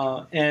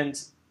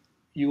 and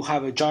you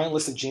have a giant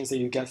list of genes that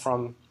you get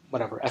from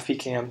whatever,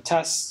 FPKM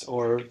tests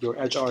or your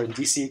EdgeR and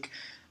DSeq,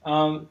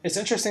 it's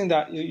interesting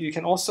that you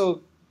can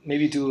also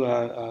maybe do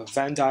a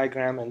Venn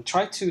diagram and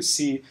try to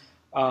see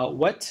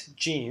what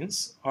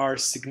genes are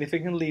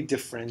significantly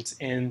different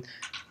in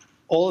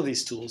all of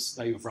these tools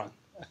that you've run.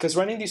 Because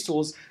running these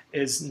tools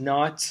is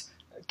not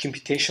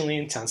computationally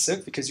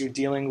intensive, because you're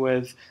dealing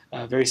with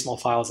very small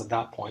files at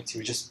that point.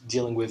 You're just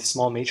dealing with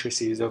small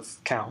matrices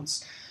of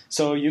counts.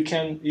 So you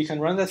can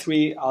run the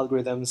three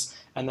algorithms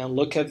and then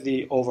look at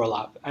the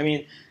overlap. I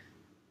mean,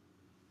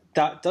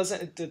 that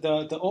doesn't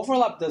the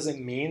overlap doesn't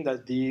mean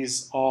that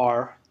these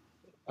are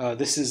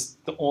this is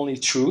the only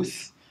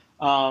truth.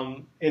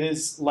 It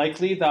is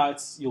likely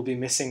that you'll be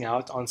missing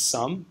out on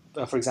some.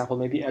 For example,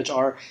 maybe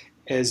EdgeR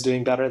is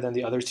doing better than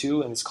the other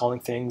two, and it's calling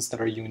things that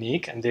are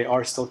unique, and they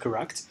are still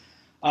correct.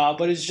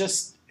 But it's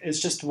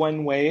just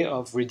one way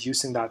of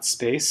reducing that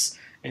space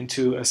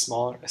into a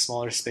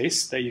smaller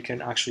space that you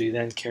can actually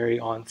then carry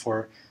on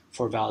for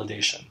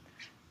validation.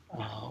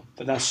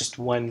 But that's just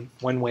one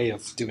way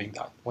of doing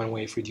that, one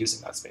way of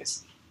reducing that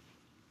space.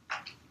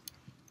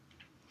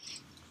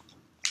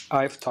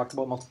 I've talked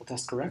about multiple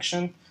test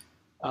correction,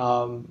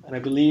 and I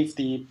believe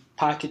the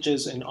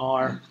packages in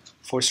R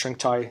for string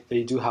tie,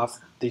 they do have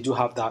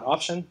that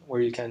option where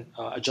you can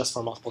adjust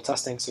for multiple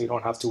testing, so you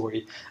don't have to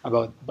worry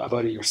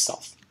about it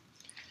yourself.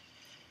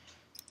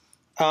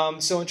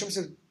 So in terms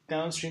of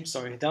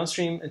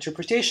downstream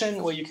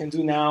interpretation, what you can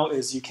do now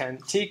is you can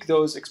take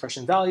those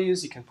expression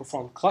values, you can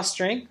perform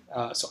clustering,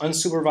 so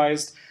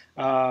unsupervised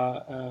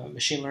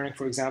machine learning,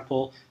 for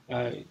example,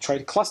 try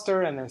to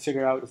cluster and then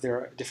figure out if there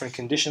are different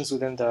conditions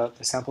within the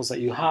samples that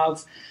you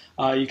have.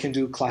 You can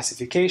do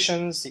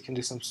classifications, you can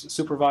do some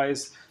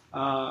supervised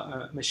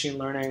machine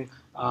learning,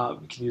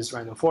 you can use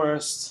random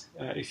forests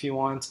if you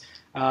want.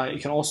 You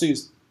can also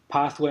use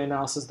pathway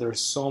analysis. There are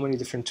so many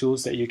different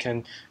tools that you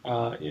can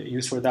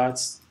use for that.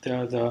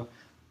 The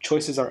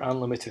choices are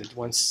unlimited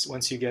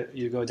once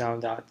you go down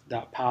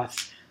that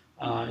path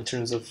in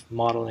terms of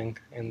modeling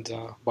and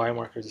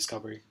biomarker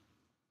discovery.